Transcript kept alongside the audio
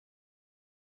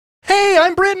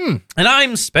I'm Britton. And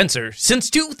I'm Spencer. Since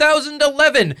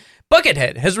 2011,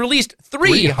 Buckethead has released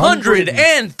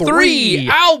 303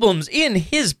 albums in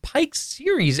his Pike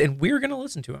series, and we're going to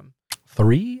listen to them.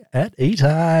 3 at a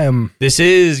time. This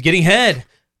is Getting Head.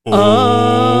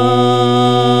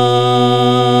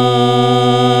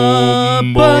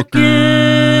 Bucket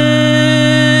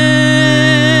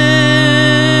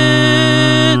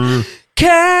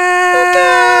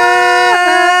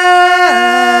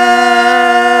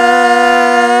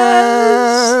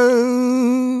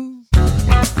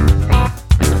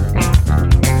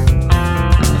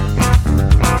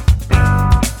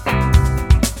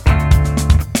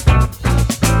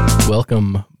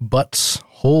Welcome, butts,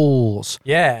 holes,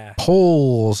 Yeah.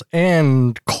 poles,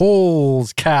 and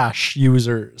Coles Cash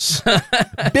users,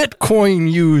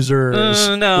 Bitcoin users,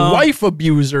 no. wife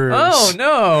abusers. Oh,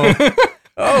 no.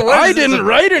 Oh, what I is this didn't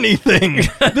write anything.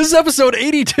 This is episode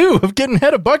 82 of Getting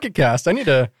Head of Bucketcast. I need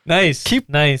to Nice. Keep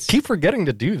forgetting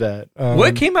to do that.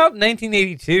 What came out in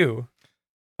 1982?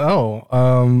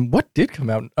 What did come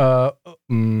out?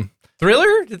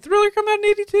 Thriller? Did Thriller come out in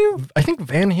 82? I think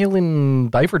Van Halen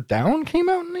Diver Down came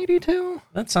out in 82.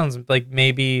 That sounds like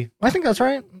maybe. I think that's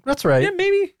right. That's right. Yeah,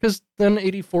 maybe. Because then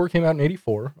 84 came out in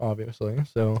 84, obviously.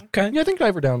 So, Okay. yeah, I think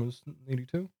Diver Down was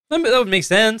 82. That would make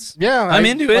sense. Yeah. I'm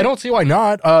into it. I don't see why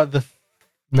not. The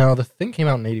thing came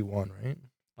out in 81, right?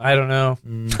 I don't know.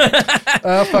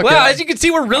 Fuck Well, it. as you can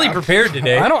see, we're really prepared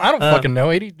today. I don't fucking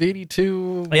know.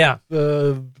 82. Yeah.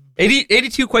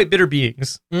 82 quite bitter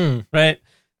beings, right?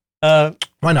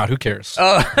 Why not? Who cares?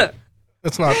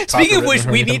 It's not. Speaking of which, copywritten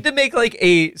or we anything. need to make like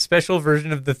a special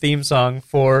version of the theme song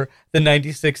for the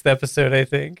 96th episode, I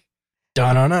think.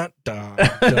 Dun-dun-dun, dun,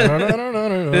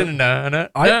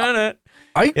 dun-dun-dun-dun-dun-dun.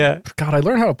 God, I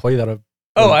learned how to play that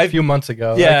a few months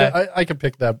ago. Yeah. I could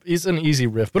pick that. It's an easy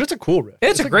riff, but it's a cool riff.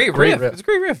 It's a great riff. It's a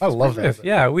great riff. I love that riff.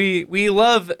 Yeah, we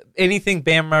love anything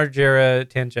Bam Margera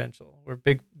tangential. We're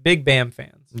big Bam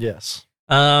fans. Yes.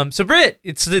 So Britt,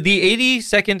 it's the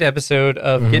 82nd episode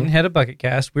of Getting Head of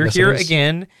Bucketcast. We're Yes, here it is.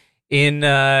 again in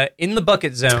the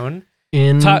bucket zone,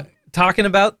 In talking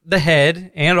about the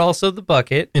head and also the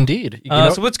bucket. indeed. You know,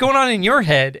 So what's going on in your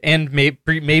head and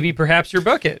maybe perhaps your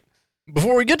bucket?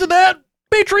 before we get to that,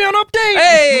 Patreon update.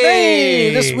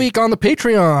 Hey! This week on the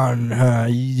Patreon,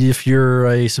 if you're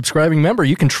a subscribing member,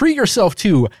 you can treat yourself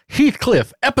to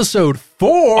Heathcliff episode 4.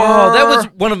 Oh, that was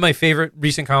one of my favorite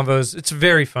recent convos. It's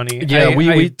very funny. Yeah,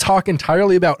 we talk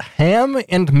entirely about ham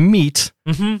and meat.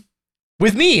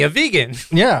 with me, a vegan,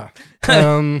 Yeah.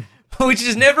 which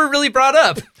is never really brought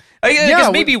up. I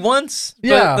guess maybe once.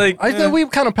 Yeah, but I think we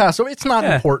kind of passed. So it's not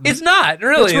important. It's not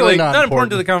really. It's really not not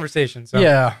important to important. the conversation. So.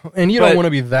 Yeah, and you But- don't want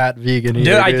to be that vegan either.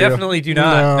 No, I do you? definitely do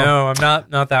not. No, I'm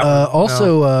not that one.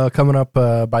 Also, coming up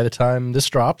by the time this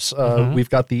drops, we've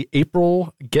got the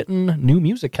April Getting New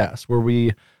Music Cast, where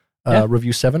we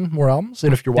review 7 more albums.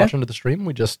 And if you're watching to the stream,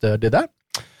 we just did that.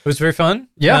 It was very fun.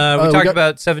 Yeah, we we talked got-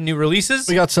 about 7 new releases.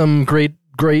 We got some great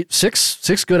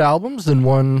six good albums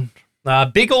and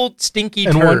Big old stinky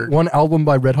and turd. one album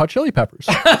by Red Hot Chili Peppers.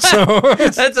 So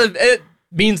It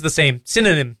means the same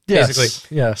synonym, basically.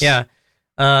 yes. Yeah.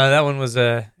 That one was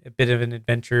a bit of an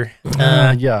adventure.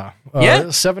 Yeah.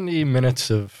 Yeah? 70 minutes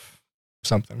of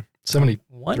something. 73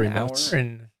 1 minutes. hour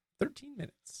and 13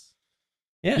 minutes.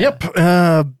 Yeah. Yep.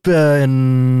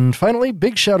 And finally,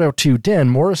 big shout out to Dan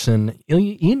Morrison,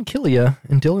 Ian Killia,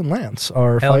 and Dylan Lance,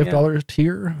 our Hell yeah. $5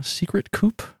 tier secret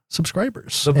coop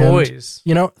subscribers. The And, boys.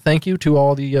 you know, thank you to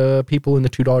all the people in the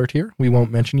 $2 tier. We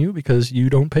won't mention you because you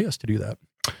don't pay us to do that.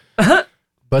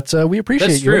 But we appreciate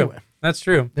That's you true. anyway. That's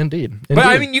true. Indeed. But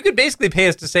I Indeed. mean, you could basically pay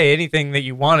us to say anything that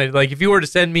you wanted. Like, if you were to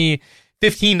send me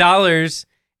 $15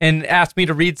 and ask me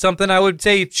to read something, I would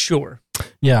say sure,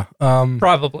 yeah.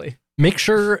 probably. Make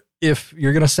sure if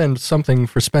you're going to send something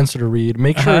for Spencer to read,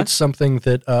 make sure it's something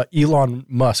that Elon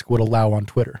Musk would allow on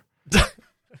Twitter.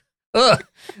 Ugh.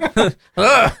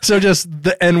 So just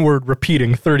the N-word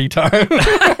repeating 30 times.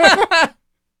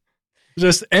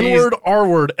 Just N-word,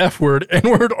 R-word, F-word,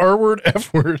 N-word, R-word,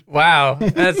 F-word. Wow,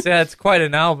 that's quite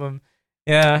an album.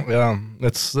 Yeah, Yeah,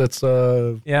 that's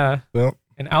yeah. well,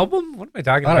 An album? What am I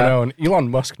talking I about? don't know, an Elon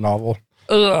Musk novel.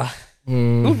 Ugh.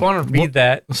 Who'd want to read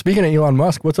that? Speaking of Elon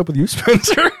Musk, what's up with you,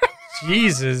 Spencer?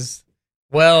 Jesus.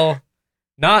 Well,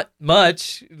 not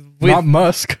much. Not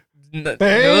Musk.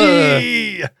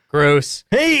 Hey! Gross.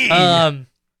 Hey!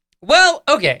 Well,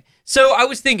 okay. So I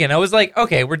was thinking, I was like,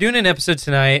 okay, we're doing an episode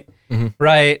tonight, Mhm.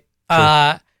 right?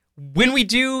 Sure. When we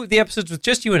do the episodes with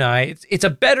just you and I, it's a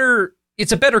better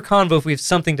it's a better convo if we have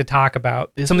something to talk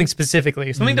about, something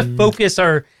specifically, something to focus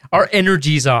our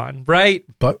energies on, right?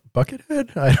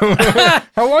 Buckethead? I don't know.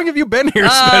 How long have you been here,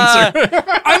 Spencer?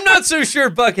 I'm not so sure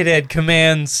Buckethead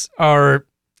commands our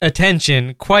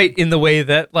attention quite in the way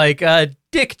that like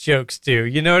dick jokes do.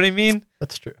 You know what I mean?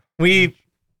 That's true. We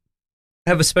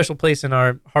have a special place in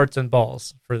our hearts and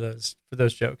balls for those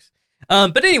jokes.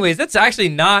 But anyways, that's actually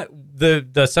not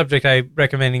the subject I'm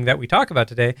recommending that we talk about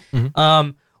today.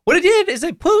 Mm-hmm. What I did is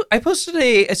I posted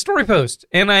a story post,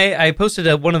 and I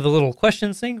posted one of the little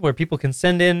questions thing where people can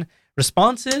send in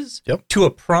responses to a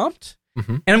prompt,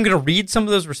 and I'm going to read some of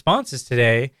those responses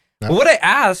today. Nice. But what I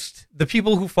asked the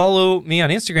people who follow me on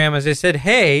Instagram is I said,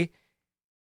 hey,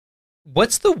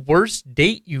 what's the worst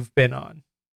date you've been on?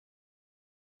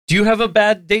 Do you have a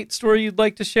bad date story you'd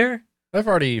like to share? I've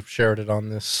already shared it on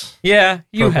this. Yeah,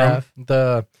 you have.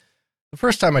 The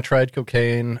first time I tried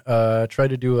cocaine,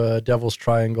 tried to do a devil's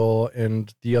triangle,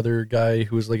 and the other guy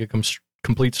who was like a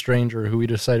complete stranger who we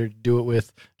decided to do it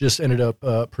with just ended up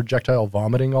projectile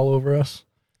vomiting all over us.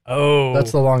 Oh.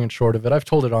 That's the long and short of it. I've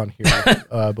told it on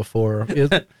here before.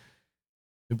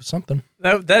 It was something.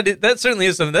 That certainly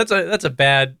is something. That's a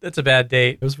bad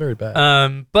date. It was very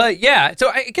bad. But yeah, so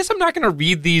I guess I'm not going to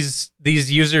read these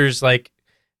users like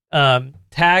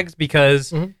tags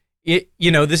because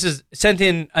this is sent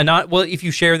in well, if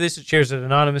you share this, it shares it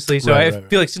anonymously. So I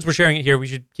feel like since we're sharing it here, we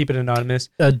should keep it anonymous.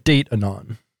 Date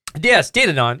anon. Yes, date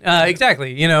anon.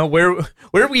 Exactly.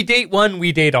 Where we date one,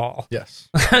 we date all. Yes.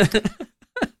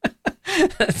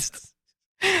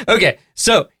 Okay,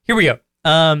 so here we go.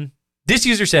 This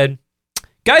user said,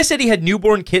 guy said he had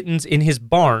newborn kittens in his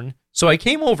barn, so I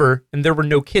came over and there were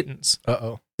no kittens.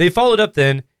 Uh-oh. They followed up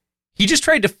then, he just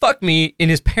tried to fuck me in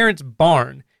his parents'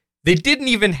 barn. They didn't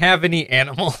even have any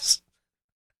animals.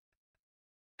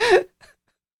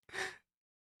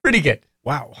 Pretty good.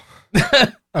 Wow.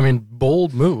 I mean,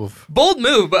 bold move. Bold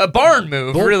move, a barn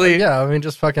move, really. Yeah, I mean,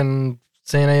 just fucking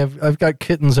saying, I've got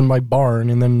kittens in my barn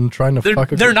and then trying to fuck.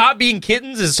 They're not being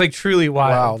kittens is like truly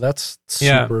wild. Wow, that's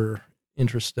super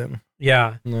interesting.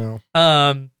 Yeah. No.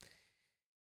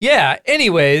 Yeah,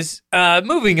 anyways,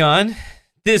 moving on.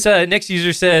 This next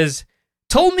user says,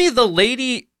 told me the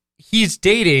lady he's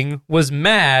dating was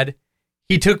mad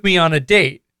he took me on a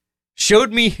date.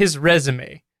 Showed me his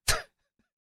resume.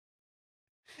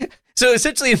 So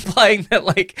essentially implying that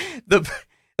like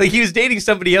he was dating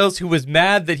somebody else who was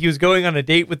mad that he was going on a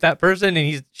date with that person, and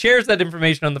he shares that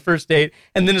information on the first date,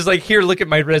 and then is like, here, look at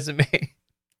my resume.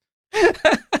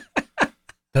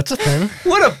 That's a thing.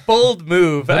 What a bold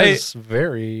move. That is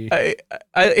very...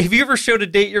 have you ever showed a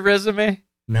date your resume?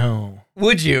 No.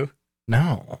 Would you?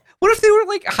 No. What if they were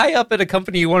like high up at a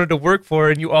company you wanted to work for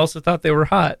and you also thought they were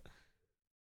hot?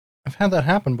 I've had that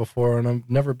happen before, and I've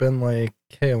never been like,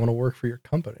 hey, I want to work for your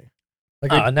company.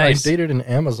 Like nice. I dated an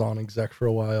Amazon exec for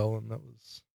a while, and that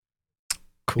was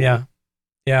cool.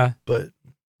 Yeah. But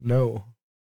no.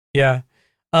 Yeah.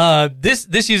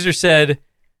 This user said,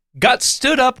 got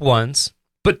stood up once,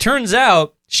 but turns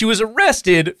out she was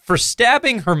arrested for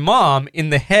stabbing her mom in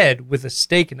the head with a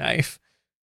steak knife.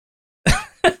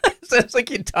 Sounds like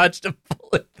you dodged a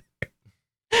bullet there.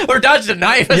 Or dodged a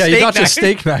knife. You dodged a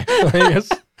steak knife.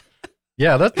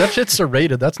 Yeah, that shit's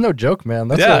serrated. That's no joke, man.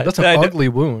 That's an ugly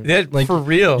wound. Like, for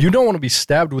real. You don't want to be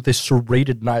stabbed with a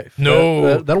serrated knife.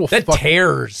 No. That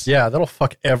tears. Yeah, that'll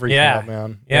fuck everything up,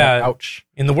 man. Yeah. Ouch.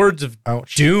 In the words of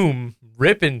Doom,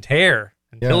 rip and tear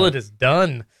until it is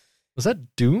done. Was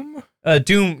that Doom?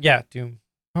 Doom. Yeah, Doom.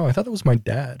 Oh, I thought that was my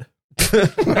dad.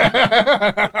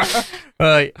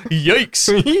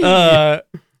 Yikes.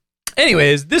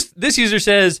 Anyways, this user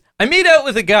says, I made out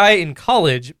with a guy in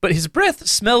college, but his breath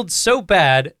smelled so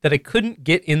bad that I couldn't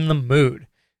get in the mood.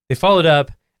 They followed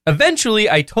up, eventually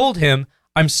I told him,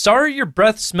 I'm sorry your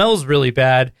breath smells really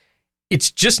bad.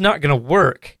 It's just not going to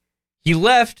work. He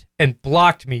left and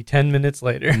blocked me 10 minutes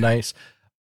later. Nice.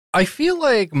 I feel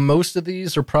like most of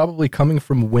these are probably coming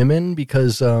from women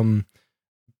because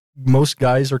most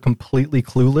guys are completely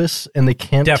clueless and they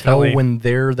can't tell when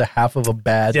they're the half of a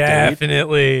bad date.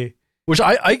 Definitely. Which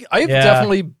I've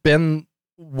definitely been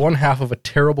one half of a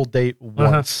terrible date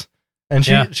once. And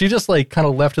she just like kind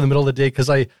of left in the middle of the day because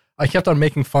I kept on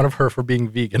making fun of her for being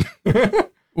vegan.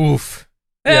 Oof.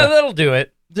 Yeah, that'll do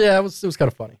it. Yeah, it was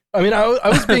kind of funny. I mean, I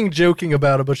was being joking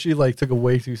about it, but she like took it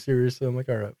way too serious. So I'm like,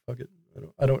 all right, fuck it.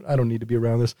 I don't need to be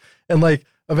around this. And like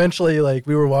eventually, like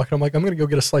we were walking, I'm like, I'm gonna go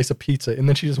get a slice of pizza, and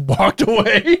then she just walked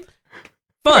away.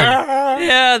 Fun.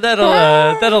 Yeah,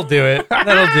 that'll do it.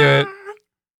 That'll do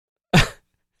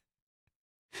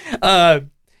it.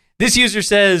 This user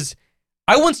says,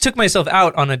 I once took myself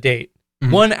out on a date.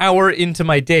 1 hour into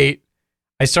my date,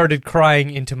 I started crying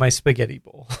into my spaghetti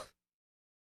bowl.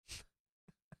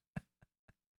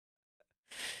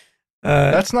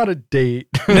 That's not a date.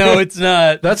 No, it's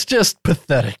not. That's just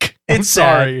pathetic. I'm It's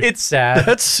sorry. sad. It's sad.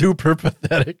 That's super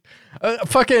pathetic.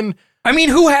 Fucking. I mean,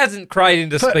 who hasn't cried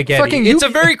into spaghetti? Fucking It's a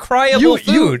very cryable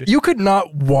food. You could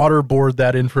not waterboard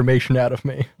that information out of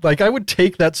me. Like, I would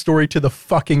take that story to the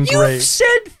fucking grave. You've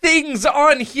said things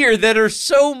on here that are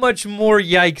so much more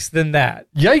yikes than that.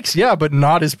 Yikes, yeah, but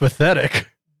not as pathetic.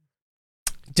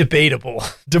 Debatable.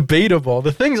 Debatable.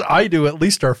 The things I do at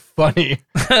least are funny.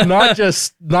 not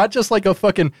just like a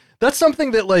fucking. That's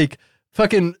something that like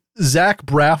fucking Zach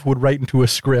Braff would write into a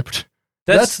script.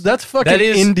 That's fucking that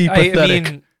is, indie pathetic.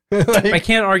 I mean, Like, I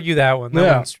can't argue that one.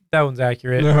 That one's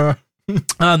accurate.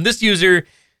 uh-huh. This user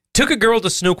took a girl to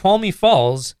Snoqualmie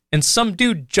Falls, and some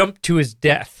dude jumped to his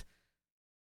death.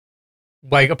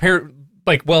 Like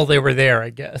while they were there,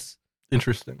 I guess.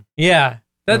 Interesting. Yeah,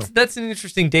 that's an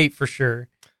interesting date for sure.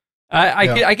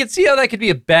 I could see how that could be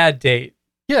a bad date.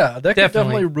 Yeah, that could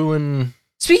definitely ruin.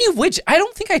 Speaking of which, I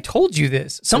don't think I told you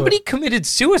this. Somebody committed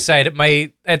suicide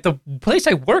at the place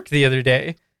I worked the other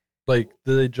day. Like,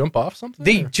 did they jump off something?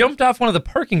 They jumped off one of the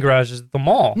parking garages at the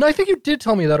mall. No, I think you did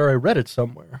tell me that, or I read it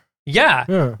somewhere.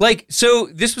 Yeah. Like, so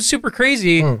this was super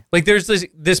crazy. Like, there's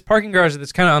this parking garage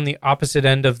that's kind of on the opposite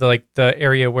end of the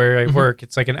area where I work.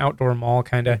 It's like an outdoor mall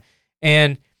kind of.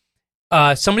 And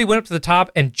somebody went up to the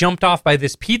top and jumped off by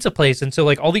this pizza place. And so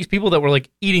like all these people that were like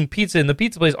eating pizza in the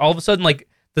pizza place, all of a sudden like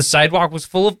the sidewalk was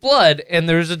full of blood and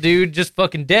there's a dude just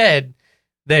fucking dead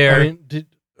there. I mean,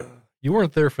 you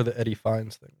weren't there for the Eddie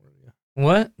Fines thing, were you?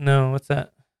 What? No, what's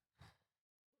that?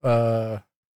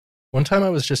 One time I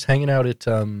was just hanging out at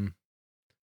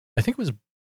I think it was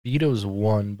Beto's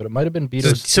 1, but it might have been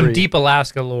Beto's 3. Some deep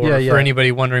Alaska lore for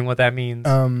anybody wondering what that means.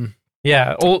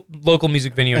 Yeah, old local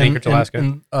music venue in Anchorage, Alaska.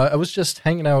 And I was just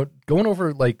hanging out, going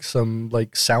over like some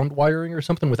like sound wiring or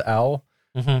something with Al,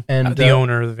 and the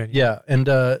owner of the venue. Yeah, and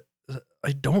I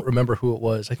don't remember who it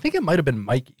was. I think it might have been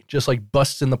Mikey. Just like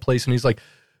busts in the place, and he's like,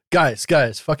 "Guys,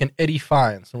 fucking Eddie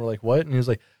Fines," and we're like, "What?" And he was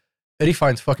like, "Eddie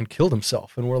Fines fucking killed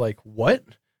himself," and we're like, "What?"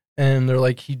 And they're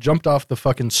like, "He jumped off the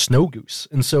fucking Snow Goose,"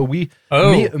 and so me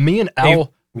and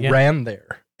Al ran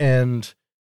there, and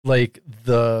like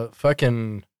the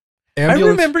fucking. I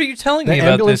remember you telling me about this.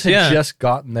 The ambulance had just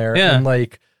gotten there, and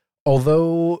like,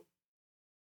 although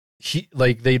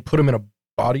they'd put him in a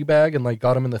body bag and like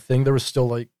got him in the thing, there was still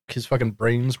like his fucking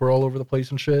brains were all over the place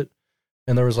and shit.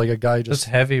 And there was like a guy just.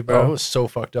 That's heavy, bro. Oh, it was so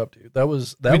fucked up, dude. There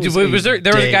was there was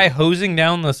a guy hosing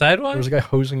down the sidewalk? There was a guy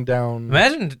hosing down.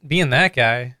 Imagine being that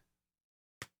guy.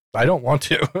 I don't want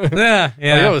to. Yeah. Like,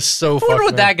 that was so fucked up. I wonder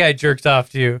what that guy jerks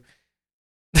off to.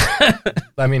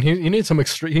 I mean, he needs some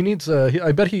extreme. He needs.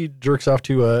 I bet he jerks off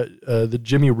to the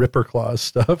Jimmy Ripper Claus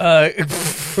stuff.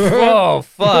 Oh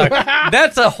fuck!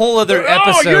 That's a whole other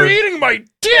episode. Oh, you're eating my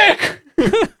dick.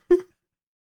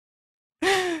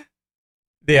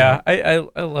 Yeah,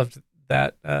 I loved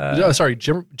that. Sorry,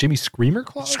 Jimmy Screamer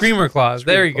Claus. Screamer Claus.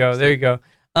 There you go. There you go.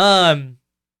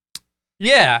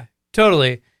 Yeah,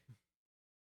 totally.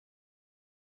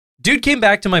 Dude came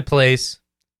back to my place,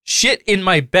 shit in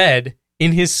my bed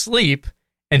in his sleep,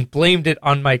 and blamed it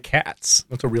on my cats.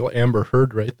 That's a real Amber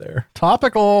Heard right there.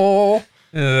 Topical.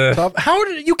 How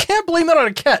did you can't blame that on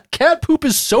a cat? Cat poop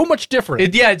is so much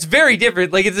different. It's very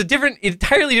different. Like it's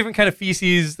entirely different kind of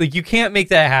feces. Like you can't make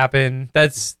that happen.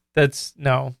 That's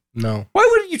no. Why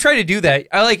wouldn't you try to do that?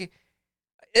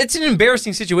 It's an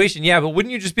embarrassing situation, yeah, but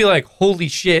wouldn't you just be like, holy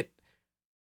shit,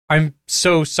 I'm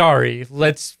so sorry.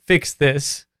 Let's fix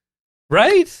this.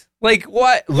 Right? Like,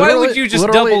 what? Why would you just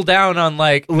double down on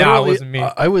like, no, it wasn't me?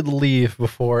 I would leave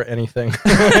before anything.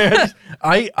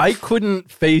 I couldn't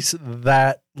face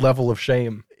that level of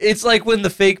shame. It's like when the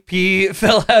fake pee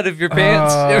fell out of your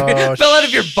pants, fell out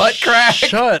of your butt crack.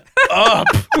 Shut up.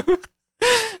 That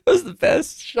was the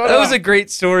best. That was a great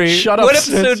story. Shut up. What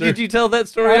episode did you tell that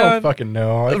story on? I don't fucking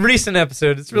know. A recent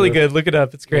episode. It's really good. Look it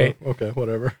up. It's great. Okay,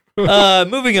 whatever.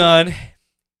 Moving on.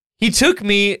 He took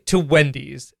me to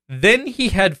Wendy's. Then he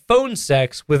had phone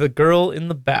sex with a girl in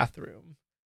the bathroom.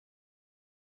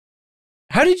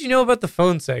 How did you know about the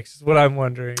phone sex is what I'm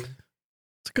wondering.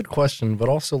 It's a good question, but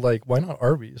also, like, why not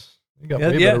Arby's? They got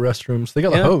way better restrooms. They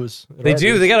got a hose. They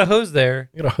do. They got a hose there.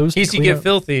 They got a hose in case you get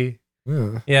filthy.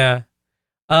 Yeah.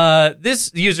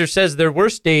 This user says their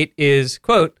worst date is,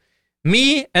 quote,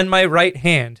 me and my right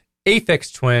hand,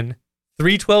 Aphex Twin,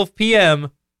 3:12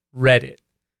 p.m., Reddit.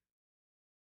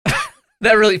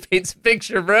 That really paints a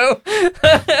picture, bro.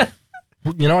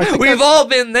 You know, I think We've all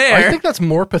been there. I think that's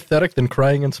more pathetic than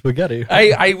crying in spaghetti.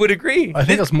 I would agree. I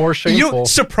think that's more shameful. You know,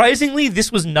 surprisingly,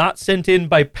 this was not sent in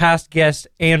by past guest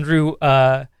Andrew.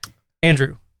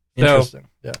 Andrew. Interesting.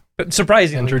 Yeah. But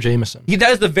surprisingly, Andrew Jameson. that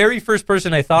was the very first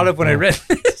person I thought of when I read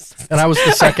this. And I was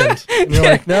the second. And you're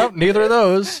like, no, neither of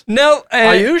those. No.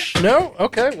 Ayush? No?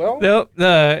 Okay, well. No.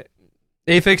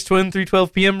 Aphex Twin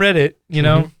 312 PM Reddit, you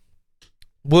know.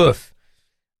 Woof.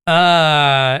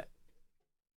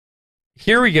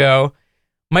 Here we go.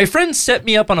 My friend set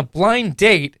me up on a blind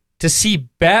date to see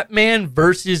Batman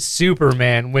versus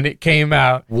Superman when it came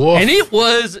out. Woof. And it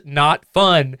was not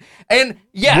fun. And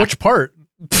yeah. Which part?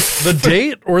 The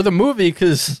date or the movie?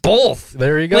 Because both.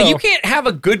 There you go. Like, you can't have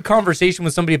a good conversation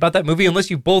with somebody about that movie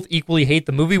unless you both equally hate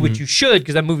the movie, which you should,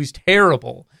 because that movie's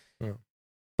terrible. Yeah.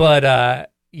 But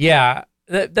yeah,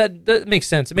 that makes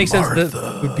sense. It makes sense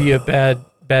that would be a bad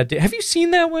date. Have you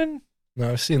seen that one? No,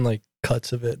 I've seen like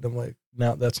cuts of it, and I'm like,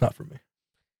 no, that's not for me.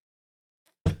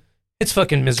 It's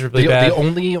fucking miserably bad. The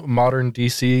only modern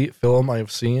DC film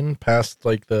I've seen past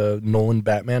like the Nolan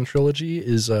Batman trilogy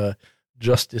is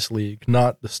Justice League,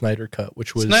 not the Snyder Cut,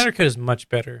 which was... Snyder Cut is much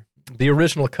better. The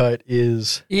original cut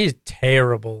is... It is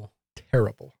terrible.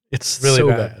 Terrible. It's really so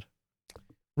bad.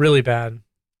 Really bad.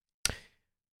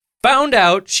 Found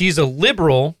out she's a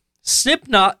liberal,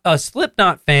 a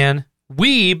Slipknot fan,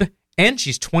 weeb, and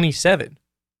she's 27.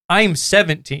 I'm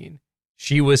 17.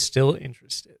 She was still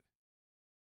interested.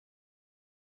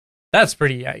 That's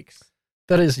pretty yikes.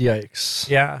 That is yikes.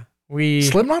 Yeah.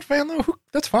 Slipknot fan, though?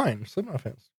 That's fine. Slipknot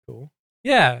fan's cool.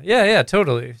 Yeah,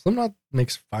 totally. Slipknot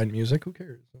makes fine music. Who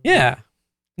cares? Yeah.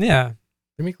 They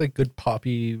make like good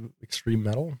poppy extreme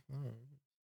metal.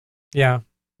 Yeah.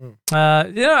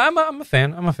 Yeah, I'm a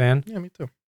fan. Yeah, me too.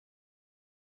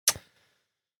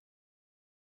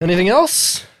 Anything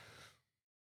else?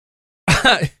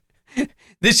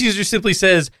 This user simply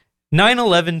says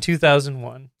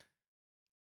 9/11/2001.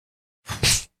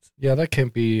 Yeah, that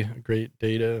can't be a great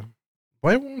data.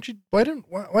 Why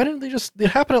didn't they just... It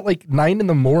happened at like 9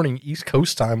 a.m. East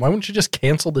Coast time. Why wouldn't you just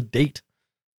cancel the date?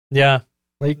 Yeah.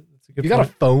 Like, you got a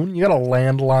phone, you got a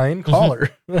landline, call her.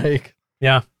 Like,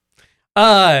 yeah.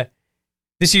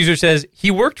 This user says he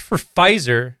worked for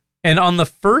Pfizer, and on the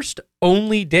first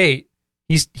only date,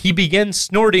 he began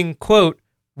snorting, quote,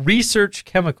 research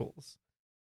chemicals.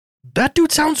 That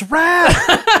dude sounds rad.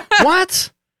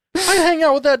 What? I hang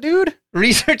out with that dude.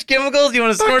 Research chemicals? You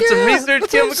want to snort some research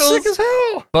chemicals? Sick as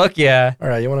hell. Fuck yeah. All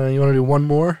right, you want to do one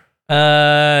more?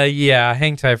 Yeah,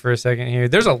 hang tight for a second here.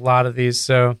 There's a lot of these,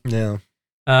 so yeah.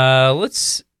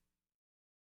 Let's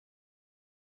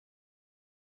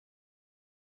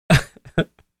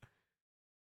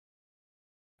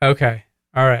Okay.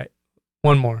 All right.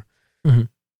 One more. Mm-hmm.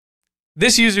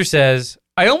 This user says,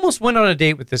 I almost went on a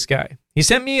date with this guy. He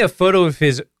sent me a photo of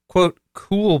his, quote,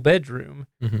 cool bedroom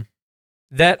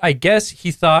that I guess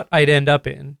he thought I'd end up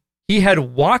in. He had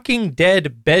Walking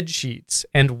Dead bed sheets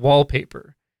and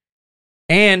wallpaper.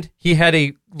 And he had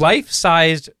a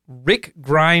life-sized Rick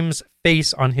Grimes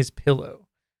face on his pillow.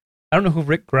 I don't know who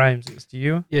Rick Grimes is. Do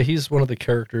you? Yeah, he's one of the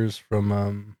characters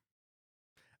from...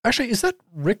 Actually, is that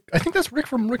Rick? I think that's Rick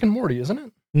from Rick and Morty, isn't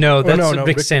it? No, that's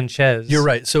Rick Sanchez. You're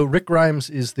right. So Rick Grimes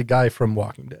is the guy from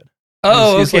Walking Dead.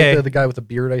 Oh, he's okay. Like the guy with the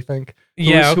beard, I think.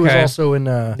 Who was also in...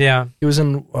 He was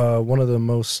in one of the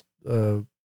most...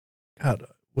 God,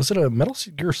 was it a Metal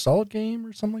Gear Solid game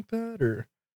or something like that? Or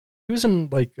he was in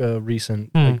like a recent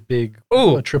like big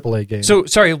AAA game. So,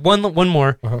 sorry, one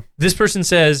more. This person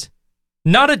says,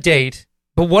 not a date,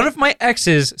 but one of my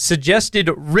exes suggested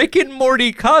Rick and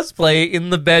Morty cosplay in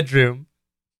the bedroom.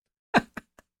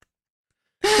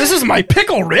 This is my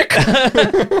pickle, Rick.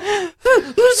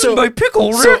 This is my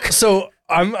pickle, Rick. So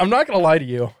I'm not gonna lie to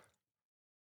you.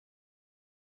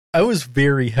 I was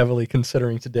very heavily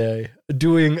considering today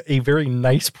doing a very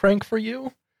nice prank for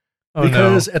you.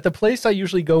 Because at the place I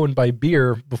usually go and buy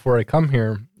beer before I come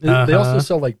here, they also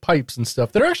sell like pipes and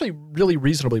stuff that are actually really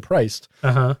reasonably priced.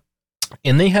 And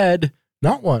they had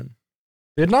not one,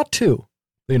 they had not two,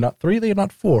 they had not three, they had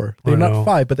not four, they had not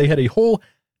five, but they had a whole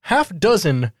half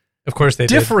dozen. Of course they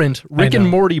different did. Rick and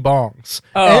Morty bongs.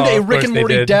 And a Rick and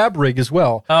Morty dab rig as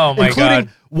well. Oh my including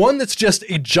God. one that's just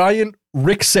a giant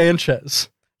Rick Sanchez.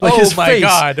 Like oh his my face.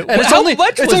 God. And it's How only,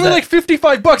 much it's was only that? like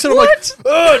 $55. And What?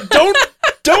 I'm like,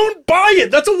 don't buy it.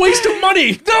 That's a waste of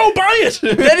money. No, buy it.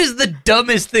 That is the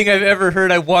dumbest thing I've ever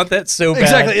heard. I want that so bad.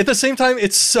 Exactly. At the same time,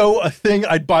 it's so a thing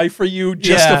I'd buy for you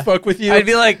just to fuck with you. I'd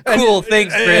be like, cool,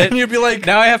 thanks, Britt. And you'd be like,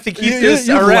 now I have to keep this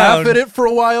you'd around. laugh at it for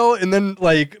a while and then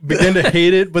like begin to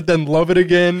hate it, but then love it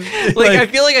again. Like I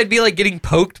feel like I'd be like getting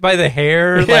poked by the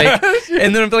hair, like,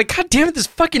 and then I'd be like, God damn it, this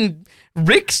fucking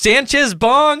Rick Sanchez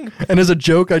bong. And as a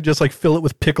joke, I just like fill it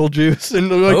with pickle juice, and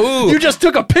they're like, Ooh. you just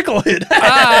took a pickle hit. Bro,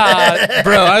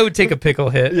 I would take a pickle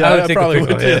hit. Yeah, I would take probably a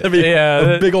pickle would. hit. That'd be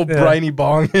a big old briny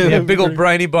bong. Yeah, big old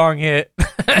briny bong hit.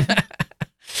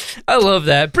 I love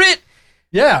that. Britt,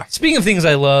 Yeah. speaking of things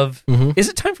I love, is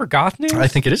it time for goth news? I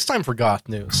think it is time for goth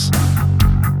news.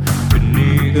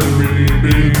 Beneath the really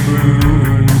big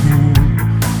moon,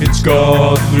 it's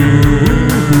goth news.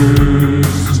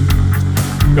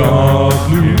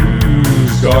 Goth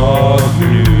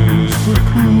news for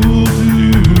cool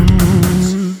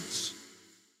dudes.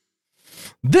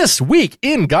 This week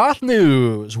in goth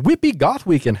news, Whippy Goth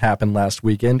Weekend happened last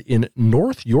weekend in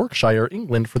North Yorkshire,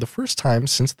 England, for the first time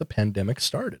since the pandemic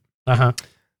started. Uh-huh.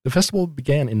 The festival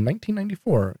began in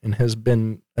 1994 and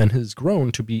has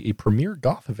grown to be a premier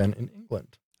goth event in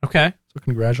England. Okay. So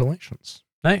congratulations.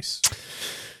 Nice.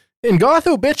 In goth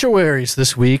obituaries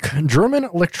this week, German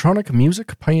electronic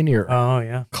music pioneer Oh,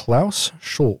 yeah. Klaus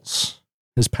Schulze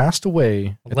has passed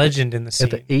away Legend in the scene.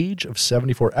 at the age of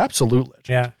 74. Absolute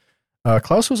legend. Yeah.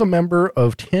 Klaus was a member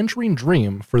of Tangerine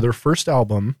Dream for their first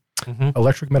album, Mm-hmm.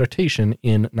 Electric Meditation,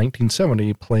 in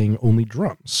 1970, playing only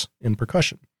drums and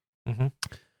percussion. Mm-hmm.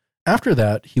 After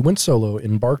that, he went solo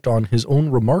and embarked on his own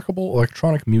remarkable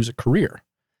electronic music career.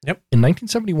 Yep. In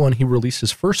 1971, he released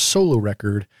his first solo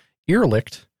record,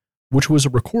 Irrlicht, which was a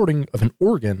recording of an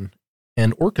organ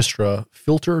and orchestra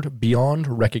filtered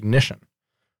beyond recognition.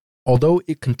 Although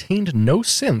it contained no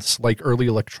synths like early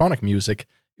electronic music,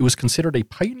 it was considered a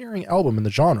pioneering album in the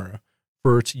genre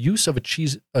for its use of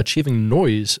achieving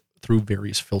noise through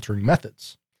various filtering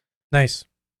methods. Nice.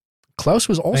 Klaus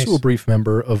was also Nice. a brief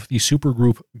member of the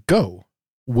supergroup Go,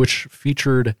 which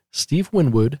featured Steve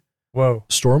Winwood, Whoa.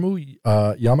 Stormu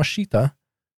Yamashita,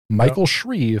 Michael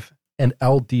Shreve, and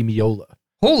Al Di Meola.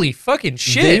 Holy fucking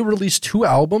shit. They released 2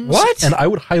 albums. What? And I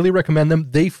would highly recommend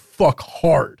them. They fuck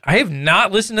hard. I have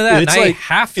not listened to that, It's and I like-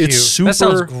 have to. it's That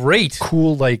sounds super great.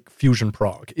 Cool, like fusion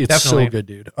prog. It's Definitely. so good,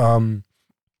 dude.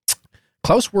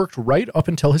 Klaus worked right up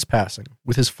until his passing,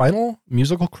 with his final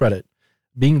musical credit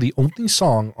being the only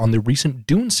song on the recent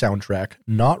Dune soundtrack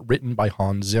not written by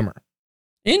Hans Zimmer.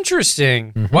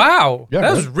 Interesting. Mhm. Wow. Yeah,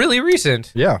 that was really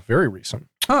recent. Yeah, very recent.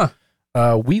 Huh.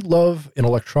 We love an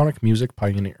electronic music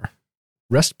pioneer.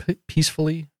 Rest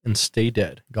peacefully and stay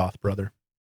dead, goth brother.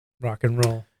 Rock and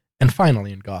roll. And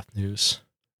finally, in goth news,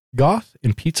 goth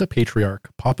and pizza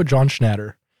patriarch Papa John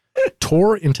Schnatter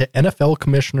tore into NFL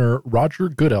Commissioner Roger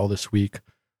Goodell this week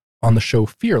on the show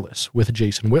Fearless with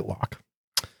Jason Whitlock.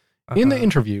 In the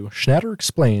interview, Schnatter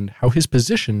explained how his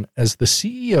position as the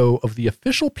CEO of the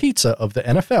official pizza of the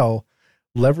NFL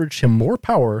leveraged him more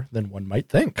power than one might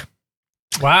think.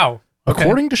 Wow. Okay.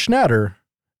 According to Schnatter,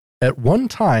 at one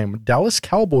time, Dallas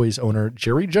Cowboys owner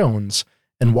Jerry Jones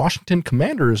and Washington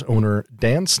Commanders owner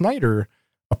Dan Snyder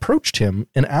approached him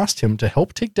and asked him to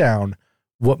help take down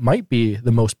what might be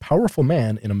the most powerful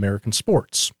man in American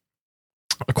sports.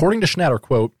 According to Schnatter,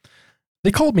 quote,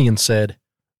 "They called me and said,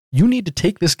 'You need to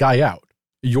take this guy out.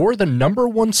 You're the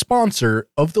 #1 sponsor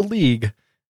of the league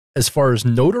as far as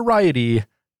notoriety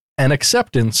and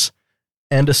acceptance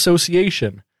and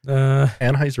association.'"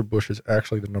 Anheuser-Busch is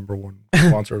actually the #1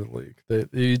 sponsor of the league.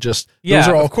 Those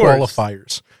are all of course.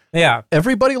 qualifiers. Yeah.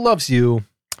 Everybody loves you.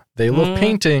 They love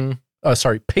Mm.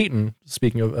 Peyton,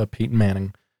 speaking of Peyton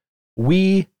Manning,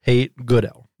 we hate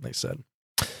Goodell, they said.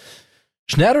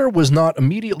 Schnatter was not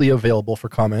immediately available for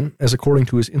comment, as according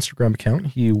to his Instagram account,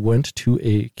 he went to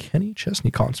a Kenny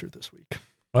Chesney concert this week.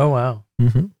 Oh, wow.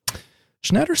 Mm-hmm.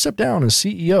 Schnatter stepped down as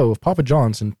CEO of Papa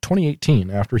John's in 2018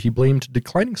 after he blamed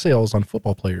declining sales on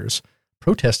football players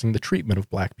protesting the treatment of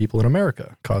black people in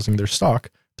America, causing their stock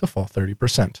to fall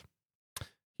 30%.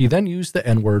 He then used the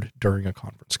N-word during a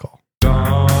conference call.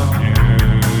 Goth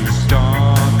news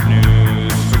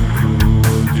for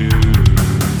cool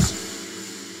dudes.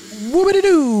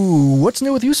 Whoopity-doo! What's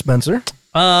new with you, Spencer?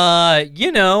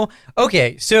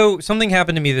 Okay, so something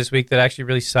happened to me this week that actually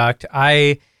really sucked.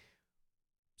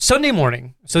 Sunday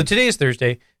morning, so today is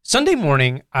Thursday. Sunday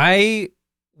morning, I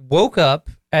woke up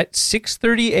at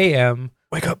 6:30 a.m.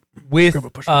 Wake up. with Grab a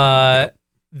push-up.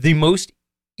 the most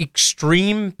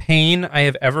extreme pain I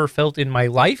have ever felt in my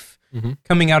life Mhm.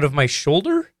 coming out of my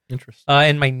shoulder Interesting.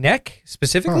 and my neck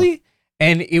specifically,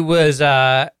 and it was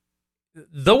the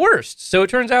worst. So it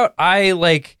turns out I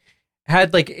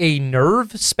had a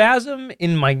nerve spasm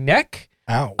in my neck.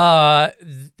 Ow.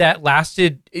 That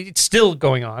lasted. It's still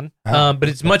going on, Ow. but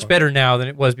it's much better now than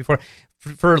it was before.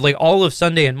 For all of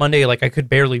Sunday and Monday, I could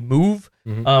barely move.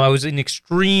 Mhm. I was in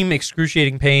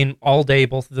excruciating pain all day,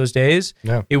 both of those days.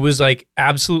 Yeah. It was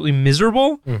absolutely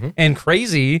miserable Mhm. and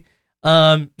crazy.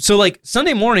 So like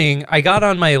Sunday morning, I got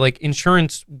on my like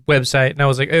insurance website and I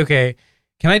was like, okay,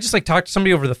 can I just like talk to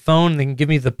somebody over the phone and they can give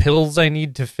me the pills I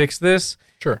need to fix this?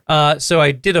 Sure. So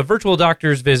I did a virtual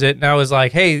doctor's visit and I was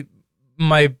like, hey,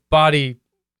 my body,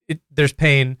 there's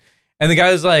pain. And the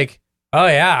guy was like, oh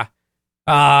yeah,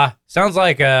 sounds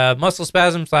like a muscle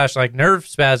spasm / like nerve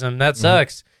spasm. That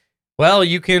sucks. Well,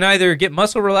 you can either get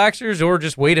muscle relaxers or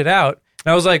just wait it out.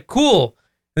 And I was like, cool.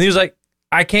 And he was like,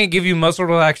 I can't give you muscle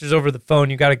relaxers over the phone.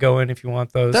 You got to go in if you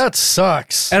want those. That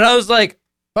sucks. And I was like,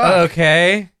 Fuck.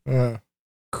 okay,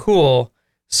 cool.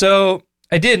 So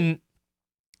I didn't.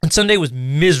 And Sunday was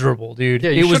miserable, dude. Yeah,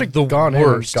 it you was should have the gone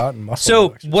worst. in and gotten muscle So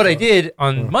relaxers. what I did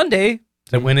on Monday,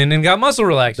 I went in and got muscle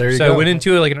relaxers. There you So I go. went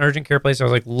into like an urgent care place. I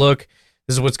was like, look,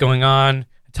 this is what's going on.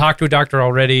 I talked to a doctor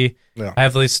already. Yeah. I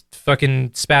have this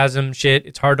fucking spasm shit.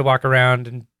 It's hard to walk around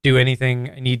and do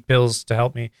anything. I need pills to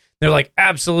help me. They're like,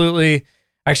 absolutely.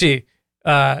 Actually,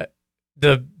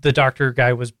 the doctor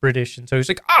guy was British, and so he's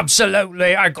like,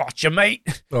 absolutely, I got you,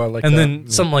 mate. Oh, I like And that. then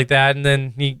something like that, and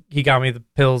then he got me the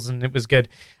pills, and it was good.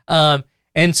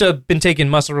 And so I've been taking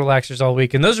muscle relaxers all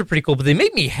week, and those are pretty cool, but they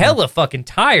make me hella fucking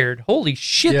tired. Holy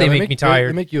shit, Yeah, they make me tired.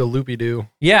 They make you a loopy-doo.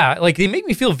 Yeah, like they make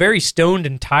me feel very stoned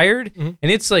and tired, Mhm.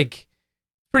 and it's like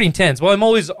pretty intense. Well, I'm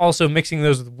always also mixing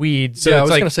those with weed, so yeah, I it's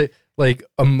was like, gonna say, like,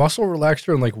 a muscle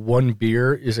relaxer and like one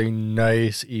beer is a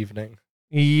nice evening.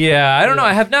 yeah, I don't know. Yeah.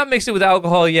 I have not mixed it with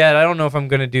alcohol yet. I don't know if I'm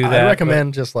gonna do that. I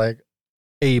recommend just like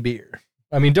a beer.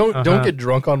 I mean, don't Uh-huh. get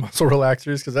drunk on muscle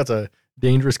relaxers because that's a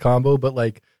dangerous combo. But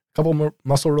like a couple more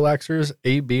muscle relaxers,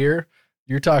 a beer,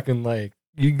 you're talking like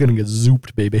you're gonna get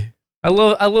zooped, baby. I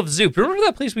love Zoop. Remember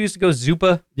that place we used to go,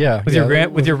 Zupa, Yeah,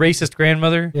 with your racist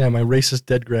grandmother? yeah, my racist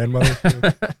dead grandmother.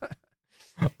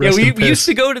 Yeah, Rest we in used piss.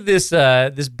 to go to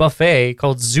this buffet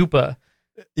called Zupa.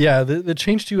 Yeah, they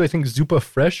changed to I think Zupa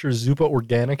Fresh or Zupa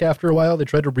Organic after a while. They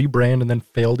tried to rebrand and then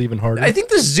failed even harder. I think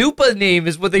the Zupa name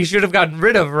is what they should have gotten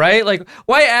rid of, right? Like,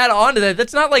 why add on to that?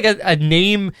 That's not like a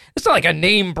name. It's not like a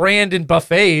name brand in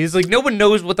buffets. Like, no one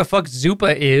knows what the fuck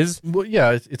Zupa is. Well,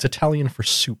 yeah, it's Italian for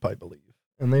soup, I believe.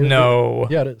 And they No,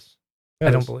 yeah, it is. Yeah, I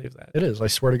it don't is. believe that. It is. I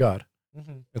swear to God,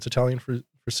 Mhm. it's Italian for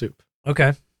soup.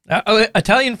 Okay.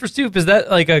 Italian for Soup, is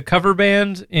that like a cover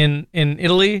band in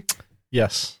Italy?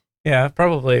 Yes. Yeah,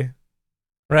 probably.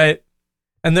 Right.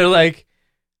 And they're like,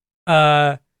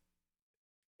 I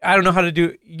don't know how to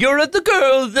do. You're the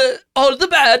girl that all the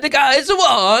bad guys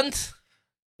want.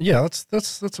 Yeah,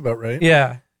 that's about right.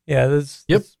 Yeah. Yeah. That's,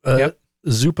 Yep. Yep.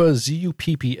 Zuppa,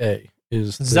 Zuppa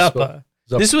is the Zappa.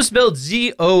 Zappa. This was spelled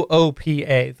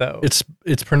Zoopa, though.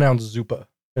 It's pronounced Zuppa,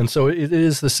 and so it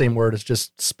is the same word. It's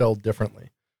just spelled differently.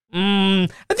 I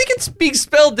think it's being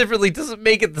spelled differently doesn't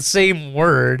make it the same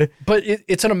word. But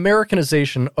it's an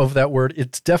Americanization of that word.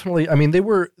 It's definitely. I mean,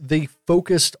 they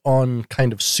focused on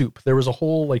kind of soup. There was a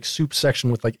whole like soup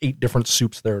section with like 8 different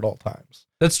soups there at all times.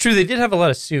 That's true. They did have a lot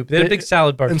of soup. They had a big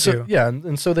salad bar, And too. so yeah,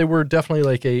 and so they were definitely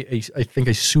like I think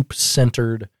a soup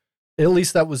centered. At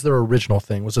least that was their original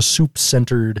thing. Was a soup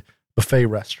centered buffet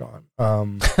restaurant.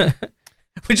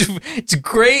 Which it's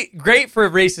great for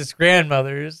racist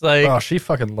grandmothers. Like, Oh, she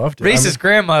fucking loved it. racist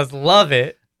grandmas love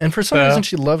it. And for some Yeah. reason,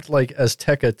 she loved like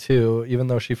Azteca too, even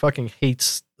though she fucking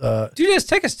hates. Dude,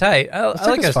 Azteca's tight. I like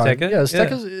Azteca's fine. Azteca.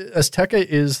 Yeah, Azteca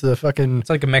is the fucking. It's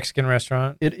like a Mexican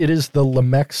restaurant. It is the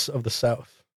Lamex of the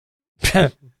South.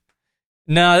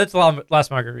 No, that's Las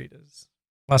Margaritas.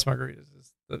 Las Margaritas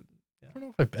is the. I don't know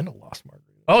if I've been to Las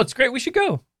Margaritas. Oh, it's great. We should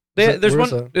go. Is There's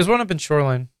where's one. that? There's one up in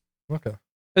Shoreline. Okay.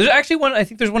 There's actually one. I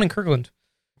think there's one in Kirkland.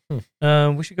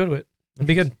 We should go to it. It'd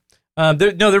be good.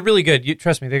 They're really good. You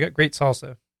trust me. They got great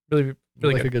salsa. Really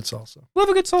Like good. a good salsa. Love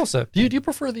a good salsa. Do you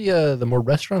prefer the more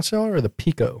restaurant style or the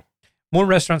pico? More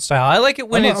restaurant style. I like it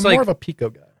when I'm it's more like. of a pico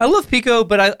guy. I love pico,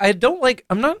 but I don't like.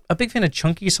 I'm not a big fan of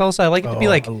chunky salsa. I like it to be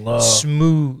like I love-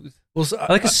 smooth. Well, so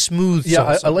I like a smooth yeah.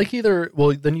 salsa. I like either.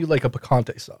 Well, then you like a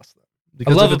picante sauce. Then.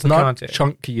 Because love if a it's not picante.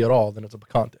 chunky at all, then it's a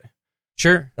picante.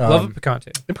 Sure. Love a Um,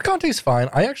 picante. The picante's fine.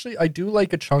 I do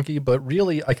like a chunky, but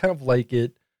really I kind of like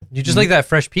it. You just like that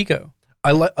fresh pico.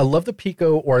 I love the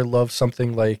pico, or I love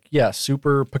something like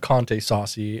super picante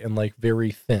saucy and like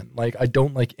very thin. Like I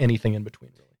don't like anything in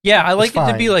between. Really. Yeah, I like it to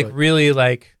fine, be like but- really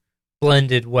like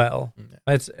blended well. Yeah.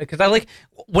 That's because I like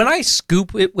when I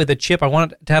scoop it with a chip. I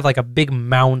want it to have like a big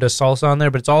mound of salsa on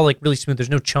there, but it's all like really smooth. There's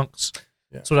no chunks.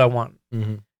 Yeah. That's what I want.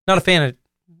 Mm-hmm. Not a fan of.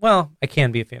 Well, I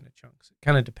can be a fan of chunks. It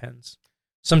kind of depends.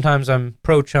 Sometimes I'm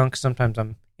pro chunk. Sometimes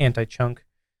I'm anti chunk.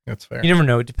 That's fair. You never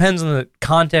know. It depends on the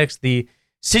context, the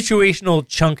situational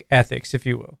chunk ethics, if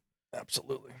you will.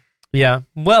 Absolutely. Yeah.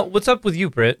 Well, what's up with you,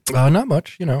 Britt? Not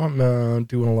much. You know, I'm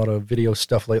doing a lot of video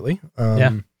stuff lately.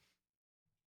 Yeah.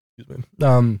 Excuse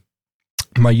me.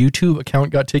 My YouTube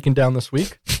account got taken down this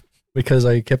week because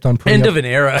I kept on putting End up of an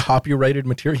era. copyrighted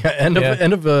material. Yeah, end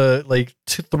of like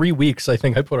 3 weeks. I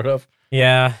think I put it up.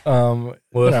 Yeah.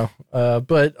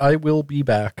 But I will be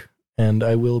back, and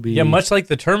I will be. Yeah, much like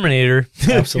the Terminator,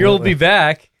 Absolutely. you'll be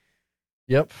back.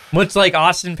 Yep. Much like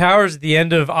Austin Powers at the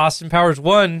end of Austin Powers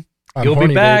 1, I'm you'll horny,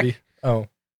 be back. baby. Oh,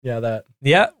 yeah, that.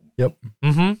 Yeah. Yep.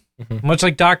 Mm-hmm. Much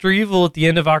like Dr. Evil at the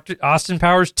end of Austin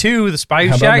Powers 2, the spy who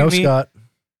How about shagged no me. Scott?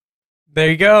 There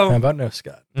you go. How about no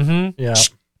Scott? Mm-hmm. Yeah.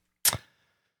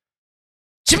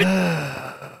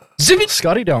 Zip it.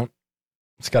 Scotty don't.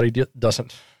 Scotty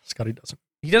doesn't.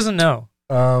 He doesn't know.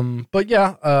 But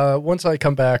yeah, once I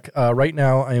come back, right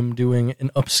now I am doing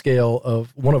an upscale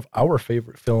of one of our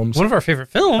favorite films. One of our favorite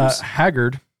films.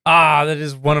 Haggard. That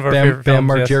is one of our favorite Bam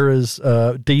films. Margera's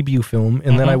debut film,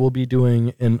 and then I will be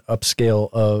doing an upscale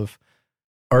of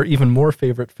our even more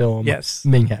favorite film, Yes.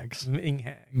 Ming Hags. Ming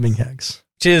Hags. Ming Hags.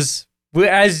 Which is,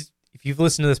 as if you've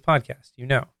listened to this podcast, you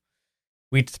know,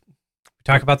 we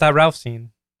talk about that Ralph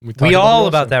scene. We all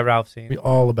about that Ralph scene. We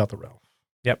all about the Ralph.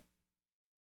 Yep.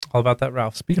 All about that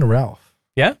Ralph. Speaking of Ralph.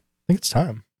 Yeah? I think it's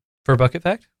time For a bucket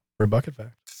fact? for a bucket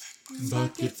fact.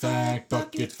 Bucket fact,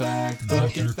 bucket fact,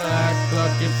 bucket fact, bucket fact,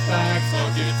 bucket fact,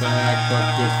 bucket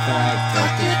fact,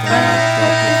 bucket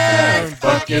fact,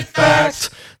 bucket fact.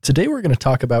 Today we're going to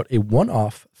talk about a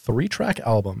one-off 3-track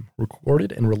album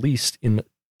recorded and released in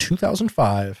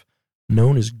 2005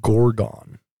 known as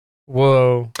Gorgon.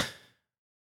 Whoa.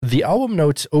 The album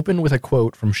notes open with a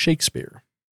quote from Shakespeare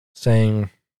saying,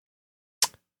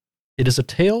 "It is a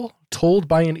tale told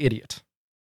by an idiot,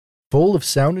 full of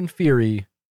sound and fury,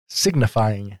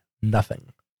 signifying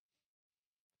nothing."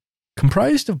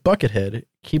 Comprised of Buckethead,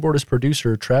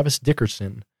 keyboardist-producer Travis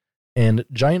Dickerson, and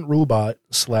Giant Robot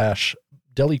 /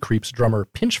 Deli Creeps drummer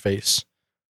Pinchface,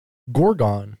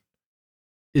 Gorgon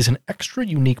is an extra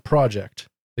unique project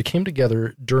that came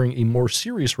together during a more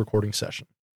serious recording session.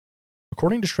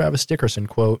 According to Travis Dickerson,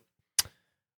 quote,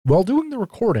 "While doing the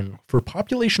recording for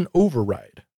Population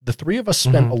Override, the three of us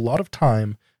spent a lot of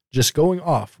time just going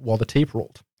off while the tape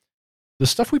rolled. The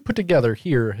stuff we put together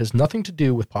here has nothing to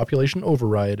do with Population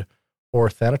Override or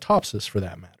Thanatopsis for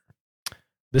that matter.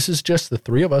 This is just the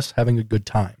three of us having a good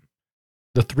time.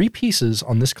 The 3 pieces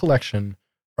on this collection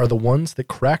are the ones that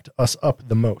cracked us up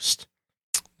the most.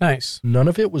 Nice. None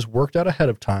of it was worked out ahead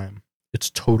of time. It's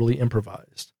totally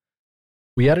improvised.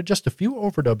 We added just a few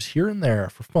overdubs here and there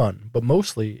for fun, but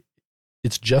mostly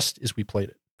it's just as we played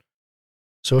it.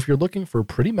 So if you're looking for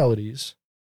pretty melodies,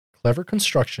 clever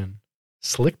construction,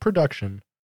 slick production,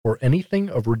 or anything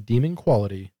of redeeming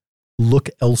quality, look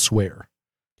elsewhere.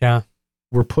 Yeah.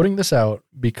 We're putting this out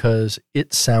because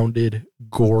it sounded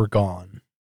Gorgon."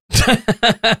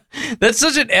 That's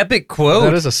such an epic quote.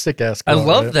 That is a sick ass I quote.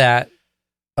 love right? that.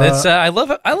 That's I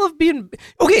love being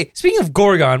okay. Speaking of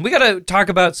Gorgon, we got to talk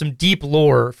about some deep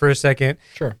lore for a second.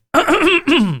 Sure.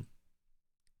 You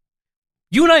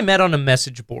and I met on a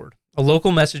message board, a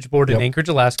local message board in Yep. Anchorage,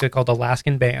 Alaska called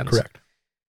Alaskan Bands. Correct.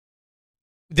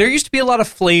 There used to be a lot of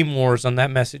flame wars on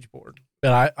that message board.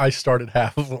 And I started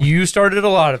half of them. You started a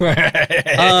lot of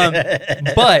them.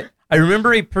 But I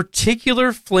remember a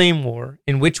particular flame war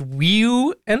in which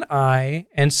you and I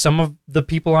and some of the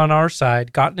people on our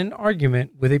side got in an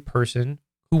argument with a person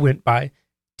who went by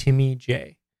Timmy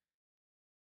J.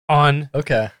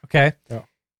 Okay. Okay? Yeah.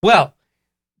 Well,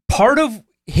 part of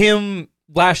him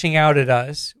lashing out at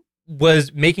us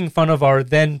was making fun of our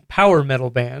then power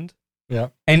metal band. Yeah.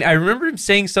 And I remember him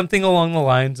saying something along the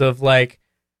lines of like,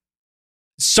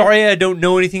 "Sorry, I don't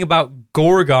know anything about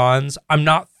Gorgons. I'm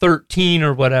not 13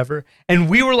 or whatever." And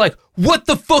we were like, "What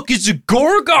the fuck is a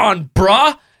Gorgon,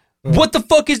 brah? What the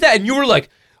fuck is that?" And you were like,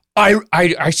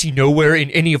 I see nowhere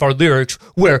in any of our lyrics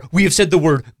where we have said the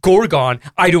word Gorgon.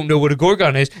 I don't know what a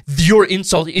Gorgon is. Your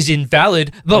insult is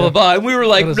invalid, blah, blah, blah. And we were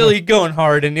like really going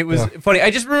hard, and it was funny. I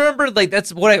just remember like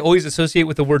that's what I always associate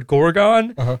with the word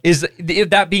Gorgon is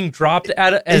that being dropped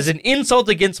as an insult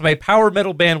against my power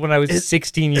metal band when I was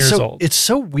 16 years old. It's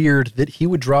so weird that he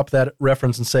would drop that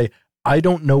reference and say, "I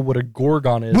don't know what a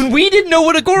Gorgon is." When we didn't know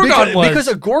what a Gorgon was. Because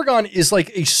a Gorgon is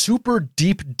like a super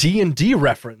deep D&D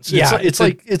reference. Yeah, It's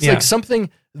like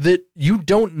something that you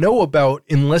don't know about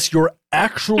unless you're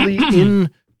actually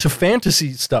into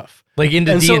fantasy stuff. Like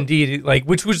into And so- D&D, like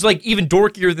which was like even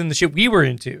dorkier than the shit we were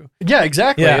into. Yeah,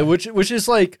 exactly. Yeah. Which is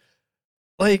like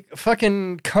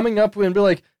fucking coming up and be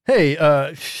like, "Hey,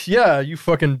 yeah, you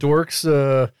fucking dorks,"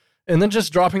 and then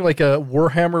just dropping like a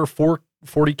Warhammer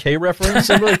 40K reference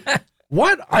and be like,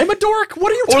 "What? I'm a dork?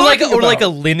 What are you talking about?" Or like a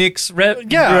Linux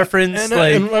reference.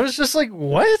 And I was just like,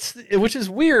 "What?" Which is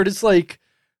weird. It's like,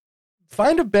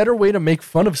 find a better way to make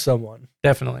fun of someone.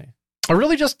 Definitely. I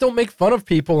really just don't make fun of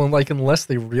people and unless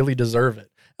they really deserve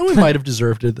it. And we might have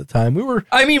deserved it at the time.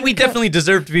 We definitely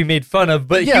deserve to be made fun of,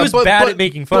 but he was bad at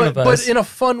making fun of us. But in a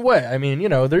fun way. I mean,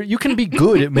 you can be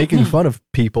good at making fun of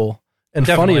people and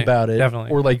funny about it,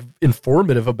 or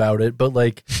informative about it, but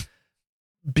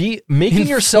be making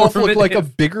yourself look like a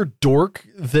bigger dork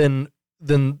than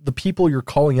the people you're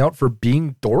calling out for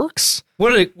being dorks.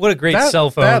 What a great cell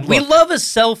phone. We love a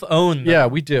cell phone. Yeah,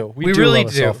 we do. We really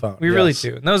love a cell phone. We really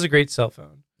do. And that was a great cell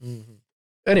phone. Mm-hmm.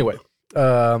 Anyway,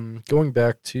 going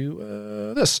back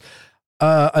to this.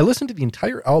 I listened to the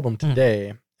entire album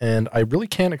today, and I really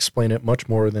can't explain it much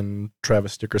more than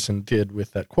Travis Dickerson did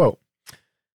with that quote.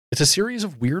 It's a series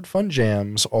of weird, fun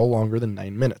jams, all longer than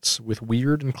 9 minutes, with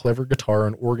weird and clever guitar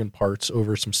and organ parts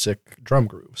over some sick drum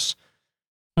grooves.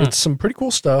 It's some pretty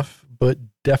cool stuff, but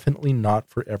definitely not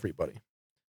for everybody.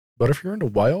 But if you're into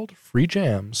wild, free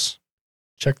jams,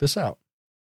 check this out.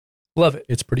 Love it.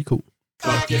 It's pretty cool.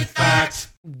 Bucket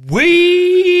Facts.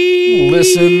 We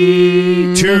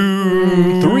listen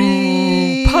to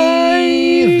 3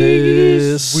 pie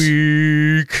this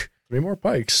week. 3 more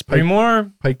pikes. Three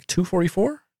more. Pike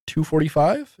 244,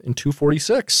 245, and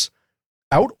 246.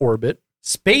 Out Orbit,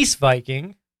 Space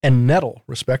Viking, and Nettle,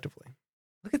 respectively.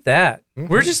 Look at that.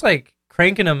 Mm-hmm. We're just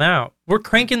cranking them out. We're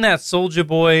cranking that Soulja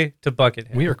Boy to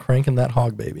Buckethead. We are cranking that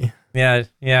hog, baby. Yeah.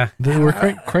 We're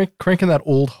cranking that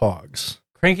old hogs.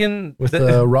 Cranking with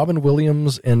Robin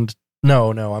Williams and no,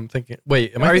 I'm thinking.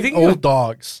 Wait, am I thinking old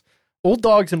dogs? Old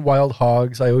dogs and wild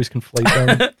hogs. I always conflate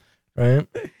them, right?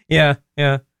 Yeah.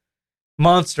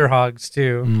 Monster hogs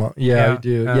too. I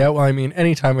do. Yeah. Well, I mean,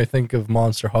 anytime I think of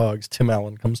monster hogs, Tim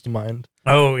Allen comes to mind.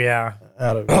 Oh yeah.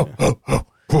 Hogs.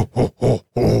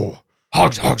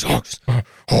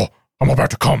 Oh, I'm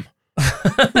about to come.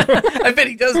 I bet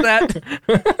he does that.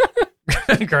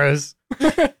 Gross.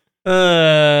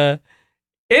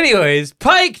 Anyways,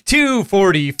 Pike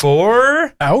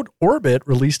 244. Out Orbit,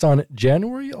 released on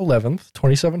January 11th,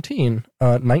 2017,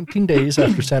 19 days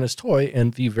after Santa's Toy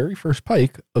and the very first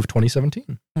Pike of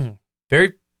 2017.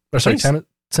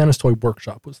 Santa's Toy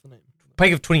Workshop was the name.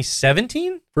 Pike of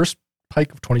 2017? First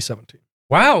Pike of 2017.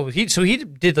 Wow, he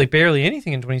did barely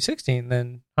anything in 2016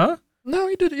 then, huh? No,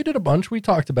 he did a bunch. We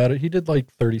talked about it. He did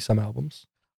 30 some albums.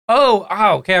 Oh,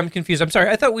 okay. I'm confused. I'm sorry.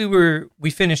 I thought we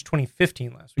finished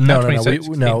 2015 last week.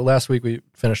 No. Last week we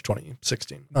finished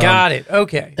 2016. Got it.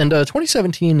 Okay. And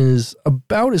 2017 is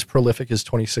about as prolific as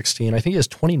 2016. I think he has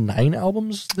 29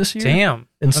 albums this year. Damn,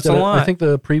 that's a lot. I think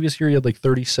the previous year he had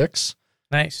 36.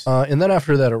 Nice. And then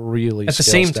after that, it really at the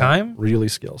same time really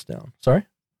scales down. Sorry.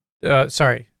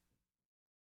 Sorry.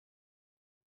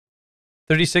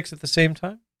 36 at the same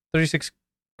time. 36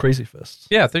 Crazy Fists.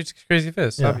 Yeah, 36 Crazy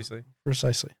Fists. Yeah, obviously.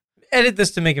 Precisely. Edit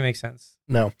this to make it make sense.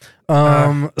 No.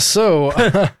 So,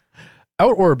 Out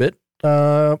Orbit,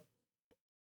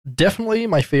 definitely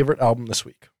my favorite album this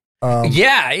week.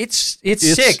 It's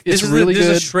sick. This is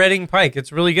a shredding Pike.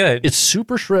 It's really good. It's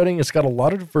super shredding. It's got a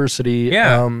lot of diversity.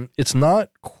 Yeah. It's not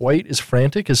quite as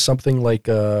frantic as something like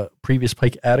previous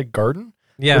Pike Attic Garden.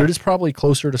 Yeah. But it is probably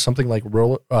closer to something like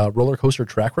Roller Coaster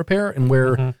Track Repair, and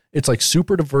where it's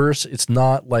super diverse. It's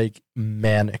not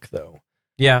manic though.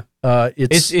 Yeah.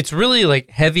 It's really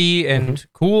heavy and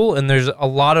cool, and there's a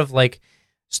lot of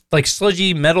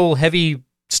sludgy metal heavy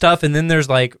stuff, and then there's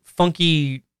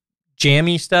funky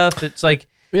jammy stuff. It's but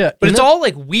it's all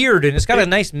weird, and it's got a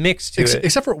nice mix to it.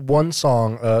 Except for one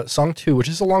song, song 2, which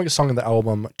is the longest song in the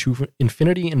album, To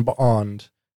Infinity and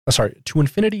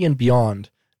Beyond,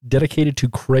 dedicated to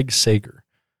Craig Sager.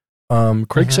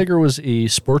 Craig Sager was a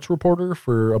sports reporter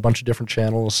for a bunch of different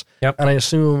channels. Yep. And I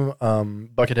assume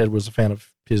Buckethead was a fan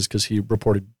of his because he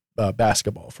reported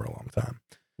basketball for a long time.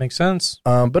 Makes sense.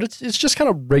 But it's just kind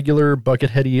of regular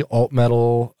Bucketheady alt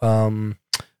metal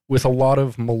with a lot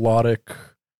of melodic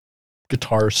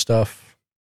guitar stuff.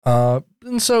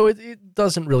 And so it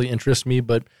doesn't really interest me,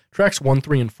 but tracks 1,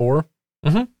 3, and 4,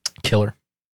 killer.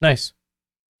 Nice.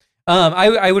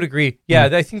 I would agree. Yeah,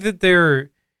 I think that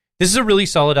this is a really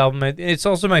solid album. It's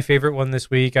also my favorite one this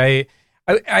week. I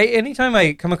anytime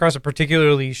I come across a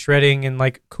particularly shredding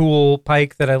and cool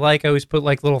Pike that I always put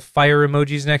little fire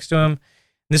emojis next to him.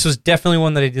 This was definitely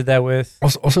one that I did that with.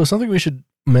 Also something we should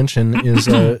mention is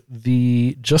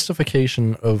the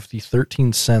justification of the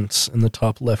 13 cents in the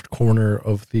top left corner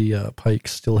of the Pike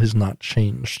still has not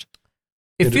changed.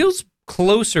 It feels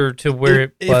closer to where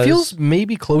it was. It feels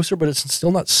maybe closer, but it's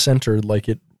still not centered like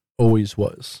it always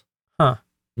was. Huh.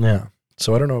 Yeah.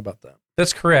 So I don't know about that.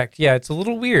 That's correct. Yeah, it's a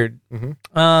little weird.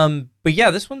 But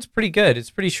yeah, this one's pretty good. It's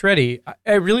pretty shreddy.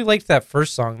 I really liked that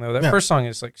first song though. That first song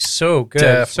is so good.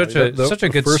 Definitely. Such a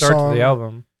good start to the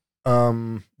album.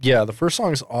 Yeah, the first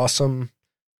song is awesome.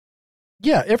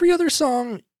 Yeah, every other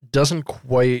song doesn't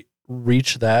quite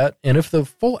reach that. And if the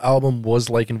full album was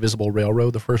like Invisible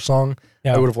Railroad, the first song,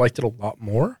 Yeah. I would have liked it a lot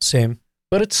more. Same.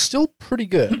 But it's still pretty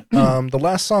good. The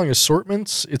last song,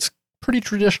 Assortments, it's pretty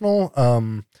traditional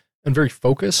and very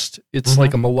focused. It's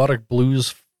like a melodic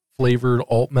blues flavored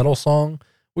alt metal song,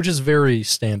 which is very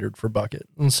standard for Bucket.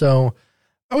 And so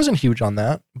I wasn't huge on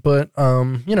that. But,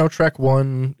 track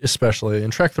 1 especially,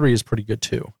 and track 3 is pretty good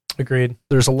too. Agreed.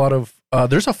 There's a lot of,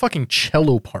 there's a fucking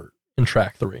cello part in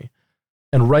track 3.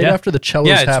 And right after the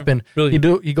cellos happen, really...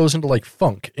 he goes into like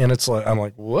funk. And it's like, I'm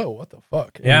like, whoa, what the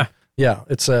fuck? And yeah,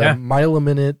 it's a mile a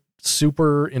minute,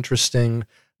 super interesting,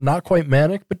 not quite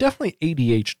manic, but definitely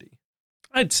ADHD.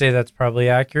 I'd say that's probably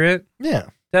accurate. Yeah.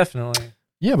 Definitely.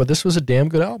 Yeah, but this was a damn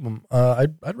good album.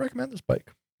 I'd recommend this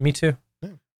bike. Me too.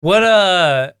 Yeah.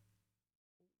 What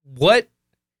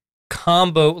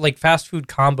combo, like fast food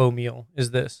combo meal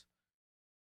is this?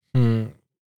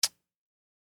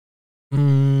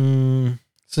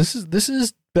 So this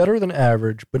is better than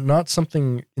average, but not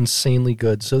something insanely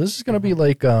good. So this is going to be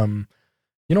like, you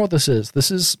know what this is?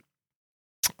 This is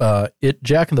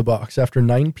Jack in the Box. After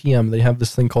 9 p.m., they have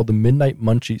this thing called the Midnight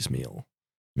Munchies meals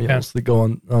that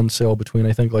go on sale between,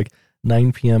 I think, like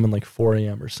 9 p.m. and like 4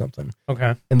 a.m. or something.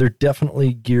 Okay. And they're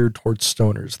definitely geared towards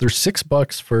stoners. They're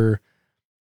 $6 for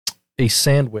a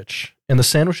sandwich, and the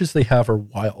sandwiches they have are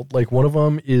wild. Like one of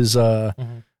them is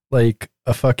like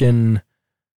a fucking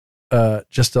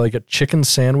just like a chicken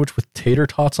sandwich with tater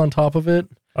tots on top of it.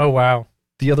 Oh wow.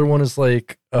 The other one is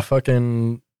like a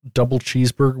fucking double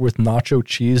cheeseburger with nacho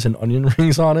cheese and onion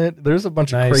rings on it. There's a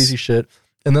bunch of crazy shit.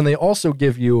 And then they also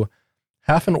give you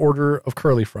half an order of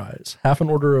curly fries, half an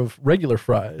order of regular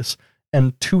fries,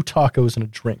 and 2 tacos and a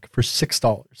drink for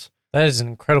 $6. That is an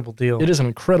incredible deal. It is an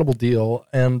incredible deal.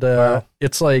 And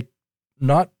it's like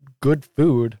not good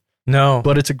food. No.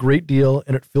 But it's a great deal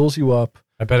and it fills you up.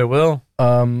 I bet it will.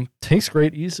 Tastes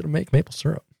great, easy to make maple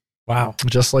syrup. Wow.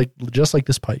 Just like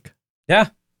this Pike. Yeah,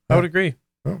 I would agree.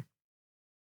 Oh.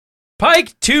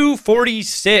 Pike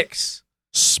 246.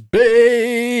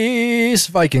 Space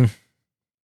Viking.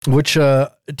 Which, I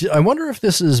wonder if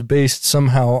this is based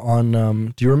somehow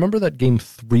on, do you remember that game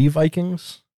 3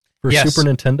 Vikings for Super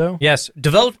Nintendo? Yes,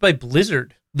 developed by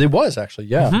Blizzard. It was actually,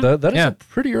 yeah. That is a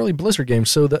pretty early Blizzard game.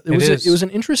 So that it was an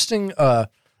interesting, it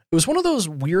was one of those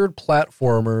weird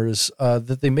platformers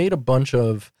that they made a bunch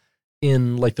of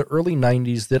in like the early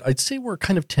 90s that I'd say were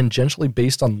kind of tangentially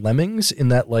based on Lemmings in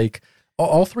that like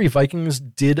all 3 Vikings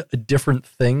did a different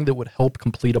thing that would help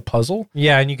complete a puzzle.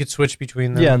 Yeah, and you could switch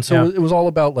between them. Yeah, and so it was all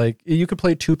about like you could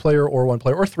play 2-player or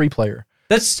 1-player or 3-player.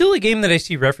 That's still a game that I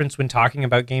see referenced when talking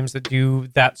about games that do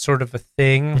that sort of a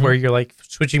thing where you're like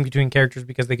switching between characters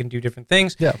because they can do different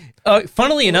things. Yeah.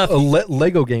 Funnily enough,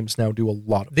 Lego games now do a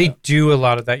lot of that. They do a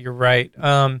lot of that. You're right.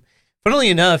 Funnily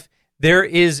enough, there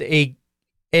is an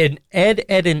Ed,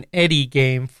 and Eddie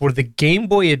game for the Game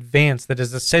Boy Advance that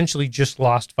is essentially just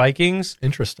Lost Vikings.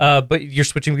 Interesting. But you're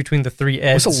switching between the 3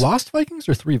 Eds. Was it Lost Vikings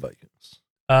or 3 Vikings?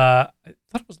 I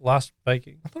thought it was Lost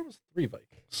Vikings. I thought it was 3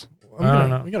 Vikings. I don't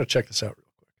know. We got to check this out real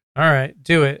quick. All right,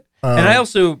 do it. And I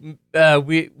also,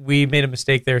 we made a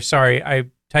mistake there. Sorry, I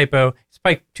typo. It's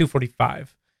Pike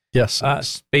 245. Yes.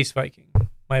 Space Viking.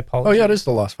 My apologies. Oh, yeah, it is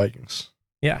the Lost Vikings.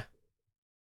 Yeah.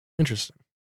 Interesting.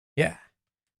 Yeah.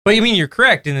 But you mean you're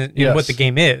correct in what the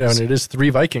game is. Yeah, and it is 3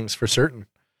 Vikings for certain.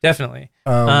 Definitely.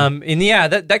 And yeah,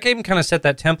 that game kind of set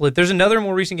that template. There's another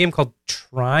more recent game called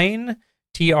Trine,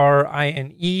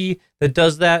 Trine, that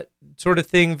does that sort of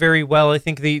thing very well. I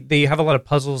think they have a lot of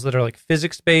puzzles that are like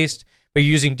physics based, but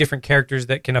using different characters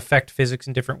that can affect physics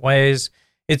in different ways.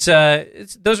 Those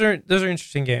are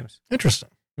interesting games. Interesting.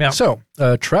 Yeah. So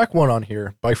track 1 on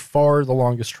here, by far the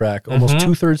longest track, almost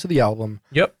 2/3 of the album.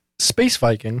 Yep. Space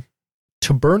Viking,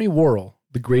 to Bernie Worrell,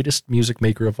 the greatest music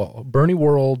maker of all. Bernie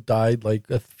Worrell died like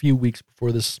a few weeks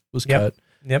before this was cut.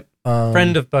 Yep.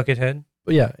 Friend of Buckethead.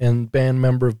 But yeah, and band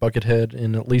member of Buckethead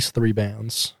in at least 3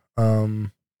 bands.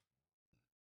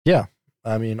 Yeah,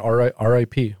 I mean,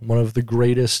 R.I.P. One of the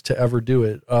greatest to ever do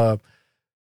it.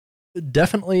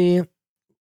 Definitely,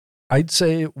 I'd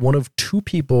say one of 2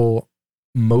 people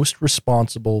most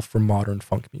responsible for modern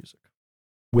funk music,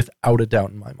 without a doubt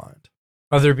in my mind.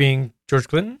 Other being George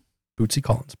Clinton? Bootsy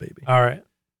Collins, baby. All right.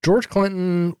 George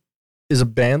Clinton is a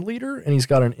band leader, and he's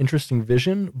got an interesting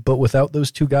vision, but without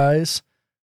those 2 guys,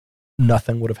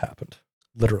 nothing would have happened,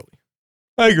 literally.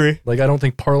 I agree. Like, I don't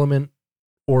think Parliament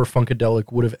or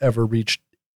Funkadelic would have ever reached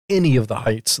any of the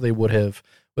heights they would have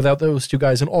without those 2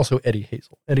 guys, and also Eddie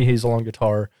Hazel. Eddie Hazel on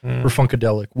guitar for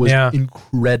Funkadelic was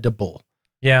incredible.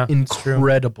 Yeah,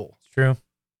 incredible. It's true.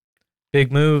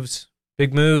 Big moves,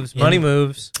 money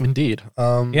moves. Indeed.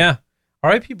 Yeah.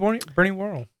 R.I.P. Bernie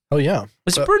Worrell. Oh yeah.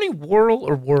 Was it Bernie Worrell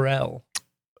or Worrell?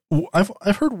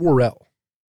 I've heard Worrell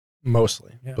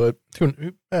mostly, Yeah. but I don't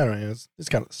know. It's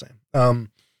kind of the same.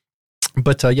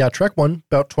 But yeah, track 1,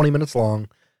 about 20 minutes long.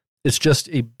 It's just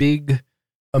a big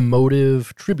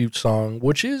emotive tribute song,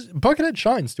 which is Buckethead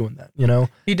shines doing that. You know,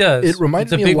 He does. It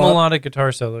reminds it's me a a big lot- melodic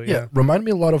guitar solo. yeah, reminded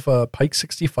me a lot of Pike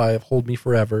 65, "Hold Me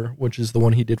Forever," which is the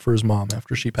one he did for his mom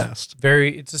after she passed.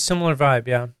 It's a similar vibe.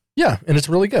 Yeah. Yeah, and it's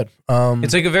really good.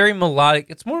 It's like a very melodic.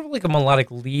 It's more of like a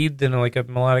melodic lead than like a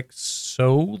melodic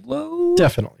solo.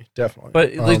 definitely. But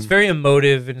it's very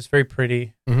emotive and it's very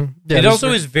pretty. Mhm. Yeah, It this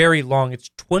also is very long. It's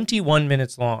 21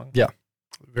 minutes long. Yeah.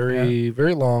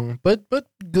 very long, but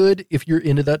good if you're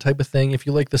into that type of thing. If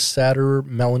you like the sadder,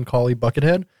 melancholy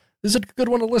Buckethead, this is a good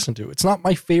one to listen to. It's not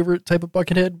my favorite type of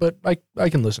Buckethead, but I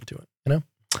can listen to it. You know.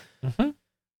 Mhm.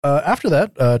 After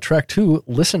that, track 2,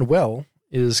 "Listen Well,"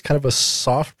 is kind of a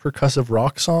soft percussive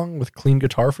rock song with clean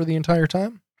guitar for the entire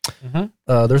time. Mhm.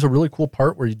 There's a really cool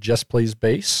part where he just plays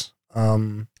bass.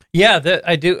 Yeah, that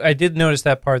I did notice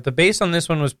that part. The bass on this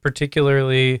one was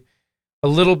particularly a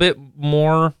little bit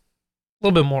more.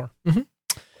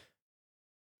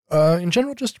 In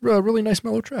general, just a really nice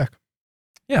mellow track.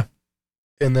 Yeah.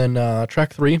 And then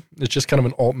track 3 is just kind of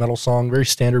an alt metal song, very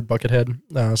standard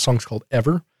Buckethead. Song's called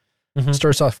 "Ever." Mhm.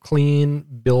 Starts off clean,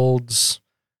 builds,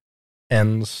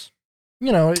 ends.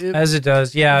 You know, As it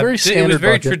does. Yeah. Very It was standard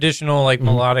very Bucket. traditional, like Mhm.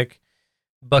 melodic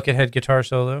Buckethead guitar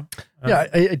solo. yeah,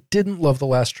 I didn't love the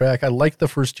last track. I liked the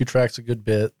first 2 tracks a good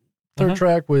bit. Third Mhm.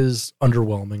 track was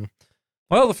underwhelming.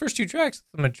 Well, the first 2 tracks,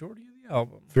 the majority of the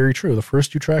album. Very true. The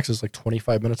first 2 tracks is like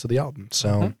 25 minutes of the album.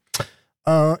 So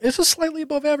it's a slightly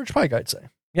above average Pike, I'd say.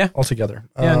 Yeah. Altogether.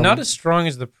 Yeah, not as strong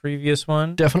as the previous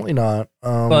one, Definitely not.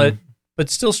 but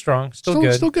still strong, still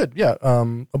good. Still good. Yeah.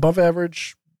 Above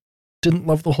average. Didn't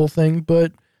love the whole thing,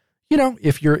 but you know,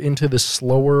 if you're into the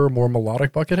slower, more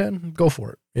melodic Buckethead, go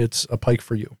for it. It's a Pike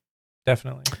for you.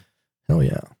 Definitely. Hell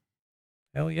yeah.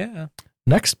 Hell yeah.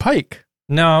 Next Pike.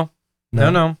 No. What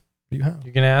You do you have?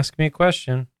 You're gonna ask me a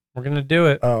question. We're gonna do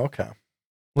it. Oh, okay.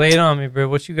 Lay it on me, bro.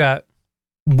 What you got?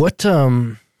 What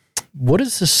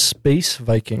is the Space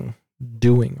Viking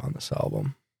doing on this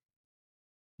album?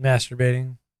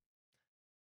 Masturbating.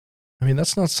 I mean,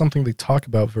 that's not something they talk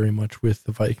about very much with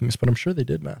the Vikings, but I'm sure they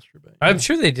did masturbate. I'm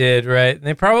sure they did, right? And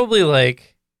they probably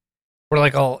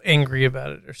were all angry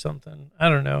about it or something. I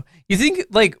don't know. You think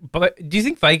but do you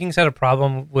think Vikings had a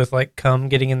problem with cum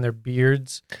getting in their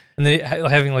beards and they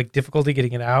having difficulty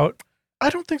getting it out? I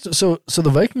don't think so. So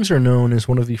the Vikings are known as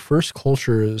one of the first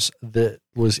cultures that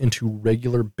was into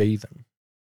regular bathing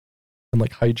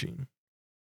and hygiene.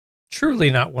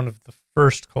 Truly not one of the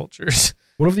first cultures.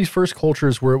 One of these first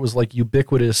cultures where it was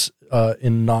ubiquitous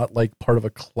and not part of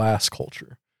a class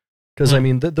culture. Because I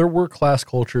mean, there were class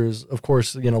cultures, of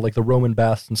course, like the Roman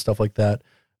baths and stuff like that,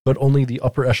 but only the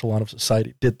upper echelon of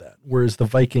society did that. Whereas the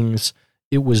Vikings,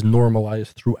 it was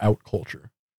normalized throughout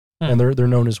culture. And they're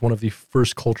known as one of the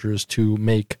first cultures to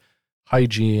make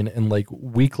hygiene and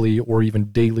weekly or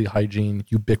even daily hygiene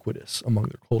ubiquitous among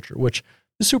their culture, which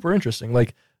is super interesting.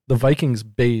 The Vikings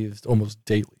bathed almost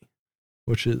daily,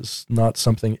 which is not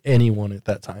something anyone at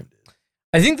that time did.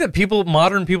 I think that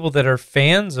modern people that are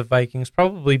fans of Vikings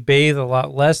probably bathe a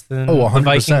lot less than the 100%,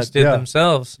 Vikings did yeah.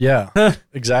 themselves. Yeah,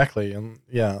 exactly. And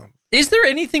yeah. Is there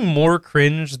anything more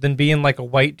cringe than being a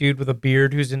white dude with a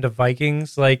beard who's into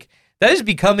Vikings? That is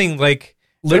becoming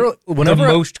Literally, the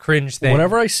most cringe thing.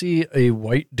 Whenever I see a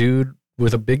white dude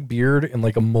with a big beard and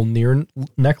a Mjolnir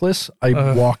necklace,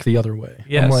 I walk the other way.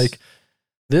 Yes. I'm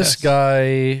this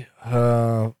guy,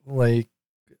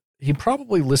 he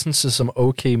probably listens to some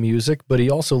okay music, but he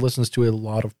also listens to a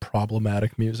lot of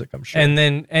problematic music, I'm sure.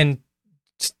 And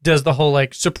does the whole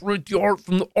separate the art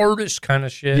from the artist kind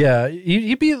of shit. Yeah,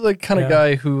 he'd be the kind of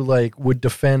guy who would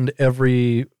defend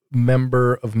every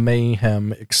member of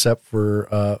Mayhem except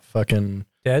for fucking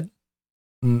Dead?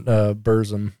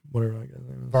 Burzum, whatever I guess.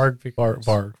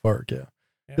 Varg, yeah.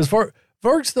 Because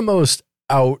Varg's the most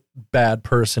out bad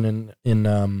person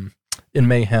in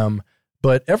Mayhem,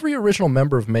 but every original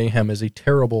member of Mayhem is a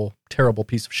terrible, terrible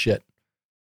piece of shit.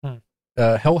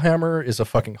 Hellhammer is a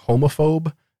fucking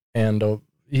homophobe, and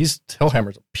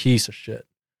Hellhammer's a piece of shit.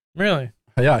 Really?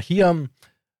 Yeah, he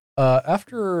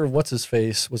after what's his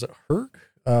face, was it Herc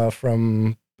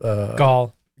from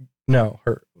Gaul? No,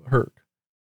 Herc.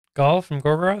 Gaul from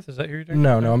Gorgoroth? Is that who you're talking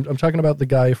No, about? I'm talking about the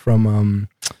guy from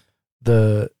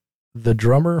the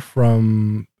drummer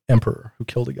from Emperor who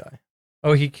killed a guy.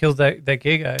 Oh, he killed that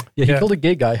gay guy. Yeah, he killed a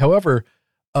gay guy. However,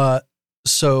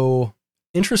 so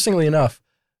interestingly enough,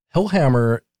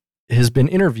 Hellhammer has been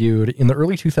interviewed in the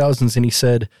early 2000s, and he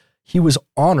said he was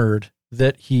honored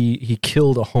that he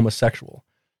killed a homosexual.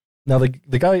 Now, the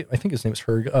guy, I think his name is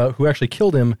Herg, who actually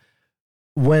killed him,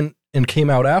 went and came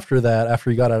out after that, after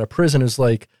he got out of prison, is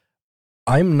like,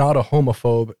 I'm not a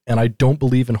homophobe, and I don't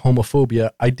believe in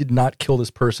homophobia. I did not kill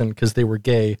this person because they were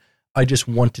gay. I just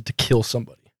wanted to kill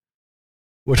somebody,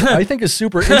 which I think is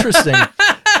super interesting,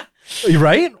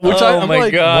 right? Which I'm my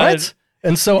like, God. what?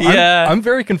 And so Yeah. I'm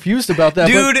very confused about that.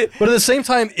 Dude. But at the same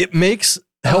time, it makes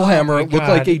Hellhammer my look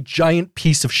like God. a giant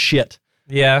piece of shit.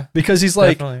 Yeah. Because he's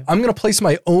like, Definitely. I'm going to place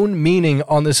my own meaning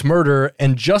on this murder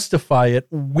and justify it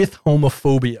with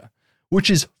homophobia, which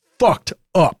is fucked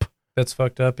up. That's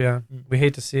fucked up, yeah. We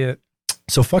hate to see it.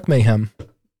 So fuck Mayhem.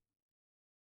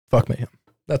 Fuck Mayhem.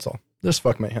 That's all. Just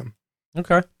fuck Mayhem.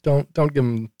 Okay. Don't give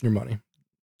them your money.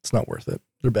 It's not worth it.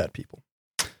 They're bad people.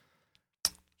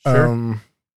 Sure.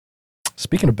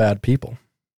 Speaking of bad people,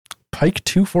 Pike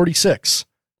 246,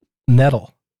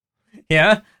 Nettle.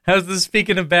 Yeah? How's this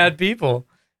speaking of bad people?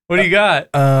 What do you got?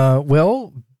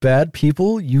 Well, bad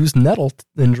people use Nettle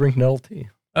and drink Nettle tea.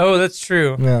 Oh, that's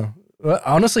true. Yeah. Well,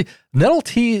 honestly, Nettle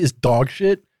tea is dog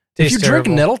shit. If Tastes you drink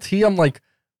terrible. Nettle tea, I'm like,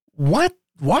 what?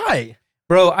 Why?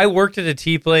 Bro, I worked at a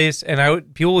tea place,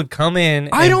 and people would come in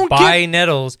I and don't buy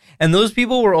nettles, and those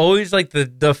people were always like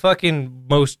the fucking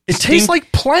most. It tastes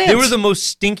like plants. They were the most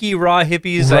stinky raw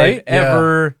hippies Right? I've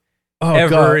ever Oh,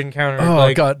 God. encountered. Oh,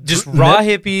 like, God. just raw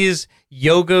hippies,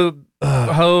 yoga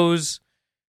hose,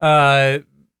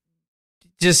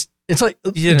 just It's like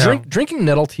You know. drinking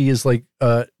Nettle tea is like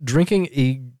drinking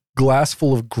a glass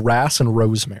full of grass and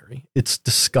rosemary. It's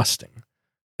disgusting.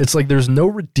 It's like there's no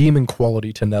redeeming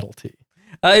quality to Nettle tea.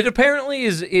 it apparently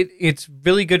is. It's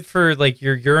really good for like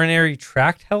your urinary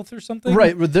tract health or something.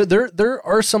 Right. There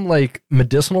are some like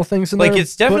medicinal things in Like there.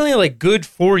 it's definitely like good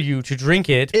for you to drink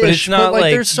it, but ish, it's not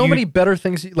like there's so many better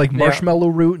things like marshmallow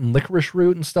root and licorice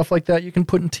root and stuff like that you can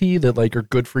put in tea that like are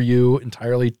good for you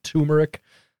entirely. Turmeric,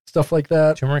 stuff like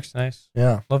that. Turmeric's nice.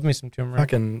 Yeah. Love me some turmeric.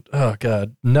 Fucking oh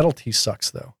god. Nettle tea sucks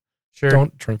though. Sure.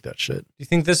 Don't drink that shit. Do you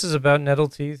think this is about nettle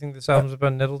tea? You think this album's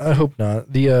about nettle tea? I hope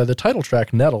not. The title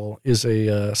track Nettle is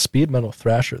a speed metal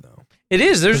thrasher though. It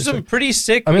is. There's Pretty some sick. pretty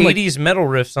sick I mean, like- 80s metal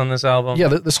riffs on this album. Yeah,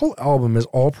 this whole album is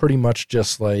all pretty much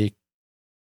just like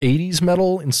 80s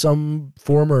metal in some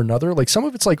form or another. Like some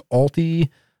of it's like alty,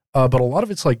 but a lot of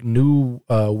it's like new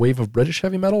wave of British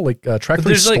heavy metal, like track But 3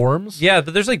 there's, like- Storms. Yeah,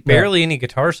 but there's like barely any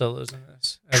guitar solos in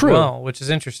this as True. well, which is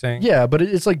interesting. Yeah, but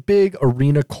it's like big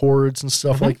arena chords and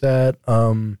stuff Mhm. like that.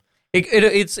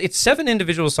 It's 7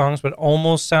 individual songs, but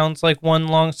almost sounds like one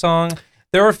long song.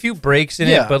 There are a few breaks in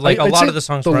yeah, it, but like I'd a lot say of the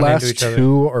songs the run last into each other.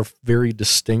 two are very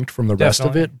distinct from the rest of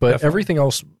Definitely, it, but definitely. everything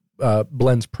else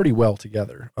blends pretty well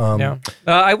together. Yeah,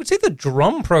 I would say the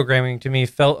drum programming to me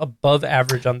felt above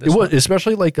average on this. It was one.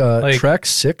 especially like, track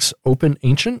 6, Open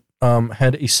Ancient,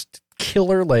 had a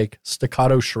killer like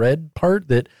staccato shred part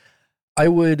that I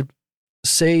would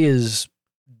say is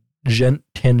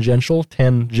tangential,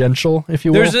 if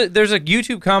you will. There's a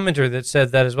YouTube commenter that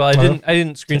said that as well. I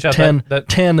didn't screenshot that.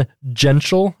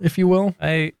 Tangential, if you will.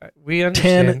 We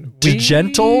understand.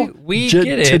 Tangential. We get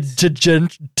it.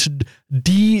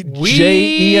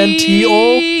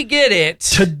 D-J-E-N-T-O. We get it.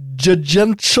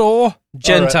 Tangential.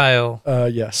 Gentile.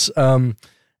 Yes.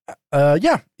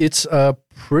 Yeah, it's a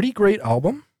pretty great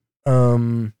album.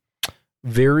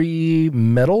 Very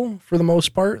metal for the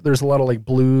most part. There's a lot of like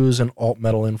blues and alt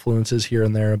metal influences here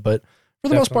and there, but for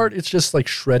the most part, it's just like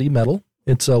shreddy metal.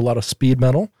 It's a lot of speed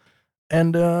metal,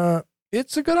 and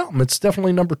it's a good album. It's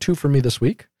definitely number 2 for me this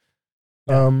week.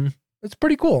 It's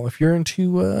pretty cool if you're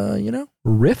into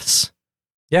riffs.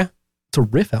 Yeah, it's a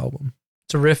riff album.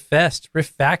 It's a riff fest, riff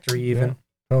factory even. Yeah.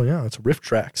 Oh yeah, it's riff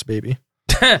tracks, baby.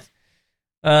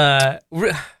 I'm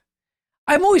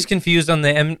always confused on the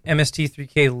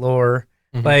MST3K lore.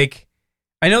 Mhm. Like,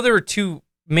 I know there were 2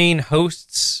 main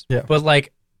hosts, Yeah. but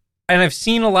like, and I've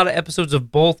seen a lot of episodes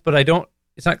of both, but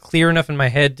it's not clear enough in my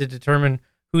head to determine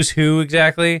who's who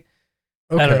exactly.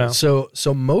 Okay, I don't know.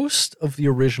 So most of the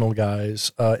original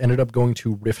guys ended up going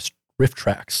to riff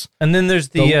tracks. And then there's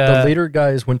The later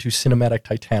guys went to Cinematic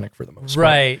Titanic for the most part.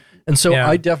 right. And so Yeah.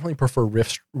 I definitely prefer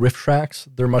riff tracks.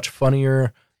 They're much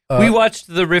funnier. We watched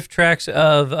the riff tracks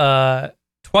of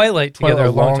Twilight together a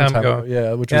long time ago.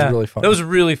 Yeah, which was really fun. That was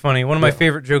really funny. One of my Yeah.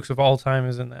 favorite jokes of all time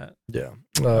is in that. yeah.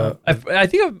 I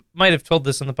think I might have told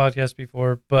this on the podcast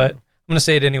before, but I'm going to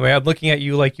say it anyway. I'm looking at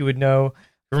you like you would know.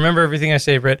 Remember everything I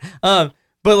say, Britt.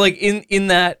 But like in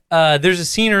that, there's a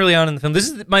scene early on in the film. This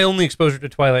is my only exposure to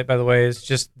Twilight, by the way, is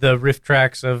just the riff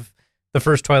tracks of the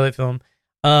first Twilight film.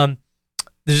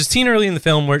 There's a scene early in the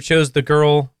film where it shows the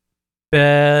girl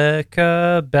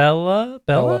Bella.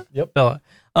 Yep. Bella.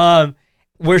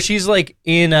 Where she's like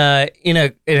in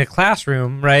a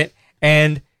classroom, right?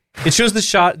 And it shows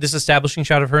this establishing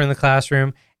shot of her in the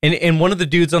classroom, and one of the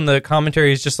dudes on the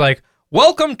commentary is just like,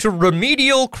 "Welcome to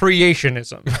remedial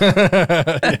creationism."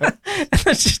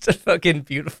 That's just a fucking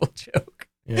beautiful joke.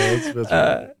 Yeah,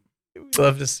 that's We'd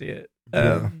love to see it.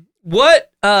 Yeah.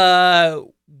 What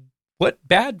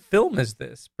bad film is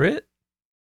this, Britt?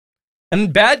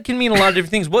 And bad can mean a lot of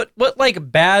different things. What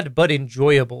like bad but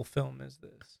enjoyable film is this?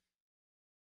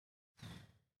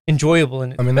 Enjoyable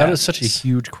in its that is such a badness.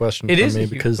 huge question It for is a me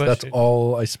huge because question. that's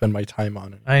all I spend my time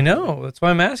on. I know. That's why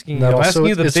I'm asking you. No, I'm asking so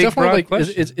you the it's big definitely broad like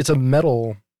question. it's a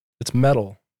metal. It's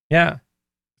metal. Yeah.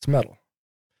 It's metal.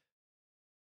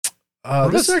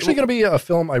 What This is- is actually going to be a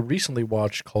film I recently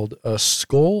watched called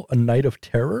Skull: A Night of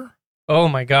Terror. Oh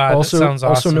my god. Also, that sounds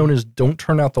awesome. also known as Don't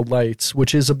Turn Out the Lights,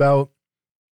 which is about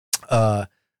a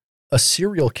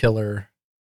serial killer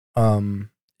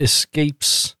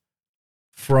escapes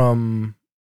from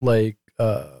like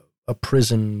a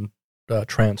prison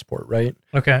transport, right?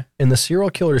 Okay. And the serial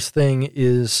killer's thing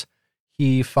is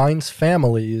he finds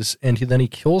families and then he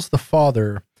kills the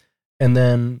father and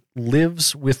then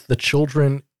lives with the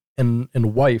children and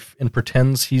wife and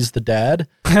pretends he's the dad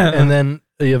and then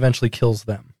he eventually kills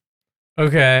them.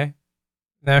 Okay.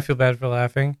 Now I feel bad for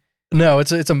laughing. No,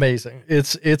 it's amazing.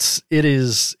 It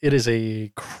is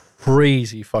a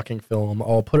crazy fucking film.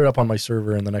 I'll put it up on my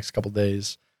server in the next couple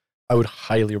days. I would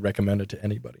highly recommend it to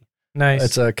anybody. Nice.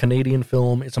 It's a Canadian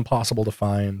film. It's impossible to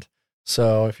find.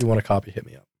 So if you want a copy, hit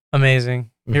me up.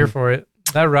 Amazing. Here Mhm. for it.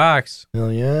 That rocks.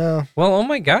 Hell yeah. Well, oh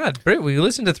my god, Britt, we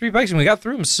listened to 3 bikes and we got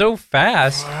through them so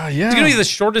fast. Yeah. It's gonna be the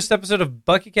shortest episode of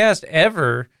Bucketcast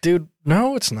ever. Dude,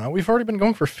 no, it's not. We've already been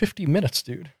going for 50 minutes,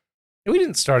 dude. We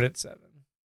didn't start at 7.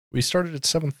 We started at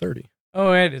 7:30. Oh,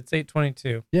 right, it's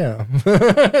 8:22. Yeah. I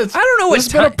don't know what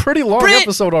It's been a time. pretty long Britt,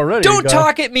 episode already. Don't guy.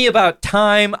 talk at me about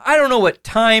time. I don't know what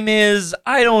time is.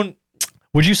 I don't.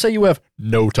 Would you say you have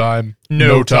no time?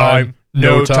 No time.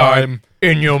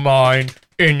 In your mind.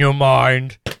 In your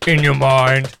mind. In your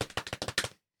mind.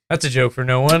 That's a joke for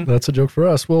no one. That's a joke for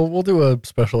us. We'll do a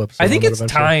special episode. I think on that it's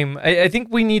eventually. time. I think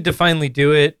we need to finally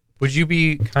do it. Would you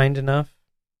be kind enough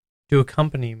to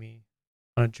accompany me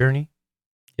on a journey?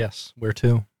 Yes. Where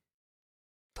to?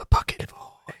 The Bucket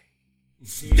Boy.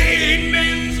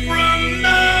 Statements from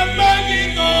the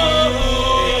Bucket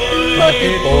Boy.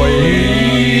 Bucket Boy.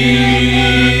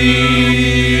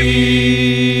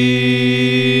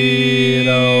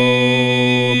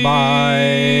 Oh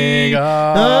my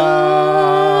God.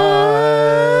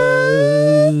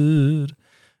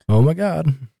 Oh my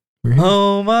God. We're here.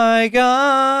 Oh my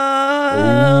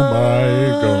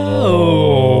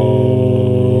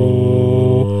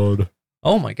god.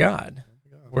 Oh my god.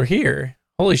 We're here.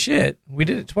 Holy shit. We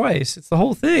did it twice. It's the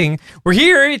whole thing. We're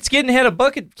here. It's getting ahead of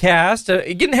Bucket Cast.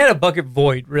 Getting ahead of Bucket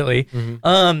Void, really.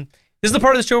 Mhm. This is the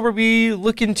part of the show where we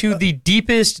look into the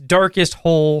deepest, darkest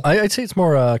hole. I'd say it's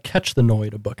more Catch the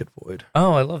Noid, a Bucket Void.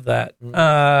 Oh, I love that.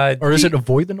 Or is it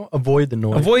Avoid the Noid? Avoid the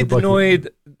Noid. Avoid the Bucket Noid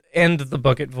and the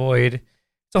Bucket Void.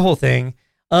 It's a whole thing.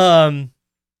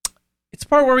 It's a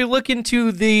part where we look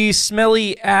into the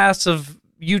smelly ass of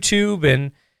YouTube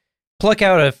and pluck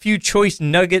out a few choice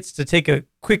nuggets to take a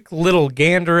quick little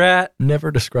gander at.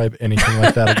 Never describe anything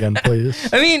like that again, please.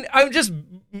 I mean, I'm just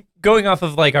going off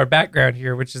of like our background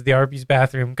here, which is the Arby's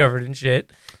bathroom covered in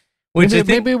shit. Which I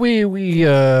think, Maybe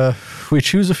we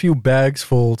choose a few bags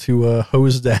full to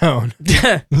hose down.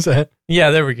 Is that?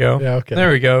 yeah, there we go. Yeah, okay. There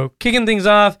we go. Kicking things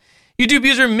off. YouTube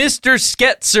user Mr.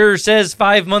 Sketzer says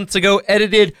 5 months ago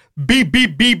edited beep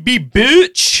beep beep beep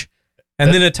bitch,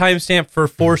 and then a timestamp for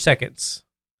 4 seconds.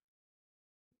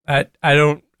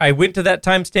 I went to that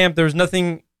timestamp. There was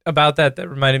nothing about that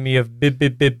reminded me of bip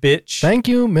bip bip bitch. Thank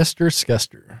you, Mr.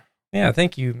 Skester. Yeah,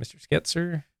 thank you, Mr.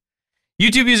 Sketzer.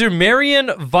 YouTube user Marion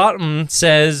Votten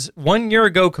says 1 year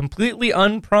ago, completely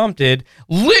unprompted,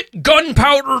 lit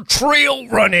gunpowder trail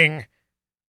running,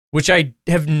 which I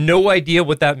have no idea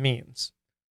what that means.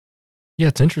 Yeah,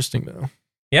 it's interesting though.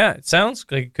 Yeah, it sounds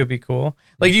like it could be cool.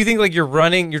 Like, do you think like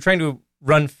you're trying to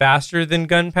run faster than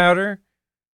gunpowder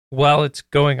while it's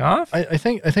going off? I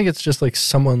think it's just like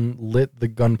someone lit the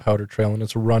gunpowder trail and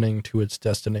it's running to its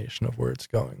destination of where it's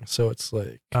going. So it's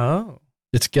like Oh,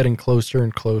 it's getting closer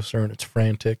and closer and it's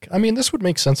frantic. I mean, this would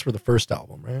make sense for the first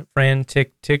album, right?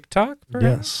 frantic TikTok?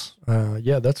 perhaps? Yes.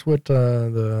 Yeah, that's what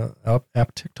the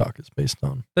app TikTok is based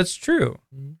on. That's true.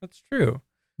 Mhm. That's true.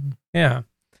 Mhm. Yeah.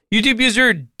 YouTube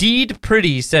user Deed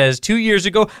Pretty says 2 years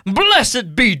ago,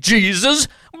 "Blessed be Jesus,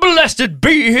 blessed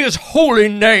be his holy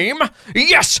name.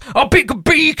 Yes, a big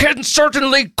bee can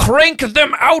certainly crank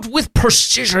them out with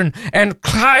precision and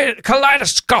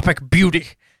kaleidoscopic beauty."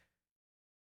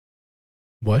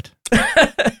 What?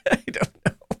 I don't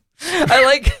know. I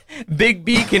like Big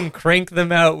B can crank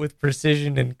them out with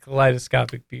precision and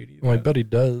kaleidoscopic beauty. Well, I bet he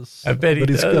does. I bet he but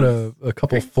he's got does. a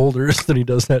couple folders that he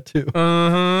does that too.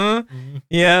 Uh-huh.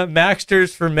 Yeah,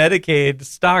 Maxters for Medicaid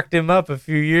stocked him up a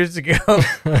few years ago.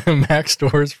 Max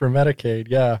stores for Medicaid.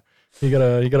 Yeah, he got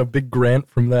a big grant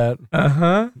from that.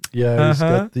 Uh-huh. Yeah, he's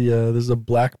got the there's a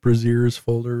Black Braziers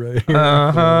folder right here.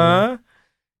 Uh-huh.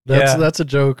 That's a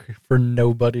joke for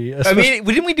nobody. I mean,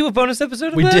 didn't we do a bonus episode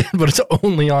of we that? did, but it's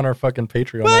only on our fucking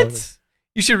Patreon. What?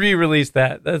 You should re-release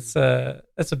that. That's a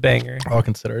banger. I'll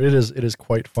consider it. It is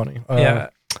quite funny. Yeah.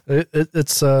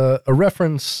 It's a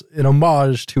reference, an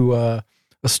homage to a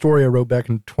story I wrote back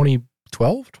in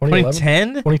 2012,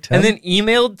 2011, 2010? And then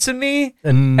emailed to me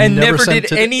and never sent did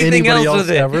to anything anybody else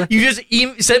with it. ever. You just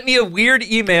sent me a weird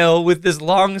email with this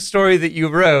long story that you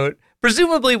wrote,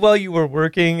 presumably while you were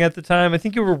working at the time. I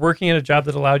think you were working at a job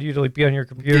that allowed you to be on your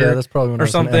computer. Yeah, that's probably when or I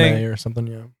was in something. MA or something.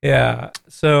 Yeah. Yeah.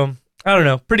 So I don't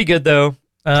know. Pretty good though.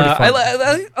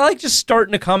 I like just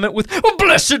starting a comment with "Oh,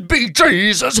 blessed be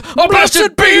Jesus, oh,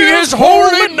 blessed be his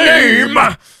holy name."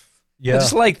 Yeah. I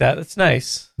just like that. It's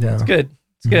nice. Yeah. It's good.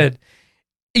 It's good.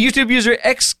 YouTube user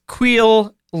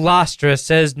Xqueel Lastra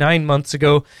says 9 months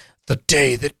ago, "The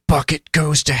day that Bucket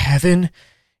goes to heaven,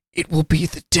 it will be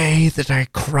the day that I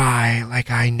cry like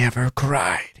I never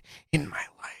cried in my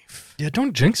life." Yeah,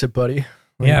 don't jinx it, buddy.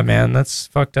 Yeah, man, that's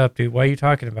fucked up, dude. Why are you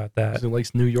talking about that? He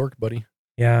likes New York, buddy.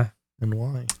 Yeah. And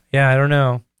why? Yeah, I don't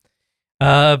know.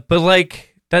 But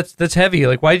like that's heavy.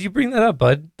 Like, why did you bring that up,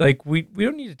 bud? Like, we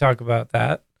don't need to talk about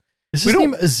that. Is his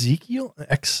name Ezekiel?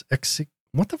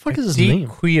 What the fuck is his name?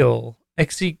 Queel.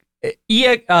 .exe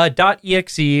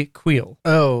Queel.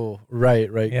 Oh,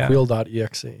 right. Yeah.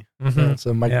 Queel.exe. Mhm. Yeah, it's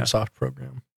a Microsoft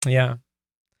program. Yeah.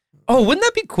 Oh, wouldn't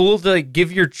that be cool to like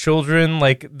give your children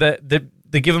like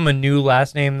they give them a new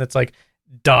last name that's like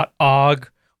 .og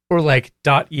or like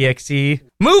 .exe.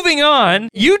 Moving on,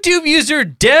 YouTube user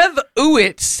Dev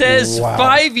Uwit says Wow.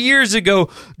 5 years ago,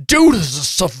 "Dude is a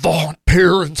savant,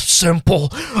 pure and simple.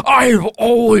 I've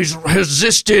always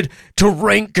resisted to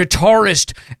rank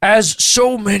guitarist, as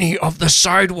so many of the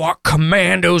Sidewalk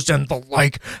Commandos and the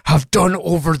like have done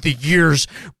over the years,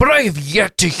 but I have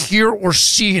yet to hear or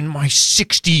see in my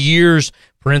 60 years,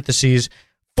 parentheses,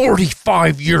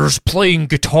 45 years playing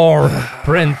guitar,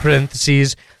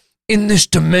 parentheses, in this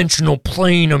dimensional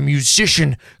plane, a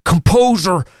musician,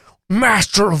 composer,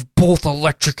 master of both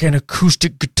electric and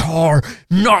acoustic guitar,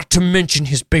 not to mention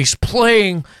his bass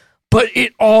playing, but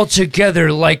it all together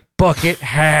like Bucket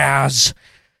has.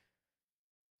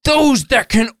 Those that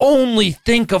can only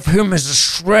think of him as a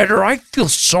shredder, I feel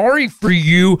sorry for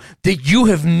you that you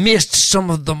have missed some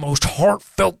of the most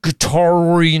heartfelt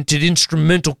guitar-oriented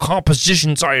instrumental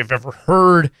compositions I have ever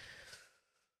heard."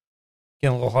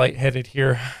 Getting a little lightheaded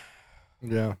here.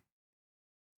 Yeah.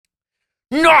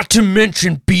 Not to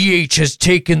mention, BH has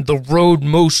taken the road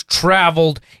most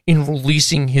traveled in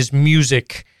releasing his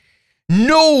music.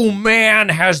 No man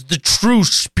has the true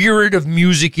spirit of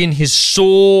music in his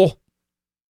soul.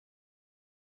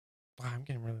 Wow, I'm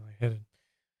getting really lightheaded.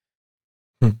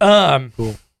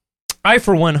 Cool. I,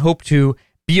 for one, hope to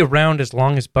be around as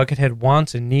long as Buckethead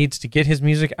wants and needs to get his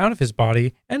music out of his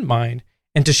body and mind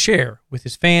and to share with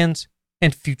his fans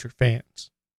and future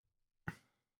fans.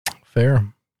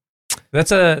 Fair.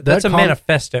 That's a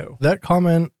manifesto. That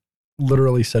comment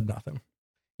literally said nothing.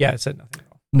 Yeah, it said nothing at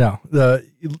all. No.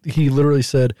 He literally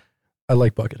said, "I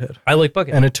like Buckethead." I like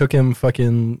Buckethead. And it took him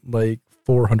fucking like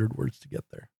 400 words to get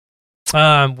there.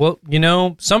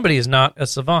 Well, somebody is not a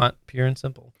savant, pure and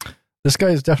simple. This guy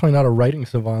is definitely not a writing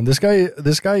savant. This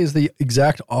guy is the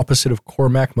exact opposite of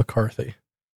Cormac McCarthy.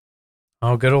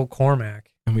 Oh, good old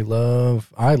Cormac. And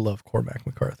I love Cormac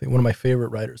McCarthy, one of my favorite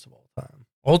writers of all time.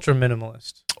 Ultra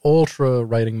minimalist. Ultra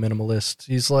writing minimalist.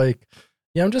 He's like,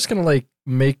 yeah, I'm just going to like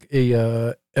make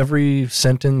every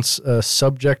sentence a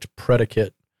subject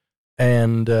predicate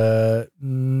and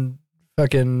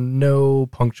fucking no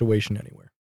punctuation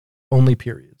anywhere. Only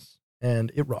periods.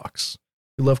 And it rocks.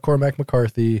 We love Cormac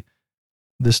McCarthy.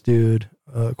 This dude,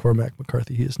 Cormac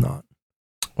McCarthy, he is not.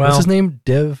 Well, What's his name?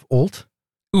 Dev Olt?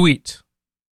 Uit.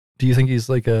 Do you think he's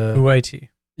like a... UIT.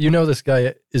 You know this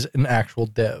guy is an actual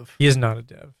dev. He is not a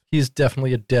dev. He's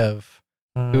definitely a dev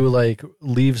who like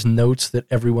leaves notes that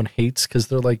everyone hates because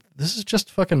they're like, this is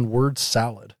just fucking word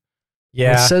salad.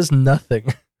 Yeah. It says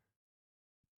nothing.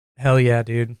 Hell yeah,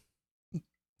 dude.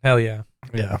 Hell yeah.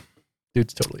 Yeah.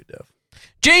 Dude's totally deaf.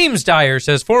 James Dyer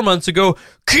says 4 months ago,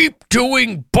 keep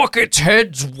doing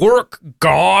Buckethead's work,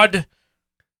 God.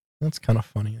 That's kind of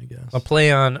funny, I guess. A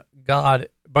play on God.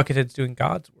 Buckethead's doing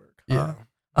God's work. Yeah.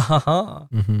 Uh-huh.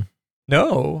 Mm-hmm.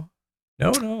 No.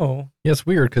 Yeah, it's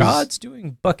weird because God's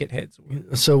doing Buckethead's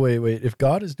work. So wait. If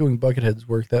God is doing Buckethead's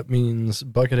work, that means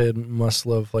Buckethead must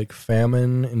love like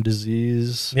famine and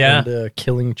disease and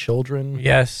killing children.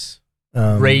 Yes.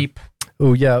 Rape.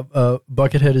 Oh yeah.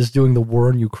 Buckethead is doing the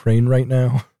war in Ukraine right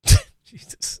now.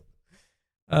 Jesus.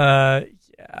 Yeah.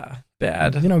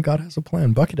 Bad. You know, God has a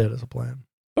plan. Buckethead has a plan.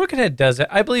 Buckethead does it.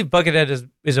 I believe Buckethead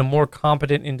is a more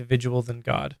competent individual than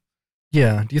God.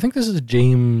 Yeah. Do you think this is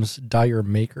James Dyer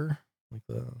Maker? Like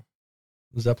the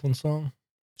Zeppelin song?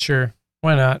 Sure.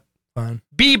 Why not? Fine.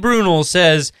 B. Brunel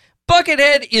says,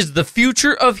 Buckethead is the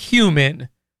future of human,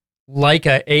 like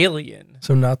a alien.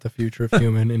 So not the future of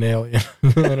human in Alien.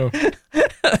 I don't...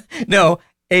 No,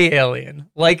 a alien.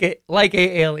 Like a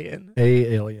alien.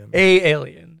 A alien. A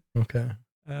alien. Okay.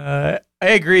 I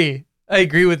agree. I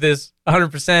agree with this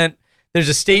 100%. There's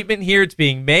a statement here. It's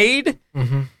being made,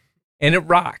 and it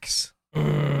rocks.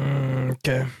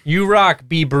 Okay. You rock,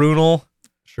 B. Brunel.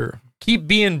 Sure. Keep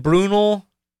being Brunel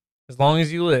as long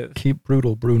as you live. Keep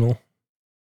brutal, Brunel.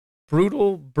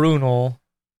 Brutal, Brunel.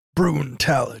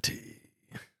 Brutality.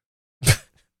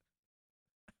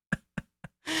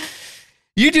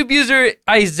 YouTube user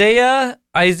Isaiah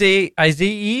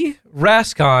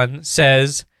Rascon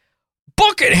says,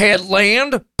 Buckethead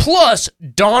land plus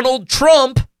Donald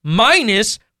Trump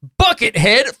minus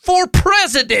Buckethead for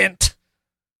president.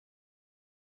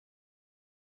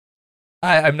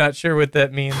 I'm not sure what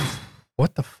that means.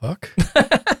 What the fuck?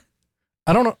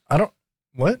 I don't know.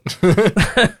 What?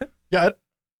 Yeah.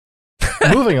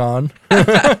 Moving on.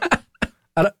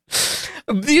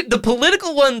 The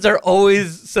political ones are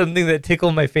always something that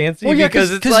tickle my fancy. Well, yeah,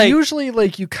 because it's like usually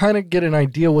like you kind of get an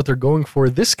idea what they're going for.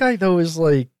 This guy though is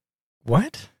like,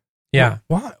 what? Yeah.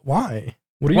 Why?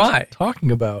 What are you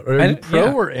talking about? Are you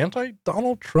pro or anti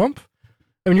Donald Trump?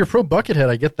 I mean, you're pro Buckethead.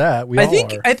 I get that.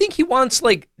 I think he wants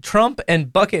like Trump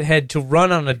and Buckethead to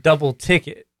run on a double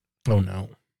ticket. Oh no!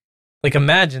 Like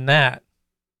imagine that.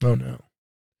 Oh no!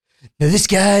 Now this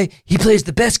guy, he plays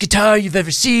the best guitar you've ever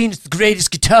seen. It's the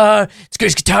greatest guitar. It's the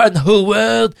greatest guitar in the whole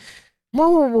world.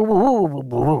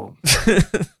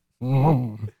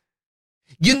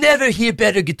 You never hear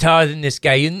better guitar than this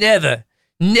guy. You never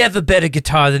better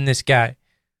guitar than this guy.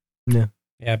 Yeah.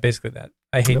 Yeah, basically that.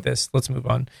 I hate this. Let's move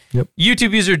on. Yep.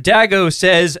 YouTube user Dago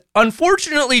says,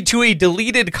 unfortunately to a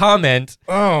deleted comment,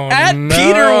 at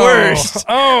Peter Wurst.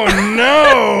 Oh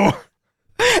no!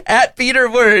 At Peter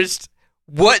Wurst,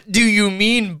 what do you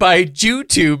mean by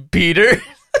YouTube, Peter?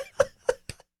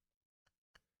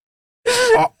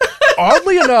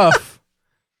 Oddly enough,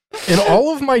 in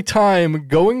all of my time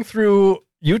going through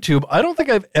YouTube, I don't think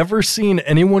I've ever seen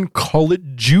anyone call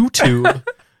it JewTube,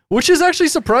 which is actually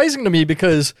surprising to me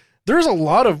because there's a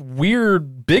lot of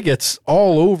weird bigots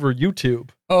all over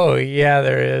YouTube. Oh, yeah,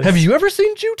 there is. Have you ever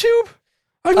seen JewTube?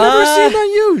 I've never seen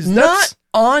that used. Not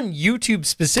on YouTube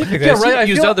specifically. Yeah, right.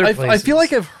 I feel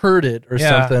like I've heard it or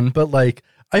something, but like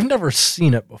I've never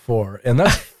seen it before, and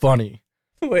that's funny.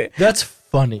 Wait, that's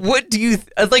funny. What do you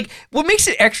like? What makes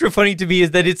it extra funny to me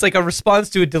is that it's like a response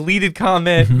to a deleted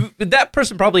comment. Mm-hmm. That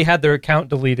person probably had their account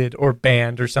deleted or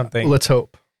banned or something. Let's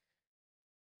hope.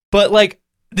 But like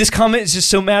this comment is just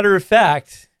so matter of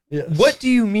fact. Yes. What do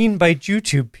you mean by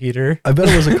YouTube, Peter? I bet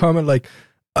it was a comment like,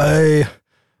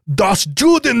 Das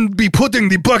Juden be putting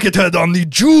the Buckethead on the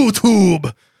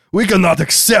JewTube. We cannot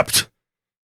accept.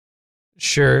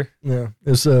 Sure. Yeah.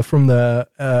 It's from the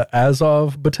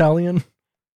Azov battalion.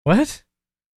 What?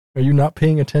 Are you not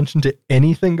paying attention to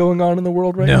anything going on in the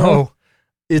world right now? No.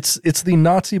 It's the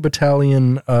Nazi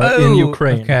battalion in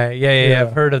Ukraine. Okay. Yeah.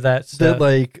 I've heard of that stuff. That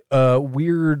like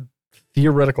weird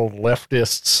theoretical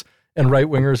leftists and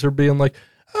right-wingers are being like,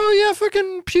 oh yeah,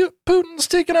 fucking Putin's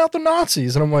taking out the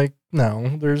Nazis. And I'm like,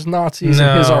 no, there's Nazis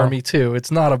in his army too.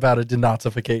 It's not about a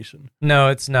denazification. No,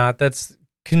 it's not. That's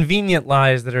convenient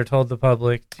lies that are told the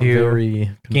public to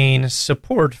gain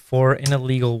support for an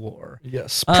illegal war.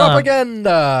 Yes.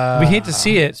 Propaganda. We hate to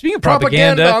see it. Speaking of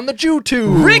propaganda on the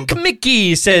JewTube. Rick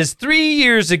Mickey says 3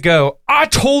 years ago, I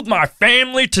told my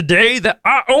family today that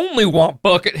I only want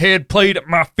Buckethead played at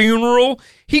my funeral.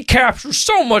 He captures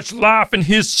so much life in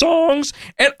his songs,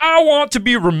 and I want to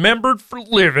be remembered for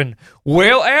living.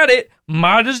 Well at it,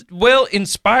 might as well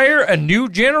inspire a new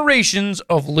generations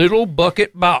of little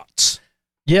bucket bots.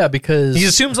 Yeah, because He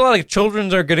assumes a lot of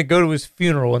children are going to go to his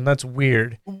funeral, and that's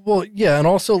weird. well, yeah, and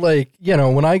also like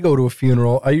when I go to a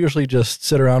funeral, I usually just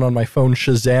sit around on my phone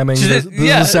shazamming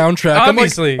the soundtrack.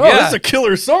 Obviously, I'm like, this is a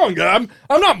killer song. I'm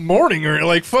not mourning or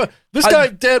like this guy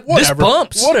dead. Whatever. This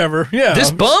bumps. Whatever. Yeah.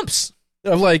 This bumps.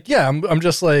 I'm like, yeah. I'm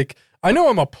just like, I know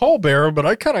I'm a pallbearer, but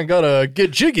I kind of gotta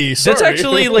get jiggy. Sorry. That's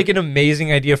actually like an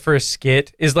amazing idea for a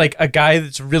skit. Is like a guy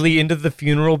that's really into the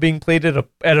funeral being played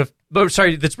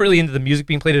that's really into the music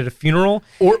being played at a funeral,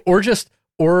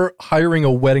 or hiring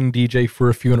a wedding DJ for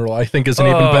a funeral. I think is an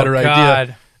even better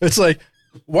idea. It's like,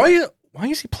 why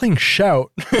is he playing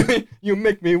Shout? You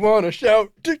make me want to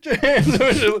shout. Take your hands.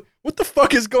 What the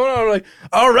fuck is going on? I'm like,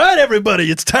 all right, everybody,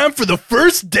 it's time for the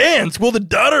first dance. Will the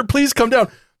daughter please come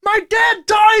down? My dad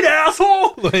died,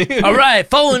 asshole. All right,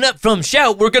 following up from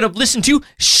Shout, we're going to listen to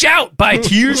Shout by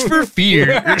Tears for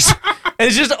Fears. And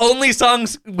it's just only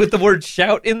songs with the word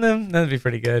shout in them. That'd be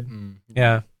pretty good.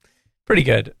 Yeah, pretty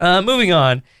good. Moving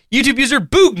on. YouTube user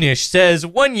Boognish says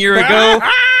 1 year ago,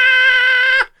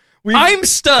 I'm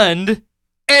stunned,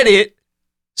 edit,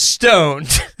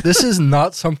 stoned. This is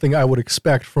not something I would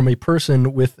expect from a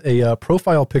person with a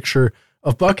profile picture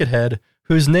of Buckethead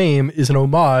whose name is an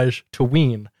homage to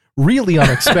Ween. Really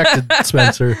unexpected,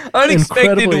 Spencer.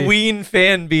 Unexpected Ween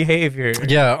fan behavior.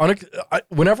 Yeah.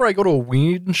 Whenever I go to a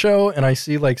Ween show and I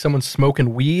see like someone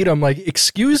smoking weed, I'm like,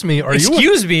 excuse me, are you in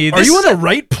the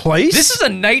right place? This is a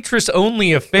nitrous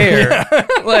only affair.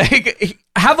 Like,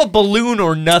 have a balloon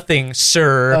or nothing,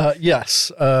 sir. Yes.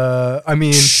 I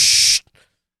mean,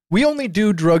 we only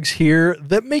do drugs here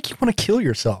that make you want to kill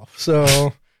yourself.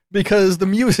 So, because the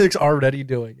music's already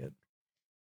doing it.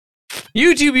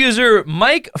 YouTube user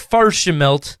Mike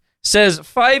Farshimelt says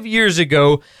 5 years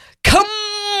ago, come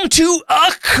to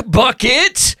Uck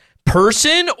Bucket,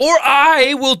 person, or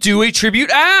I will do a tribute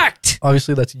act.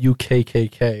 Obviously, that's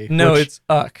UKKK. No, it's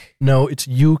Uck. No, it's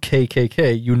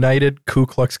UKKK, United Ku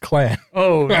Klux Klan.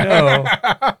 Oh, no.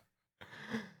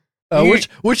 Which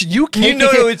UKKK?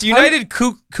 No, it's United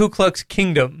Ku Klux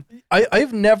Kingdom.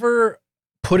 I've never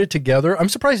put it together. I'm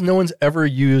surprised no one's ever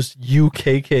used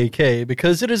UKKK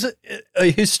because it is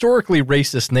a historically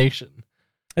racist nation.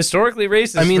 Historically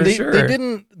racist. I mean, they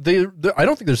didn't. I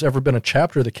don't think there's ever been a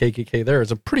chapter of the KKK there.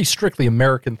 It's a pretty strictly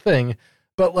American thing,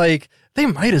 but like they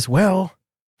might as well.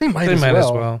 They might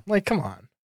as well. Like, come on.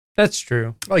 That's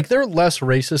true. Like they're less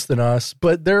racist than us,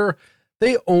 but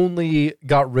they only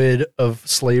got rid of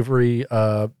slavery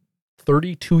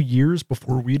 32 years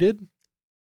before we did.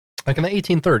 Like in the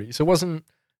 1830s. It wasn't,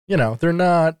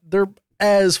 they're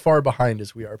as far behind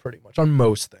as we are pretty much on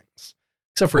most things.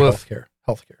 Except for healthcare.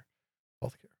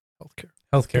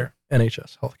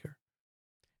 NHS, healthcare.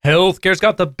 Healthcare's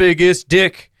got the biggest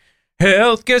dick.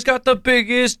 Healthcare's got the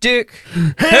biggest dick.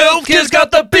 Healthcare's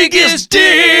got the biggest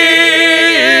dick.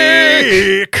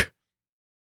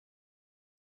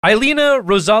 Ailina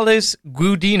Rosales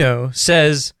Gudino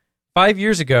says, 5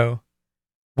 years ago,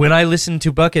 when I listened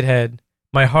to Buckethead,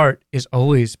 my heart is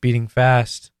always beating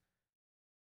fast.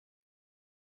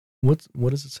 What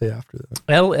does it say after that?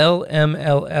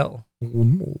 LLMLL.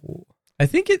 I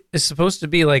think it is supposed to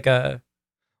be like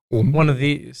one of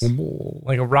these,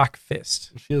 like a rock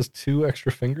fist. She has 2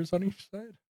 extra fingers on each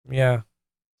side. Yeah,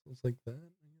 it's like that.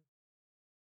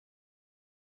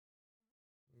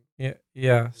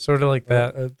 Yeah, sort of like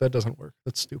that. That doesn't work.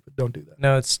 That's stupid. Don't do that.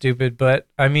 No, it's stupid. But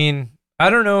I mean, I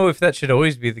don't know if that should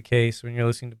always be the case when you're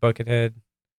listening to Buckethead.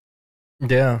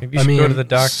 Yeah. Maybe you should go to the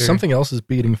doctor. Something else is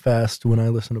beating fast when I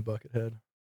listen to Buckethead.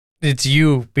 It's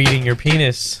you beating your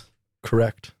penis.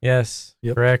 Correct. Yes.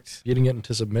 Yep. Correct. Beating it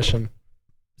into submission.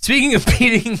 Speaking of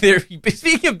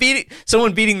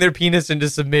someone beating their penis into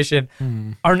submission,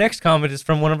 our next comment is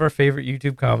from one of our favorite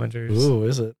YouTube commenters. Ooh,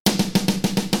 is it?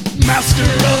 Master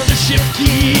of the ship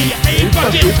key, a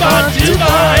bucket bot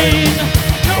divine.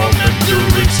 Come and do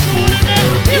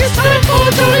extraordinary. It's time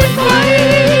for Jordan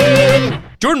Vine.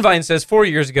 Jordan Vine says 4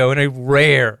 years ago in a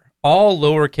rare, all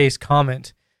lowercase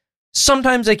comment,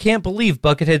 sometimes I can't believe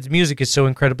Buckethead's music is so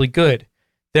incredibly good.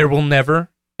 There will never,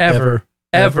 ever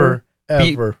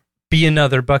be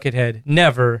another Buckethead.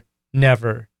 Never.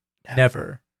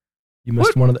 You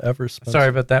missed one of the evers, Spencer. Sorry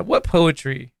about that. What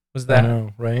poetry was that? I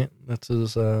know, right? That's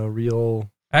his real...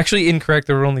 Actually incorrect.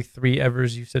 There were only 3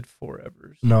 evers. You said 4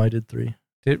 evers. No, I did 3.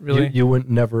 Did it really? You went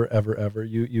never, ever, ever.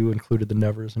 You included the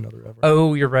never as another ever.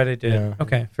 Oh, you're right. I did. Yeah.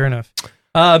 Okay, fair enough.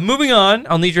 Moving on.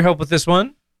 I'll need your help with this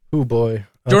one. Oh, boy.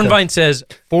 Jordan Vine says,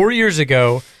 4 years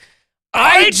ago,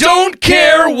 I don't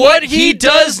care what he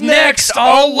does next.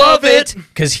 I'll love it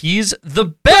because he's the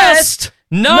best.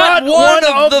 Not one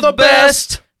of the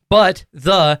best, but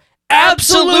the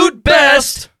absolute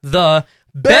best. The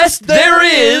best there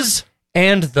is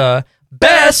and the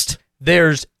best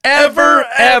there's ever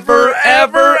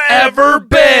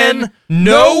been.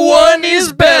 No one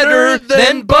is better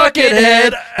than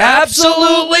Buckethead.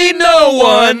 Absolutely no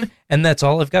one. And that's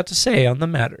all I've got to say on the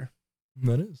matter.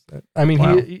 That is. I mean,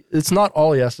 Wow. it's not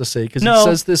all he has to say because No. he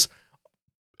says this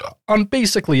on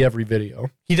basically every video.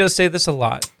 He does say this a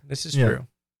lot. This is Yeah. true.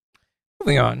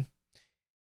 Moving on.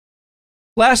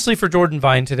 Lastly, for Jordan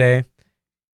Vine today,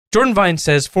 Jordan Vine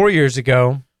says 4 years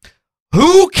ago,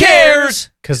 "Who cares?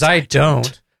 Because I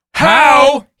don't.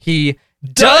 How he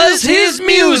does his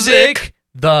music.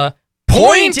 The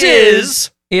point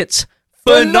is, it's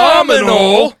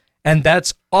phenomenal. And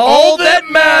that's all that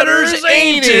matters,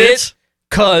 ain't it?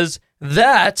 Because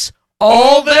that's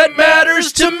all that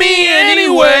matters to me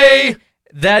anyway.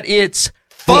 That it's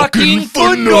fucking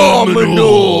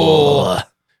phenomenal."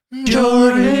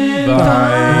 Jordan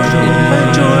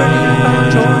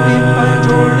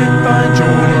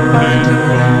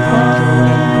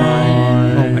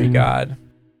Oh my God.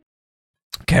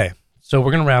 Okay, so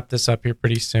we're going to wrap this up here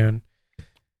pretty soon.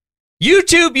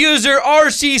 YouTube user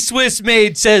RC Swiss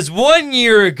Made says 1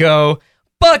 year ago,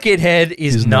 Buckethead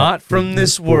is not from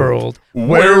this world.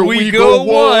 Where we go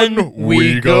one,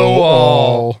 we go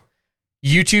all.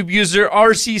 YouTube user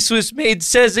RC Swiss Made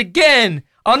says again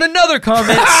on another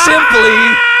comment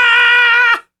simply,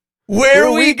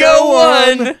 where we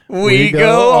go one, we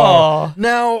go all.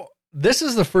 Now, this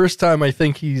is the first time I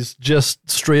think he's just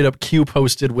straight up Q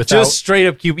posted without Just straight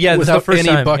up cube. Yeah, this is the without first any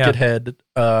time. Buckethead.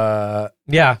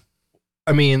 Yeah.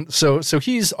 I mean, so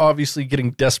he's obviously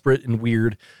getting desperate and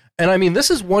weird. And I mean,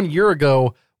 this is 1 year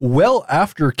ago, well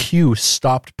after Q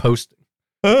stopped posting.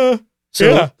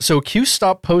 So Q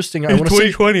stopped posting. I want to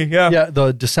say, 2020, yeah.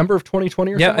 the December of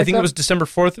 2020 or something. I think it was December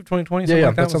 4th of 2020. Yeah,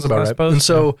 Like that sounds about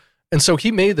right. And so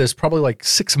he made this probably like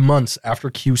 6 months after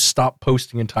Q stopped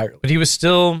posting entirely. But he was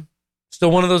still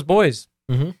one of those boys.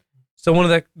 Mhm. Still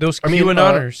one of those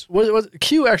QAnoners.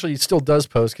 Q actually still does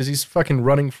post because he's fucking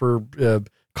running for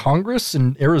Congress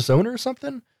in Arizona or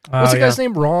something. What's the guy's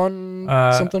name? Ron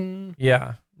something?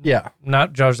 Yeah. Yeah.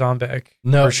 Not Josh Zombeck.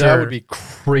 No, for sure. that would be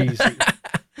crazy.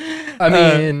 I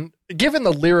mean, given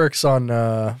the lyrics on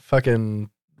fucking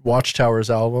Watchtower's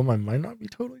album, I might not be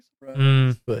totally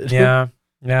surprised. But Yeah.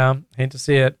 Hate to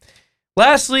see it.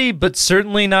 Lastly, but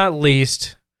certainly not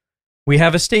least, we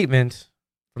have a statement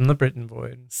from the Britain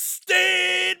Void.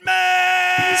 Statements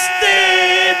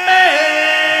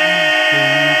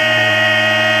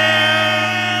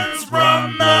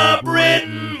from the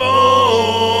Britain Void.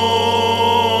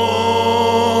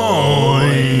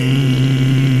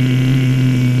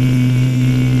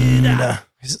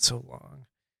 Is it so long?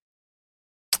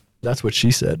 that's what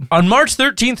she said. On March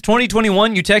 13th,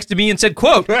 2021, you texted me and said,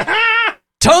 quote,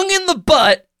 "Tongue in the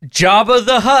butt, Jabba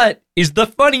the Hutt is the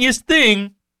funniest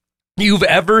thing you've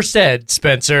ever said,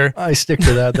 Spencer." I stick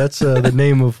to that. That's the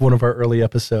name of one of our early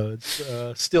episodes.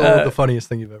 Still the funniest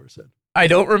thing you've ever said. I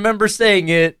don't remember saying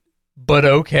it, but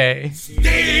okay.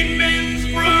 Statements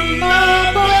from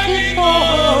the Bucket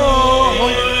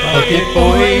Boy. Bucket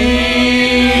Boy.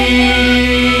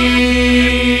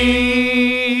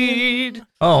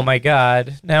 Oh my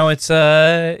God. Now it's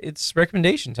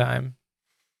recommendation time.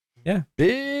 Yeah.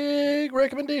 Big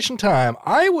recommendation time.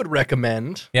 I would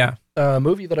recommend Yeah. a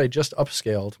movie that I just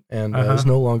upscaled and is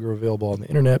no longer available on the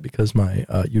internet because my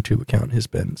YouTube account has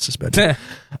been suspended.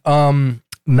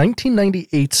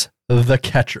 1998's The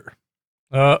Catcher.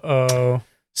 Uh-oh.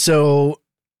 So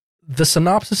the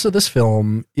synopsis of this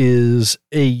film is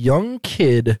a young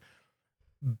kid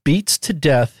beats to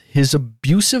death his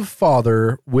abusive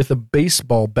father with a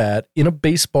baseball bat in a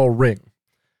baseball ring.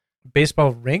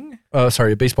 Baseball ring?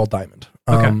 Sorry, a baseball diamond.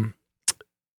 Okay.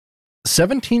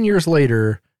 17 years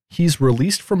later, he's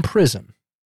released from prison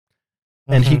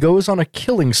and he goes on a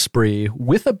killing spree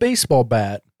with a baseball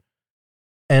bat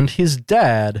and his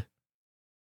dad's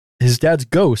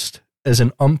ghost as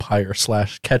an umpire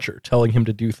 / catcher telling him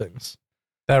to do things.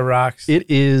 That rocks. It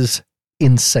is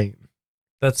insane.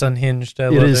 That's unhinged. I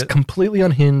It love is it. completely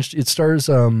unhinged. It stars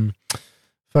what's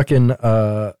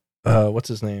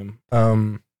his name?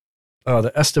 The Joe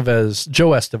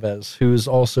Estevez, who's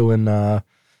also in at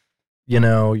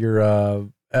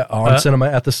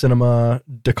the cinema,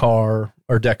 Decker,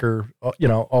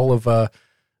 all of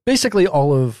basically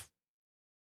all of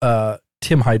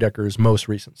Tim Heidecker's most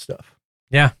recent stuff.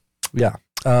 Yeah. Yeah.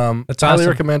 That's highly awesome.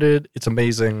 recommended. It's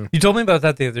amazing. You told me about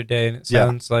that the other day, and it Yeah.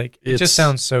 sounds like it just It's-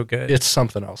 sounds so good. It's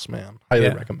something else, man. Highly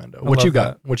Yeah. recommend it. I What you love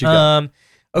got? that. What you got?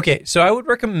 Okay, so I would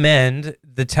recommend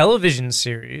the television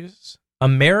series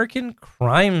American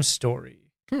Crime Story.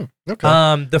 Okay.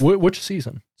 The Which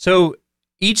season? So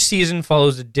each season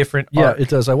follows a different Yeah, arc. it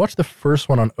does. I watched the first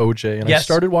one on OJ, and I Yes.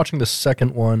 started watching the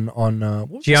second one on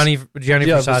Gianni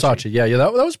Versace. Versace. Yeah,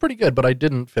 that was pretty good, but I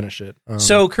didn't finish it.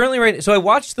 So currently, so I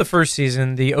watched the first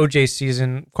season, the OJ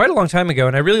season, quite a long time ago,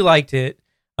 and I really liked it.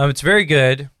 It's very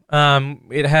good.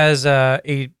 It has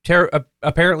a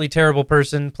apparently terrible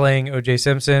person playing OJ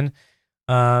Simpson,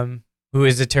 who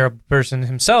is a terrible person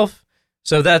himself.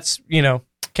 So that's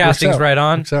casting's right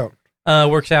on. Works out.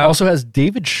 Works out. Also has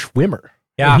David Schwimmer.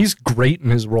 Yeah. And he's great in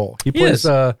his role. He plays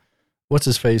what's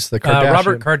his face? The Kardashian.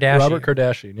 Robert Kardashian. Robert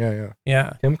Kardashian. Yeah.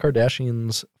 Yeah, Kim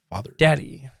Kardashian's father.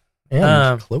 Daddy.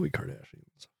 And Khloe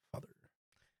Kardashian's father.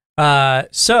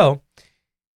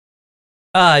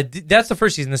 That's the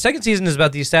first season. The second season is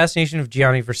about the assassination of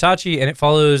Gianni Versace, and it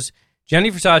follows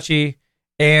Gianni Versace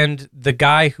and the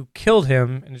guy who killed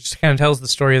him, and it just kind of tells the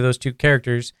story of those two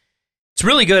characters. It's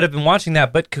really good. I've been watching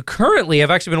that, but concurrently, I've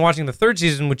actually been watching the third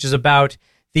season, which is about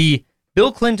the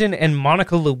Bill Clinton and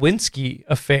Monica Lewinsky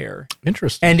affair.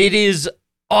 Interesting. And it is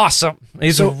awesome.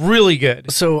 It's really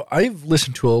good. So I've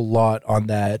listened to a lot on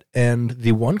that, and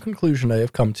the one conclusion I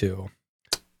have come to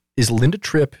is Linda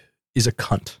Tripp is a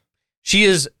cunt. She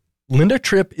is Linda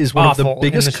Tripp is one of the awful in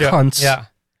biggest the show. cunts Yeah.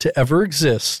 to ever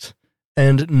exist.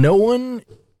 And no one,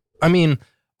 I mean,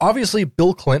 obviously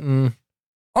Bill Clinton,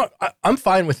 I'm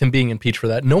fine with him being impeached for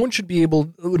that. No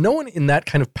one in that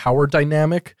kind of power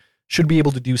dynamic should be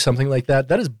able to do something like that.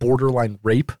 That is borderline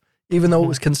rape, even though it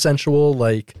was consensual.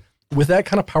 Like, with that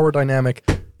kind of power dynamic,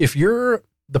 if you're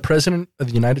the president of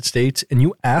the United States and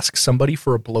you ask somebody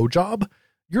for a blowjob,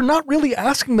 you're not really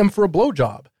asking them for a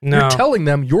blowjob. No. You're telling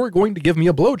them you're going to give me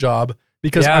a blowjob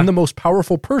because Yeah. I'm the most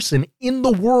powerful person in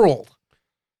the world.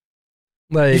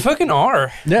 Like, You fucking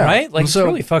are. Yeah. Right? Like, it's So-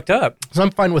 really fucked up. so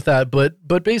I'm fine with that, but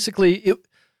basically,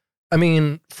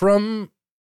 from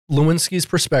Lewinsky's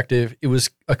perspective, it was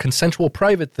a consensual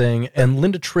private thing, and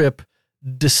Linda Tripp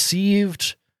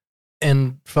deceived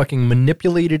and fucking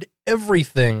manipulated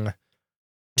everything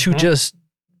to Mhm. just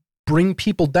bring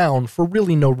people down for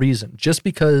really no reason, just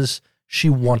because she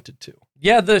wanted to.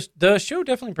 Yeah, the show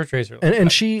definitely portrays her. Like And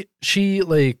that. she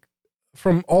like,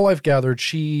 from all I've gathered,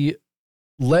 she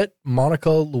let Monica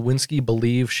Lewinsky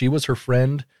believe she was her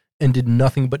friend and did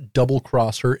nothing but double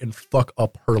cross her and fuck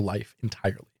up her life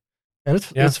entirely. And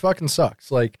it's fucking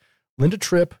sucks. Like, Linda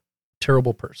Tripp,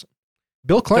 terrible person.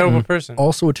 Bill Clinton, Terrible person.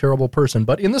 also a terrible person.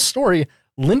 But in this story,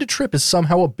 Linda Tripp is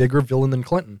somehow a bigger villain than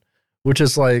Clinton, which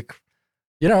is like,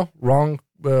 wrong,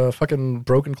 fucking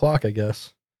broken clock, I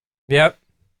guess. Yep.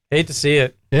 Hate to see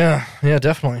it. Yeah,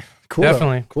 definitely. Cool. though.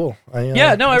 Definitely. Cool. I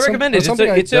that's recommend it. That's something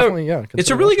I It's a definitely, It's a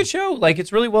consider really watching. good show. Like,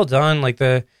 it's really well done. Like,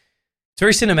 it's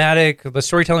very cinematic. The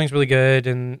storytelling is really good,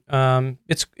 and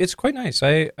it's quite nice.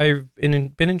 I've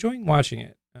been enjoying watching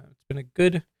it. It's been a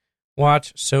good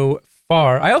watch so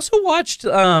far. I also watched.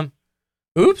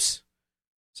 Oops,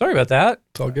 sorry about that.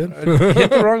 It's all good. Hit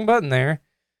the wrong button there.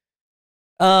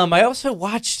 I also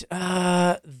watched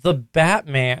The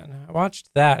Batman. I watched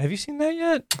that. Have you seen that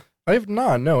yet? I have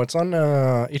not. No, it's on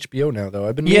HBO now, though.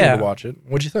 I've been meaning to watch it.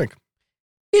 What'd you think?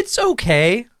 It's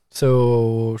okay.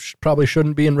 So probably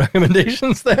shouldn't be in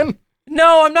recommendations then.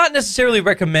 No, I'm not necessarily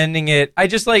recommending it. I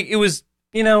just it was,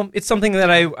 it's something that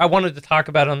I wanted to talk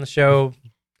about on the show.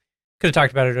 Could have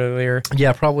talked about it earlier.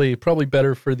 Yeah, probably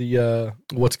better for the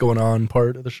what's going on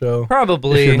part of the show.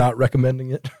 Probably. If you're not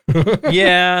recommending it.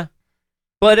 Yeah.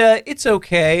 But it's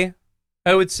okay.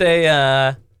 I would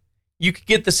say you could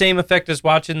get the same effect as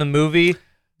watching the movie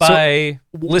by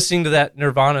listening to that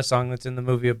Nirvana song that's in the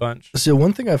movie a bunch. So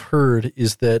one thing I've heard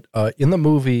is that in the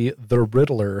movie, the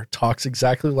Riddler talks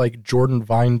exactly like Jordan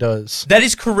Vine does. That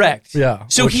is correct. Yeah.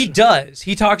 So he does.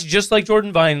 He talks just like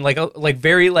Jordan Vine, like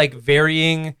very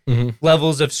varying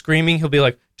levels of screaming. He'll be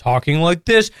like talking like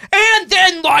this and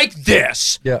then like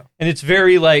this. Yeah. And it's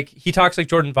very he talks like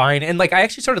Jordan Vine. And I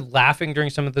actually started laughing during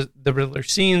some of the Riddler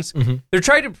scenes. They're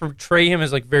trying to portray him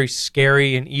as very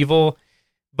scary and evil.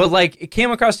 But it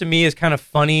came across to me as kind of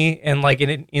funny and in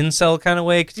an incel kind of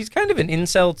way, because he's kind of an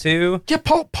incel too. Yeah,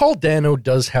 Paul Dano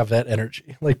does have that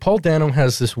energy. Paul Dano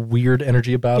has this weird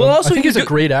energy about him. Also, I think he's a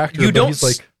great actor. You but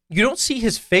he's don't see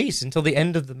his face until the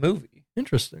end of the movie.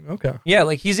 Interesting. Okay. Yeah,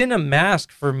 he's in a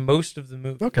mask for most of the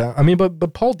movie. Okay. I mean,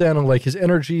 but Paul Dano, his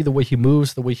energy, the way he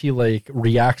moves, the way he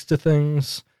reacts to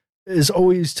things, is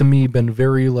always to me been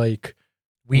very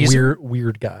Weezer?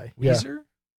 weird guy. Weezer? Yeah.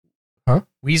 Huh?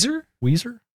 Weezer?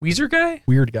 Weezer? Weezer guy?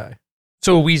 Weird guy.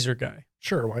 So a Weezer guy.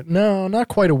 Sure. Why? No, not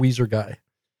quite a Weezer guy.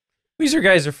 Weezer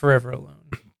guys are forever alone.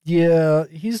 Yeah,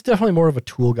 he's definitely more of a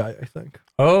Tool guy, I think.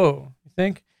 Oh, you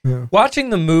think? Yeah. Watching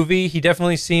the movie, he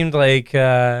definitely seemed like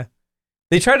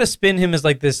they try to spin him as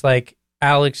this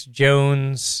Alex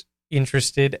Jones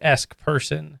interested-esque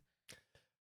person.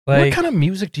 What Like kind of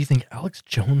music do you think Alex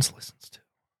Jones listens to?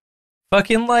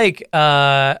 fucking like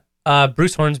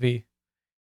Bruce Hornsby.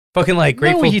 Fucking like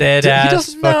Grateful No, he Dead d- he ass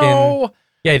doesn't fucking know.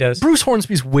 Yeah, he does. Bruce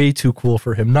Hornsby's way too cool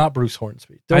for him. Not Bruce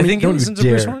Hornsby. I think he don't you listens to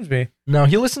Bruce dare. Hornsby. No,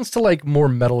 he listens to like more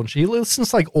metal and shit. He listens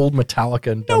to like old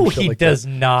Metallica and dumb No, shit he like does that.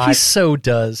 not. He so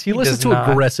does. He listens does to not.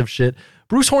 aggressive shit.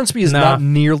 Bruce Hornsby is Nah. not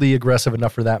nearly aggressive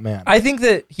enough for that man. I think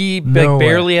that he No way.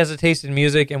 barely has a taste in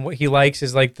music, and what he likes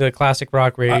is like the classic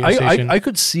rock radio station. I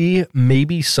could see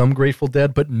maybe some Grateful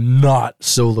Dead, but not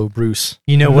solo Bruce.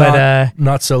 You know Not- what?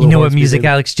 Not solo. You know what Hornsby, music baby.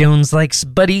 Alex Jones likes,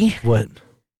 buddy? What?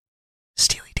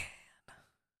 Steely Dan.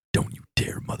 Don't you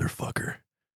dare, motherfucker.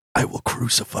 I will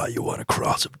crucify you on a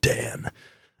cross of Dan.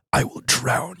 I will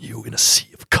drown you in a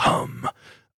sea of cum.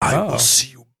 I Oh. will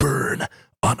see you burn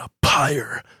on a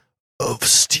pyre of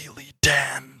Steely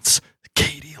Dan's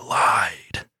Katie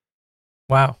lied.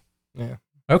 Wow. Yeah.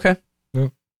 Okay. Yeah.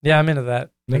 Yeah, I'm into that.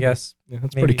 I Yeah. guess. Yeah,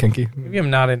 that's Maybe. pretty kinky. Maybe I'm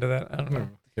not into that. I don't know.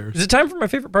 Who cares? Is it time for my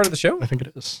favorite part of the show? I Let's think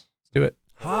it is. do it.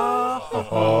 Ha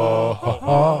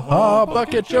ha,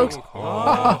 bucket jokes.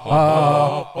 Ha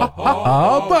ha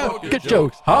ha, bucket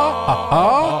jokes.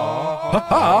 Ha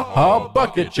ha ha,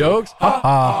 bucket jokes. Ha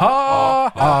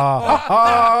ha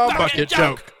ha, bucket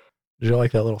joke. Did you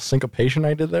like that little syncopation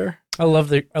I did there? I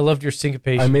loved your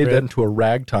syncopation. I made Brett. that into a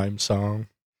ragtime song.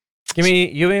 Give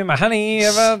me my honey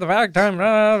about the ragtime.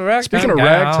 Speaking of gal.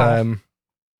 ragtime,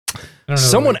 I don't know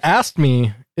someone the words. asked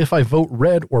me if I vote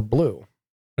red or blue.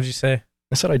 What'd you say?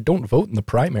 I said I don't vote in the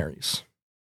primaries.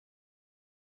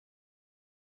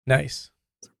 Nice.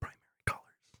 They're primary colors.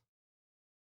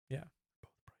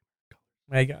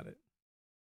 I got it.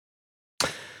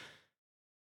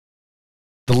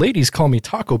 The ladies call me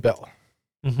Taco Bell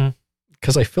Mm-hmm.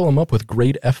 because I fill them up with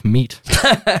grade F meat.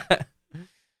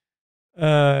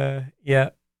 Yeah.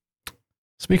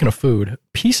 Speaking of food,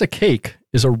 piece of cake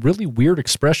is a really weird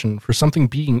expression for something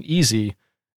being easy,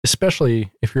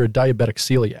 especially if you're a diabetic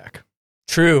celiac.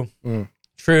 True. Mm.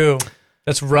 True.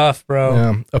 That's rough,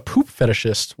 bro. A poop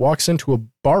fetishist walks into a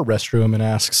bar restroom and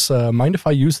asks, mind if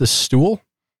I use this stool?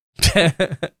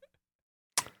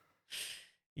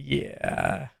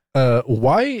 Yeah.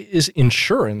 Why is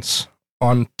insurance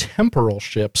on temporal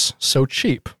ships so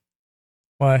cheap?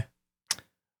 Why?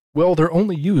 Well, they're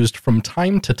only used from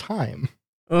time to time.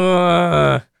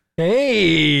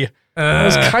 Hey, that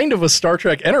was kind of a Star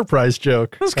Trek Enterprise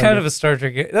joke. That was kind of a Star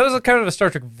Trek. That was kind of a Star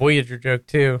Trek Voyager joke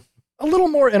too. A little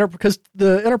more because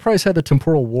the Enterprise had the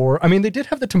temporal war. I mean, they did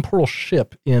have the temporal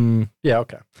ship in. Yeah,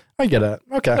 okay, I get it.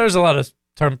 Okay, There's a lot of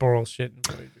temporal shit in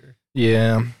Voyager.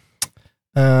 yeah.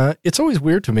 It's always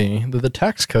weird to me that the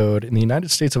tax code in the United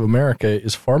States of America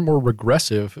is far more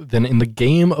regressive than in the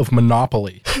game of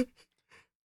Monopoly.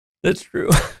 That's true.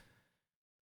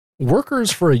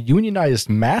 Workers for a unionized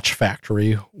match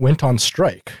factory went on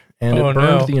strike, and Oh, it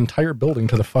burned no. the entire building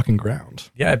to the fucking ground.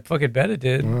 Yeah, I fucking bet it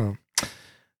did. Wow.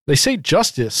 They say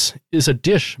justice is a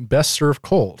dish best served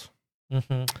cold,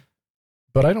 Mm-hmm.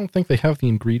 but I don't think they have the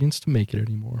ingredients to make it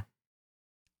anymore.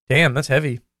 Damn, that's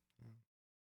heavy.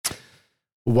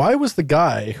 Why was the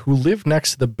guy who lived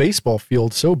next to the baseball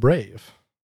field so brave?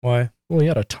 Why? Well, he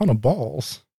had a ton of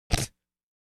balls.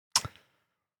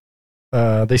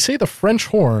 They say the French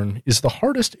horn is the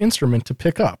hardest instrument to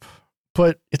pick up,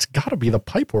 but it's got to be the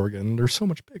pipe organ. They're so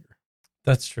much bigger.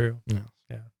 That's true.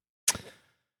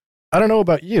 I don't know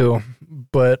about you,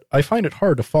 but I find it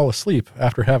hard to fall asleep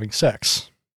after having sex,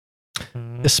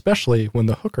 Mhm. especially when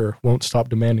the hooker won't stop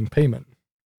demanding payment.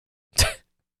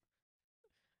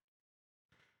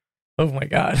 Oh my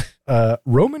god.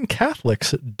 Roman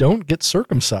Catholics don't get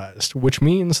circumcised, which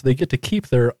means they get to keep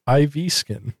their IV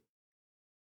skin.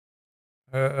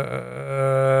 I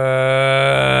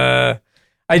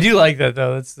do like that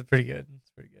though. That's pretty good. It's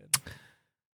pretty good.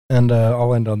 And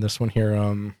I'll end on this one here.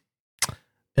 And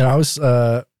I was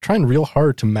trying real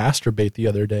hard to masturbate the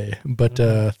other day, but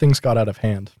things got out of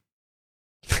hand.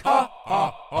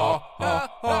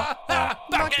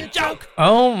 Bucket joke.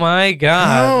 Oh my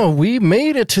god. Oh, we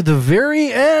made it to the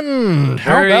very end.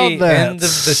 How Very about that? end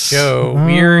of the show.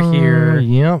 We're here.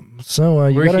 Yep. So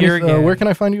you We're got here again. where can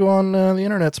I find you on the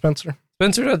internet, Spencer?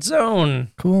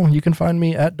 Spencer.zone. Cool. You can find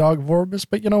me at Dog Vorbis,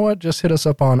 but you know what? Just hit us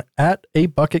up on at a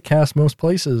bucket cast most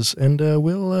places, and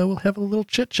we'll have a little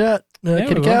chit chat, Yeah,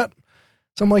 kitty we will. cat,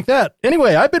 something like that.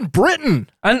 Anyway, I've been Britain.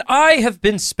 And I have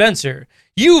been Spencer.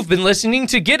 You've been listening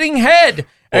to Getting Head,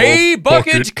 a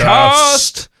bucket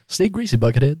cast. Stay greasy,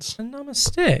 bucketheads. And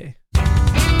namaste.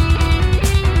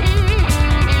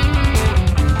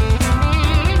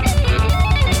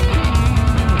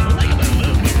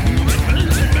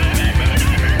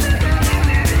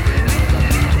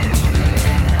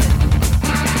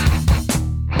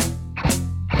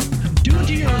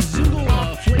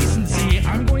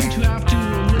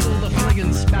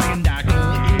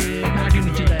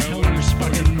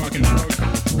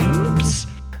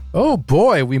 Oh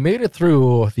boy, we made it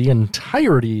through the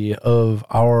entirety of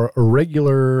our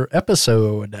regular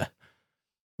episode.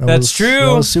 That's true.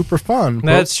 That was super fun.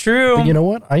 That's true. But you know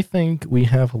what? I think we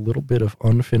have a little bit of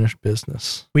unfinished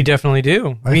business. We definitely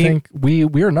do. I think we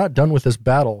are not done with this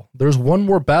battle. There's one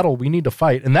more battle we need to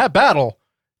fight, and that battle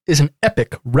is an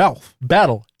epic Ralph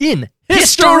battle in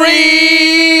history!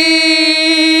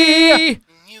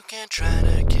 You can try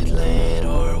to get laid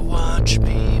or watch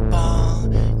people.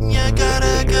 You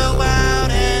gotta go out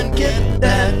and get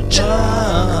that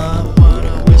job. What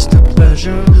a waste of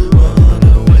pleasure. What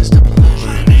a waste of pleasure.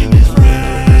 My name is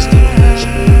Ralph.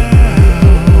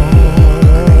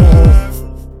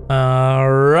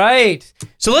 All right.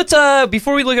 So let's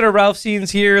before we look at our Ralph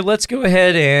scenes here, let's go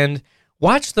ahead and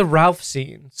watch the Ralph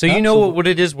scene. So you know what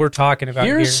it is we're talking about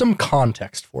here. Here's some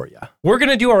context for you. We're going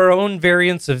to do our own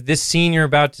variants of this scene you're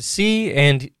about to see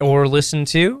and or listen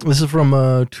to. This is from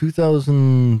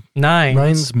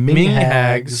 2009's Ming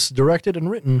Hags, directed and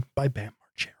written by Bam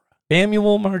Margera.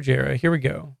 Samuel Margera. Here we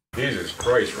go. Jesus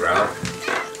Christ,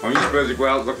 Ralph. Aren't you supposed to go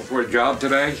out looking for a job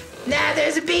today? Nah,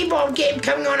 there's a b-ball game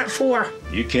coming on at 4.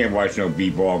 You can't watch no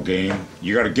b-ball game.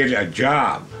 You gotta get a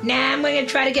job. Nah, I'm gonna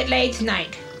try to get laid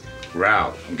tonight.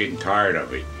 Ralph, I'm getting tired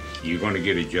of it. You're gonna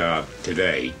get a job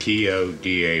today.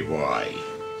 T-O-D-A-Y.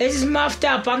 This is muffed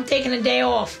up. I'm taking a day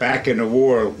off. Back in the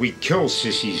war, we kill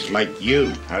sissies like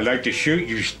you. I'd like to shoot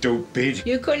you, stupid.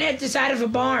 You couldn't hit the side of a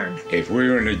barn. If we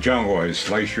were in the jungle, I'd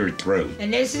slice your throat.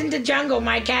 And this isn't the jungle.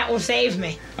 My cat will save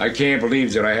me. I can't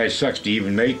believe that I had sex to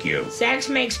even make you. Sex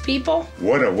makes people.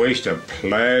 What a waste of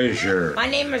pleasure. My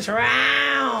name is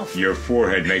Ralph. Your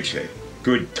forehead makes a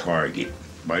good target.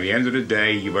 By the end of the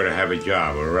day, you better have a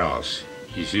job or else.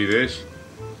 You see this?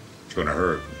 It's gonna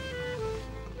hurt.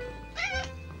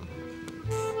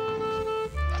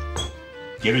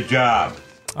 Get a job.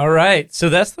 All right. So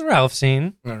that's the Ralph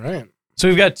scene. All right. So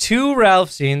we've got 2 Ralph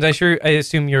scenes. I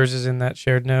assume yours is in that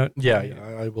shared note. Yeah,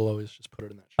 I will always just put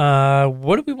it in that.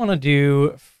 What do we want to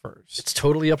do first? It's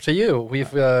totally up to you.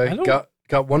 We've got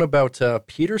one about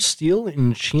Peter Steele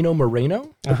in Chino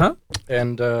Moreno. Uh-huh.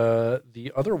 And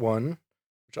the other one,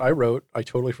 which I wrote, I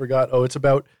totally forgot. Oh, it's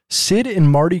about Sid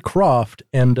and Marty Krofft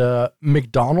and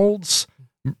McDonald's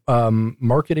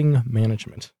marketing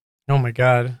management. Oh my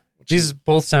God. These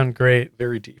both sound great.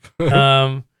 Very deep.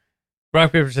 Rock,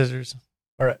 paper, scissors.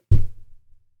 All right.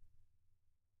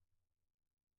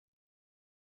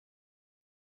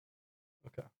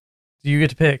 Okay. Do you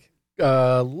get to pick?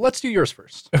 Let's do yours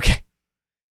first. Okay.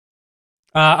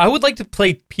 I would like to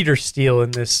play Peter Steele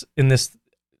in this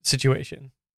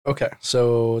situation. Okay,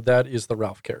 so that is the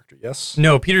Ralph character, yes?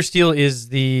 No, Peter Steele is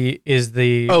the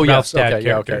Ralph's dad okay, character.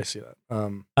 yeah, okay, I see that.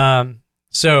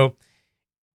 So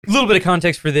a little bit of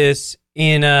context for this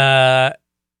in I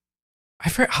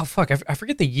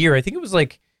forget the year. I think it was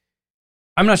like,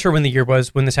 I'm not sure when the year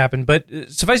was when this happened, but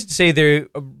suffice it to say, they're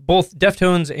both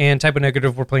Deftones and Typo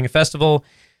Negative were playing a festival.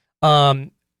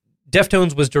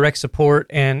 Deftones was direct support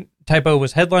and Typo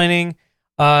was headlining.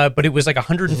 But it was like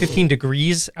 115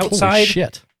 degrees outside. Holy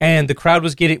shit. And the crowd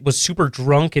was super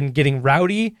drunk and getting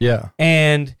rowdy. Yeah.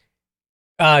 And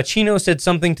Chino said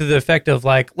something to the effect of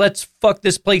like, let's fuck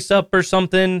this place up or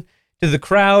something to the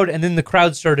crowd. And then the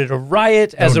crowd started a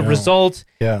riot as a result.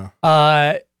 Yeah.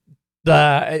 The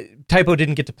Typo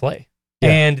didn't get to play.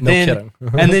 Yeah, and no then kidding.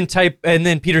 and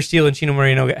then Peter Steele and Chino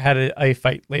Moreno had a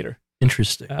fight later.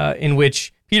 Interesting. In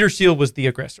which Peter Steele was the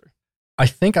aggressor. I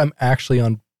think I'm actually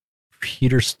on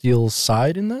Peter Steele's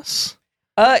side in this.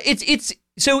 It's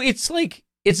like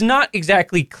it's not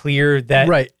exactly clear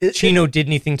that Chino did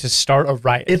anything to start a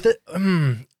riot.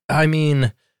 I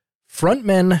mean,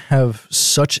 frontmen have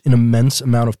such an immense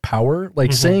amount of power.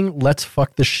 Like saying "let's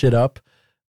fuck this shit up"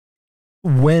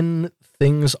 when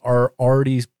things are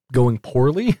already going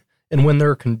poorly and when there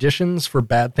are conditions for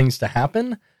bad things to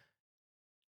happen.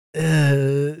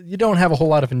 You don't have a whole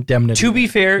lot of indemnity. To be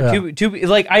fair, I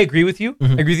agree with you. I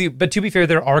agree with you. But to be fair,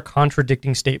 there are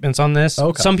contradicting statements on this.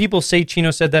 Okay. Some people say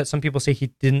Chino said that. Some people say he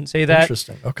didn't say that.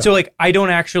 Interesting. Okay. So I don't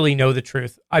actually know the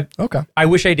truth. I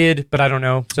wish I did, but I don't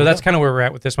know. So that's kind of where we're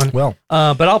at with this one. Well,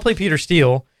 but I'll play Peter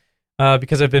Steele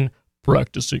because I've been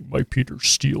practicing my Peter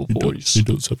Steele voice. He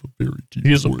does have a very deep voice.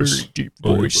 He has a very deep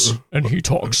voice, and he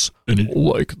talks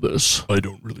like this. I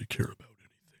don't really care about anything.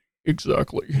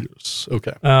 Exactly. Yes.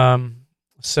 Okay.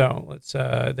 So let's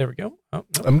there we go. Oh,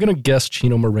 no. I'm gonna guess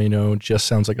Chino Moreno just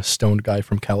sounds like a stoned guy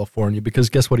from California because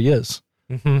guess what he is?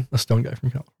 A stoned guy from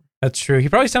California. That's true. He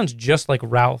probably sounds just like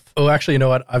Ralph. Oh, actually, you know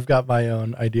what? I've got my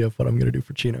own idea of what I'm gonna do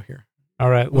for Chino here. All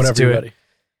right, whenever you're ready.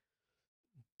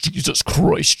 Jesus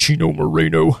Christ, Chino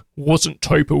Moreno. Wasn't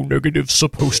Typo Negative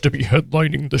supposed to be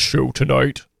headlining the show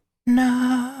tonight?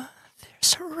 Nah.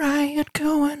 There's a riot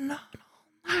going on all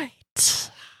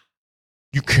night.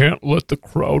 You can't let the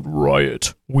crowd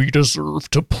riot. We deserve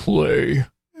to play.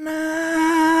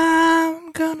 Now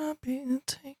I'm gonna be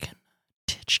taking a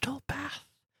digital bath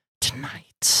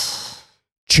tonight.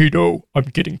 Cheeto, I'm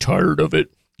getting tired of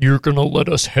it. You're gonna let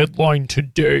us headline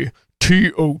today.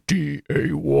 TODAY.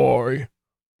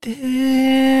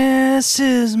 This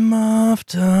is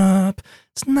muffed up.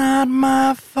 It's not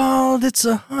my fault. It's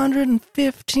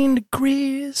 115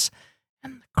 degrees,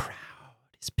 and the crowd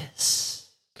is pissed.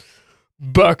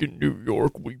 Back in New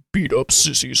York, we beat up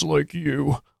sissies like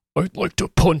you. I'd like to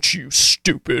punch you,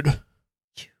 stupid.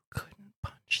 You couldn't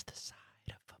punch the side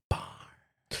of a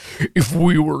barn. If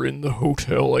we were in the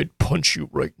hotel, I'd punch you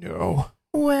right now.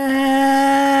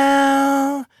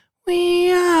 Well,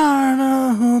 we are in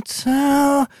a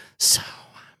hotel, so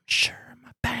I'm sure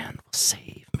my band will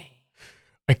save me.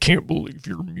 I can't believe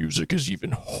your music is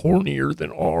even hornier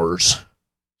than ours.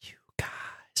 You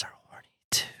guys are horny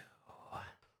too.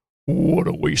 What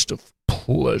a waste of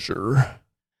pleasure.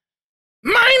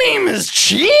 My name is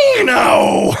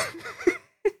Chino!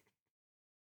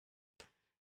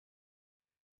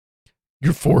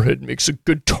 Your forehead makes a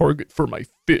good target for my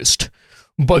fist.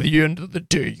 By the end of the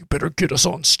day, you better get us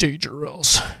on stage or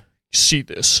else. You see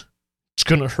this? It's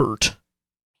gonna hurt.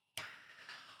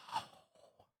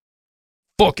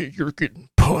 Fuck it, you're getting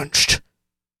punched.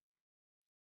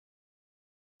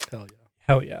 Hell yeah.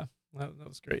 Hell yeah. That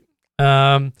was great.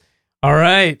 All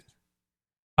right.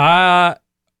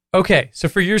 Okay. So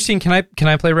for your scene, can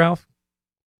I play Ralph?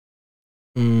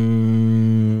 Or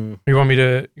you want me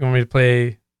to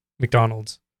play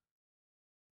McDonald's?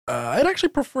 I'd actually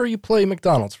prefer you play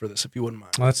McDonald's for this, if you wouldn't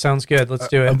mind. Well, that sounds good. Let's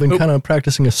do it. I've been kind of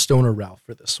practicing a stoner Ralph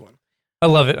for this one. I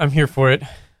love it. I'm here for it.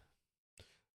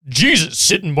 Jesus,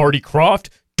 Sid and Marty Krofft,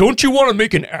 don't you want to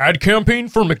make an ad campaign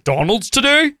for McDonald's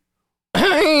today?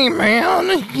 Hey,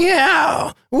 man,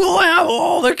 yeah, we'll have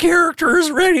all the characters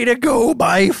ready to go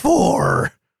by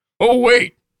 4. Oh,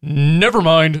 wait. Never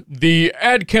mind. The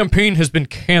ad campaign has been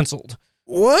canceled.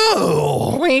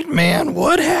 Whoa, wait, man,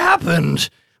 what happened?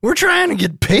 We're trying to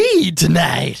get paid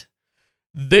tonight.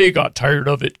 They got tired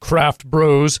of it, Kraft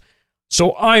Bros.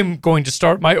 So I'm going to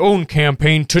start my own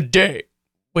campaign today.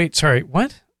 Wait, sorry.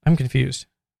 What? I'm confused.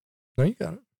 No, you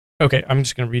got it. Okay, I'm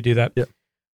just going to redo that. Yep.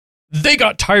 They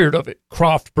got tired of it,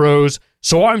 Kraft Bros.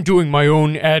 So I'm doing my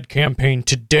own ad campaign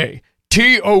today.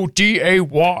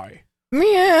 TODAY.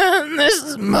 Man, this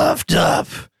is muffed up.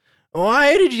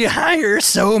 Why did you hire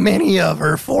so many of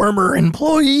our former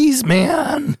employees,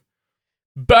 man?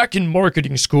 Back in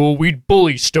marketing school, we'd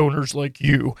bully stoners like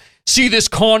you. See this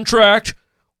contract?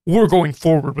 We're going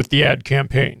forward with the ad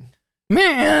campaign.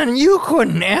 Man, you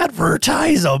couldn't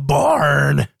advertise a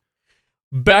barn.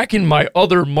 Back in my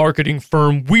other marketing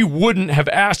firm, we wouldn't have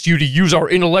asked you to use our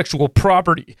intellectual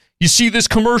property. You see this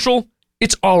commercial?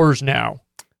 It's ours now.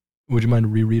 Would you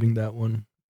mind rereading that one?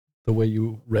 The way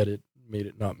you read it made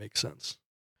it not make sense.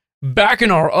 Back in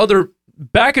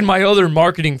my other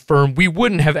marketing firm, we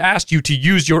wouldn't have asked you to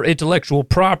use your intellectual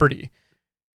property.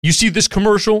 You see this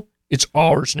commercial? It's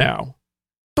ours now.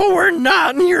 But we're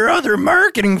not in your other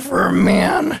marketing firm,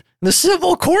 man. The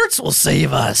civil courts will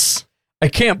save us. I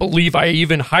can't believe I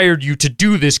even hired you to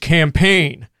do this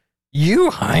campaign. You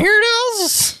hired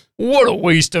us? What a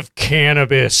waste of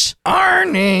cannabis. Our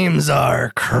names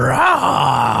are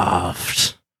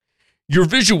Krofft. Your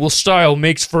visual style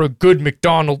makes for a good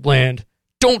McDonald land.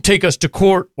 Don't take us to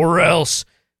court or else.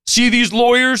 See these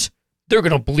lawyers? They're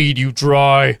gonna bleed you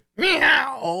dry.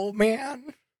 Meow,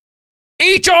 man.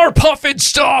 HR puffin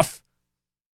stuff!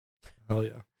 Hell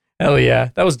yeah. Hell yeah.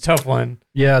 That was a tough one.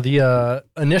 Yeah, the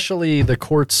initially the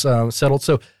courts settled.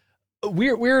 So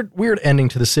weird ending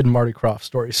to the Sid and Marty Krofft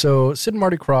story. So Sid and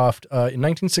Marty Krofft in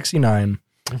 1969,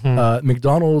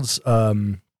 McDonald's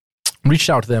reached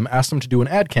out to them, asked them to do an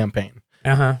ad campaign.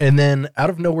 And then out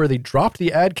of nowhere, they dropped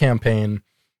the ad campaign.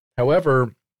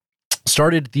 However,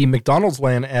 started the McDonald's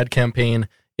Land ad campaign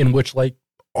in which like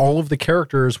all of the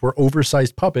characters were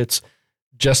oversized puppets,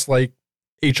 just like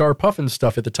HR Puffin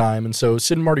stuff at the time. And so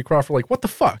Sid and Marty Krofft were like, what the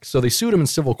fuck? So they sued him in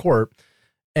civil court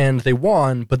and they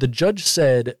won. But the judge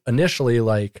said initially,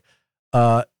 like,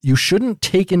 you shouldn't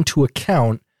take into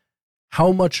account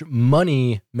how much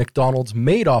money McDonald's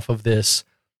made off of this,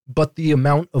 but the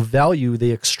amount of value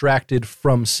they extracted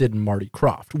from Sid and Marty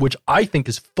Krofft, which I think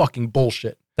is fucking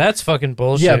bullshit. That's fucking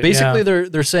bullshit. Yeah, basically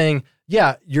they're saying,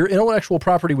 yeah, your intellectual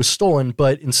property was stolen,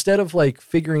 but instead of like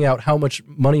figuring out how much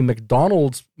money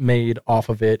McDonald's made off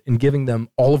of it and giving them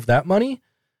all of that money,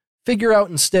 figure out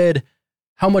instead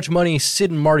how much money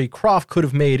Sid and Marty Krofft could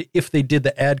have made if they did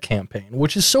the ad campaign,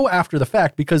 which is so after the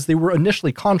fact because they were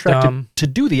initially contracted to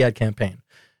do the ad campaign.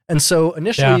 And so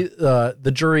initially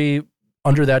the jury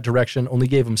under that direction only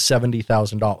gave them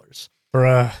 $70,000.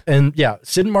 Bruh. And yeah,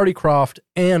 Sid and Marty Krofft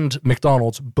and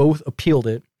McDonald's both appealed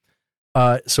it.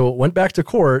 So it went back to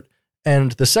court,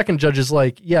 and the second judge is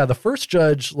like, yeah, the first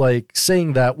judge like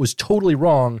saying that was totally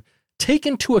wrong. Take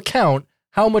into account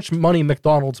how much money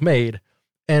McDonald's made,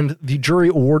 and the jury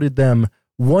awarded them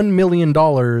 $1 million and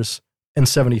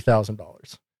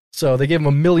 $70,000. So they gave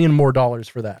them $1 million more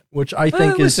for that, which I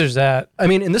think is there's that. I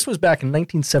mean, and this was back in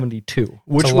 1972,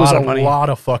 which was a lot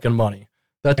of fucking money.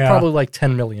 That's probably like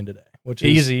 $10 million today, which is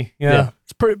easy. Yeah.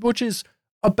 which is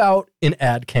about an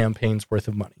ad campaign's worth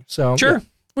of money. So Sure. yeah,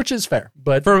 which is fair,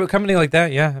 but For a company like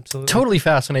that, yeah, absolutely. totally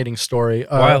fascinating story.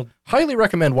 Wild. Highly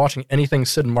recommend watching anything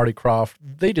Sid and Marty Krofft.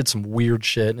 They did some weird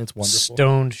shit, and it's wonderful.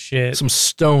 Stoned shit. Some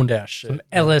stoned ass shit. Some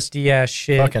LSD ass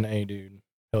shit. Fucking A, dude.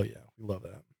 Hell yeah, we love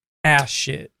that. Ass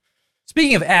shit.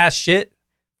 Speaking of ass shit,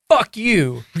 fuck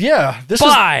you. Yeah, this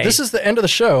is the end of the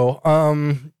show.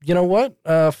 You know what?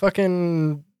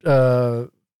 Fucking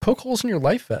poke holes in your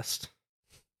life vest.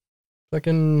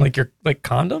 Fucking Like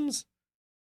condoms?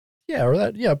 yeah, or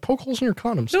that poke holes in your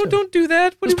condoms. No, too. don't do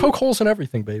that. What Just do you- poke holes in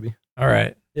everything, baby. All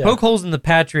right. Yeah. Poke holes in the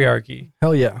patriarchy.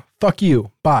 Hell yeah. Fuck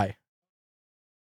you. Bye.